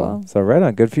 it's cool. So right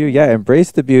on. Good for you. Yeah,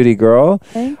 embrace the beauty, girl.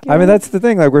 Thank you. I mean, that's the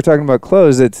thing. Like we're talking about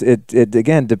clothes. It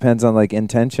again depends on like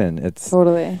intention. It's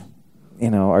totally.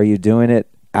 Are you doing it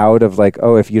out of like,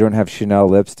 oh, if you don't have Chanel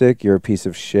lipstick, you're a piece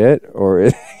of shit, or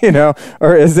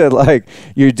or is it like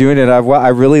you're doing it? I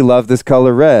really love this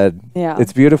color red. Yeah,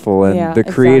 it's beautiful, and the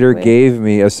creator gave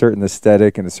me a certain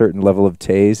aesthetic and a certain level of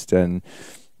taste, and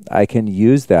I can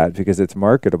use that because it's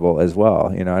marketable as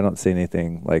well. I don't see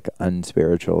anything like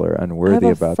unspiritual or unworthy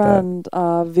about that. I have a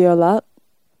friend, Violette.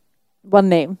 One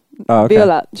name. Oh, okay.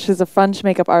 Violette. She's a French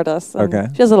makeup artist. Okay.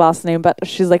 She has a last name, but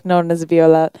she's like known as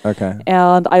Violette. Okay.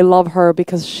 And I love her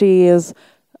because she is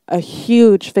a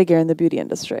huge figure in the beauty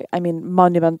industry. I mean,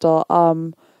 monumental.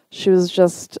 She was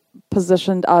just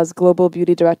positioned as global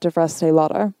beauty director for Estee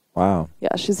Lauder. Wow.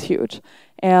 Yeah, she's huge.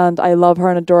 And I love her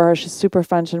and adore her. She's super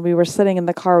French. And we were sitting in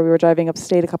the car. We were driving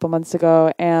upstate a couple months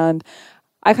ago, and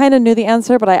I kind of knew the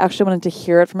answer, but I actually wanted to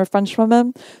hear it from a French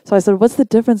woman. So I said, what's the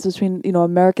difference between,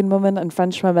 American women and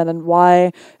French women, and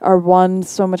why are one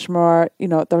so much more,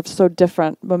 they're so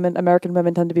different? American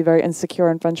women tend to be very insecure,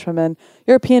 and French women,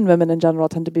 European women in general,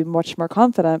 tend to be much more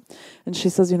confident. And she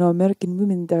says, American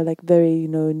women, they're like very,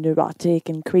 neurotic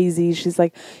and crazy. She's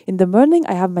like, in the morning,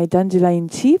 I have my dandelion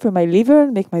tea for my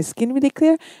liver, make my skin really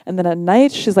clear. And then at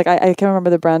night, she's like, I can't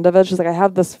remember the brand of it. She's like, I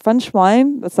have this French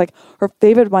wine that's like her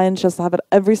favorite wine. She has to have it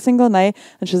every single night,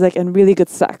 and she's like, and really good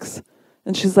sex.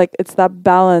 And she's like, it's that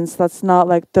balance that's not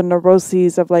like the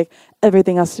neuroses of like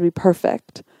everything has to be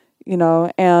perfect,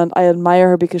 and I admire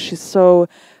her because she's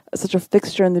such a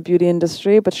fixture in the beauty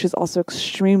industry, but she's also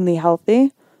extremely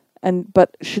healthy,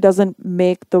 but she doesn't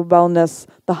make the wellness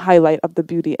the highlight of the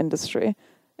beauty industry,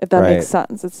 if that makes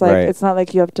sense. It's like, it's not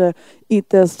like you have to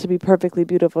eat this to be perfectly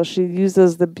beautiful. She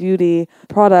uses the beauty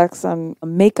products and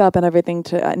makeup and everything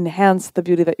to enhance the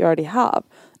beauty that you already have,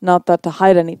 not that to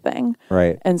hide anything.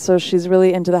 Right. And so she's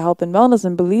really into the health and wellness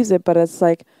and believes it, but it's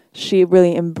like she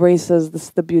really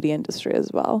embraces the beauty industry as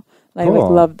well. And I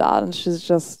love that. And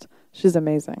she's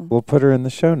amazing. We'll put her in the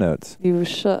show notes. You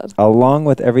should. Along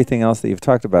with everything else that you've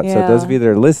talked about. Yeah. So those of you that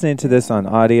are listening to this on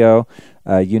audio,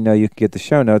 you can get the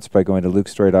show notes by going to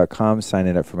lukestory.com,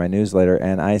 signing up for my newsletter,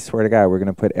 and I swear to God, we're going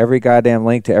to put every goddamn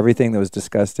link to everything that was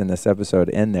discussed in this episode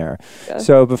in there. Okay.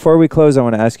 So before we close, I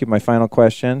want to ask you my final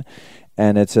question,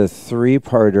 and it's a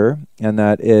 3-parter, and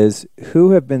that is,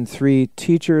 who have been 3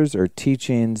 teachers or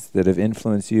teachings that have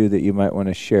influenced you that you might want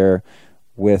to share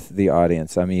with the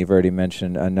audience? I mean, you've already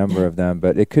mentioned a number of them,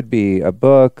 but it could be a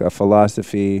book, a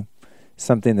philosophy,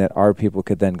 something that our people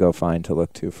could then go find to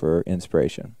look to for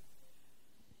inspiration.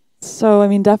 So, I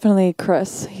mean, definitely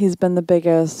Chris. He's been the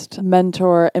biggest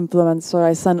mentor, influencer.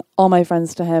 I send all my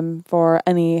friends to him for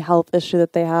any health issue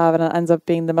that they have, and it ends up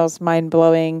being the most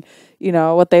mind-blowing.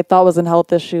 What they thought was a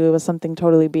health issue was something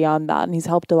totally beyond that, and he's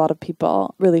helped a lot of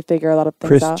people really figure a lot of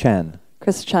things out.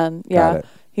 Chris Chen, yeah. Got it.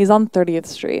 He's on 30th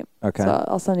Street. Okay. So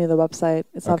I'll send you the website.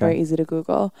 It's not very easy to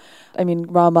Google. I mean,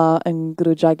 Rama and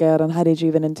Guru Jagat and Hari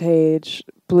Jeevan and Tej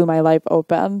blew my life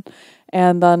open.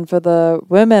 And then for the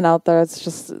women out there, it's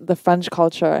just the French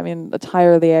culture. I mean,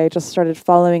 entirely. I just started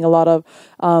following a lot of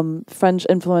French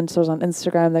influencers on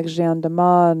Instagram, like Jeanne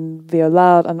Demas and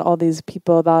Violette and all these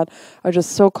people that are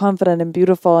just so confident and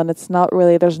beautiful. And it's not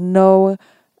really, I got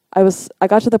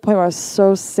to the point where I was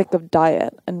so sick of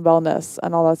diet and wellness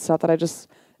and all that stuff that I just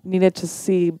needed to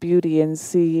see beauty and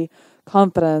see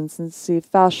confidence and see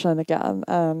fashion again.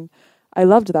 And I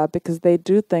loved that because they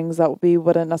do things that we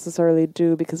wouldn't necessarily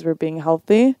do because we're being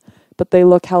healthy, but they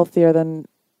look healthier than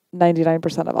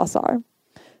 99% of us are.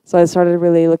 So I started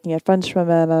really looking at French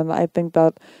women, and I think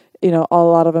that, a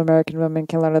lot of American women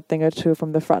can learn a thing or two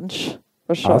from the French.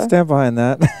 For sure. I'll stand behind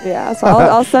that. Yeah, so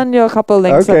I'll send you a couple of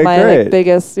links of my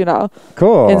biggest,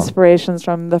 cool inspirations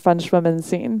from the French women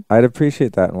scene. I'd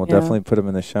appreciate that, and we'll definitely put them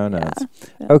in the show notes.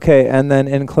 Yeah. Okay, and then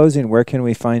in closing, where can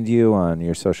we find you on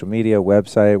your social media,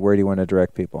 website? Where do you want to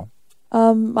direct people?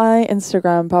 My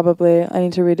Instagram, probably. I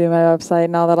need to redo my website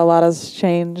now that a lot has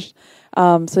changed.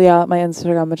 My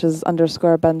Instagram, which is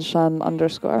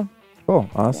 _Benshen_. Cool.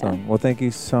 Awesome. Yeah. Well, thank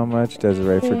you so much,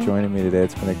 Desiree, for joining me today.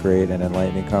 It's been a great and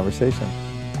enlightening conversation.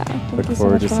 Yeah, Look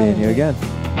forward to seeing you again.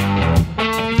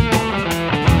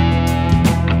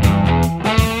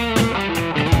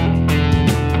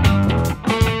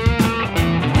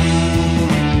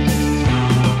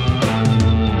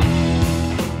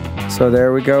 So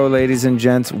there we go, ladies and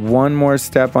gents. One more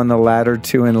step on the ladder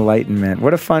to enlightenment.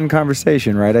 What a fun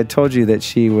conversation, right? I told you that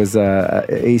she was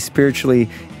a spiritually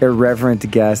irreverent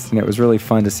guest, and it was really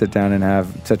fun to sit down and have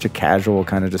such a casual,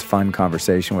 kind of just fun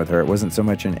conversation with her. It wasn't so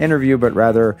much an interview, but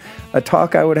rather a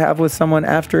talk I would have with someone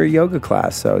after a yoga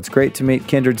class. So it's great to meet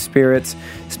kindred spirits,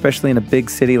 especially in a big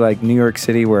city like New York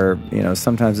City, where, you know,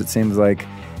 sometimes it seems like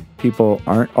people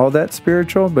aren't all that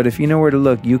spiritual, but if you know where to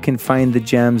look, you can find the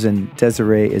gems, and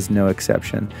Desiree is no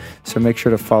exception. So make sure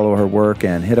to follow her work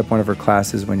and hit up one of her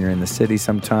classes when you're in the city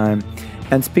sometime.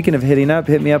 And speaking of hitting up,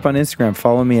 hit me up on Instagram.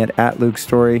 Follow me at Luke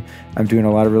Story. I'm doing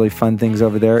a lot of really fun things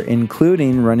over there,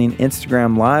 including running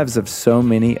Instagram lives of so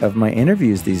many of my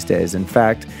interviews these days. In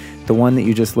fact, the one that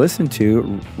you just listened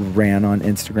to ran on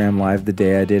Instagram Live the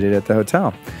day I did it at the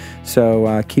hotel.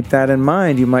 So keep that in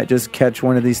mind. You might just catch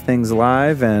one of these things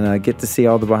live and get to see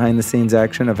all the behind-the-scenes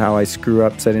action of how I screw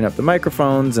up setting up the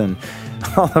microphones and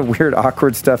all the weird,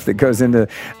 awkward stuff that goes into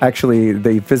actually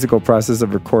the physical process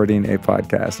of recording a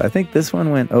podcast. I think this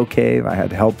one went okay. I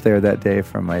had help there that day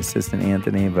from my assistant,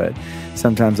 Anthony, but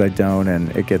sometimes I don't, and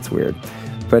it gets weird.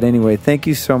 But anyway, thank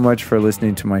you so much for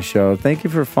listening to my show. Thank you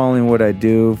for following what I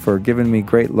do, for giving me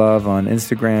great love on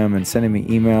Instagram and sending me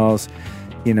emails.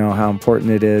 You know how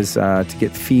important it is to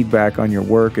get feedback on your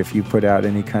work if you put out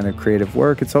any kind of creative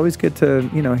work. It's always good to,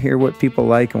 you know, hear what people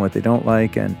like and what they don't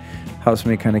like, and helps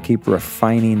me kind of keep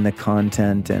refining the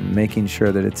content and making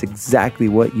sure that it's exactly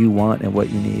what you want and what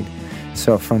you need.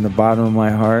 So from the bottom of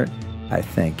my heart, I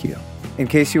thank you. In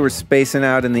case you were spacing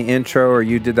out in the intro, or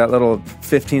you did that little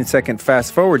 15-second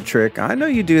fast forward trick, I know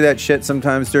you do that shit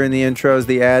sometimes during the intros,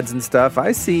 the ads and stuff.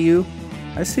 I see you.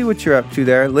 I see what you're up to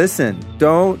there. Listen,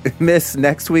 don't miss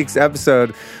next week's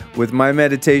episode with my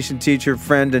meditation teacher,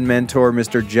 friend, and mentor,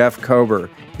 Mr. Jeff Kober.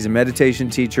 He's a meditation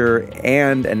teacher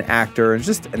and an actor, and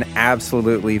just an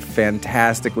absolutely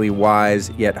fantastically wise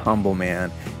yet humble man.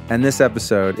 And this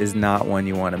episode is not one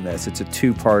you want to miss. It's a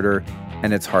two-parter,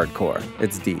 and it's hardcore.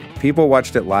 It's deep. People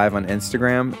watched it live on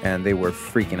Instagram, and they were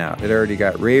freaking out. It already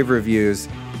got rave reviews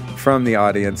from the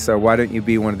audience, so why don't you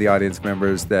be one of the audience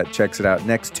members that checks it out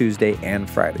next Tuesday and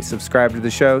Friday. Subscribe to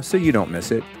the show so you don't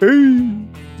miss it.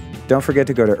 Don't forget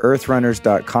to go to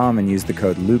earthrunners.com and use the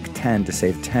code Luke10 to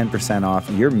save 10% off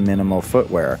your minimal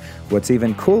footwear. What's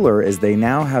even cooler is they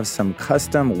now have some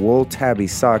custom wool tabby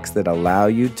socks that allow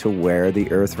you to wear the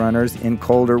Earth Runners in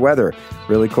colder weather.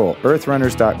 Really cool.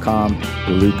 earthrunners.com,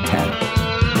 Luke10.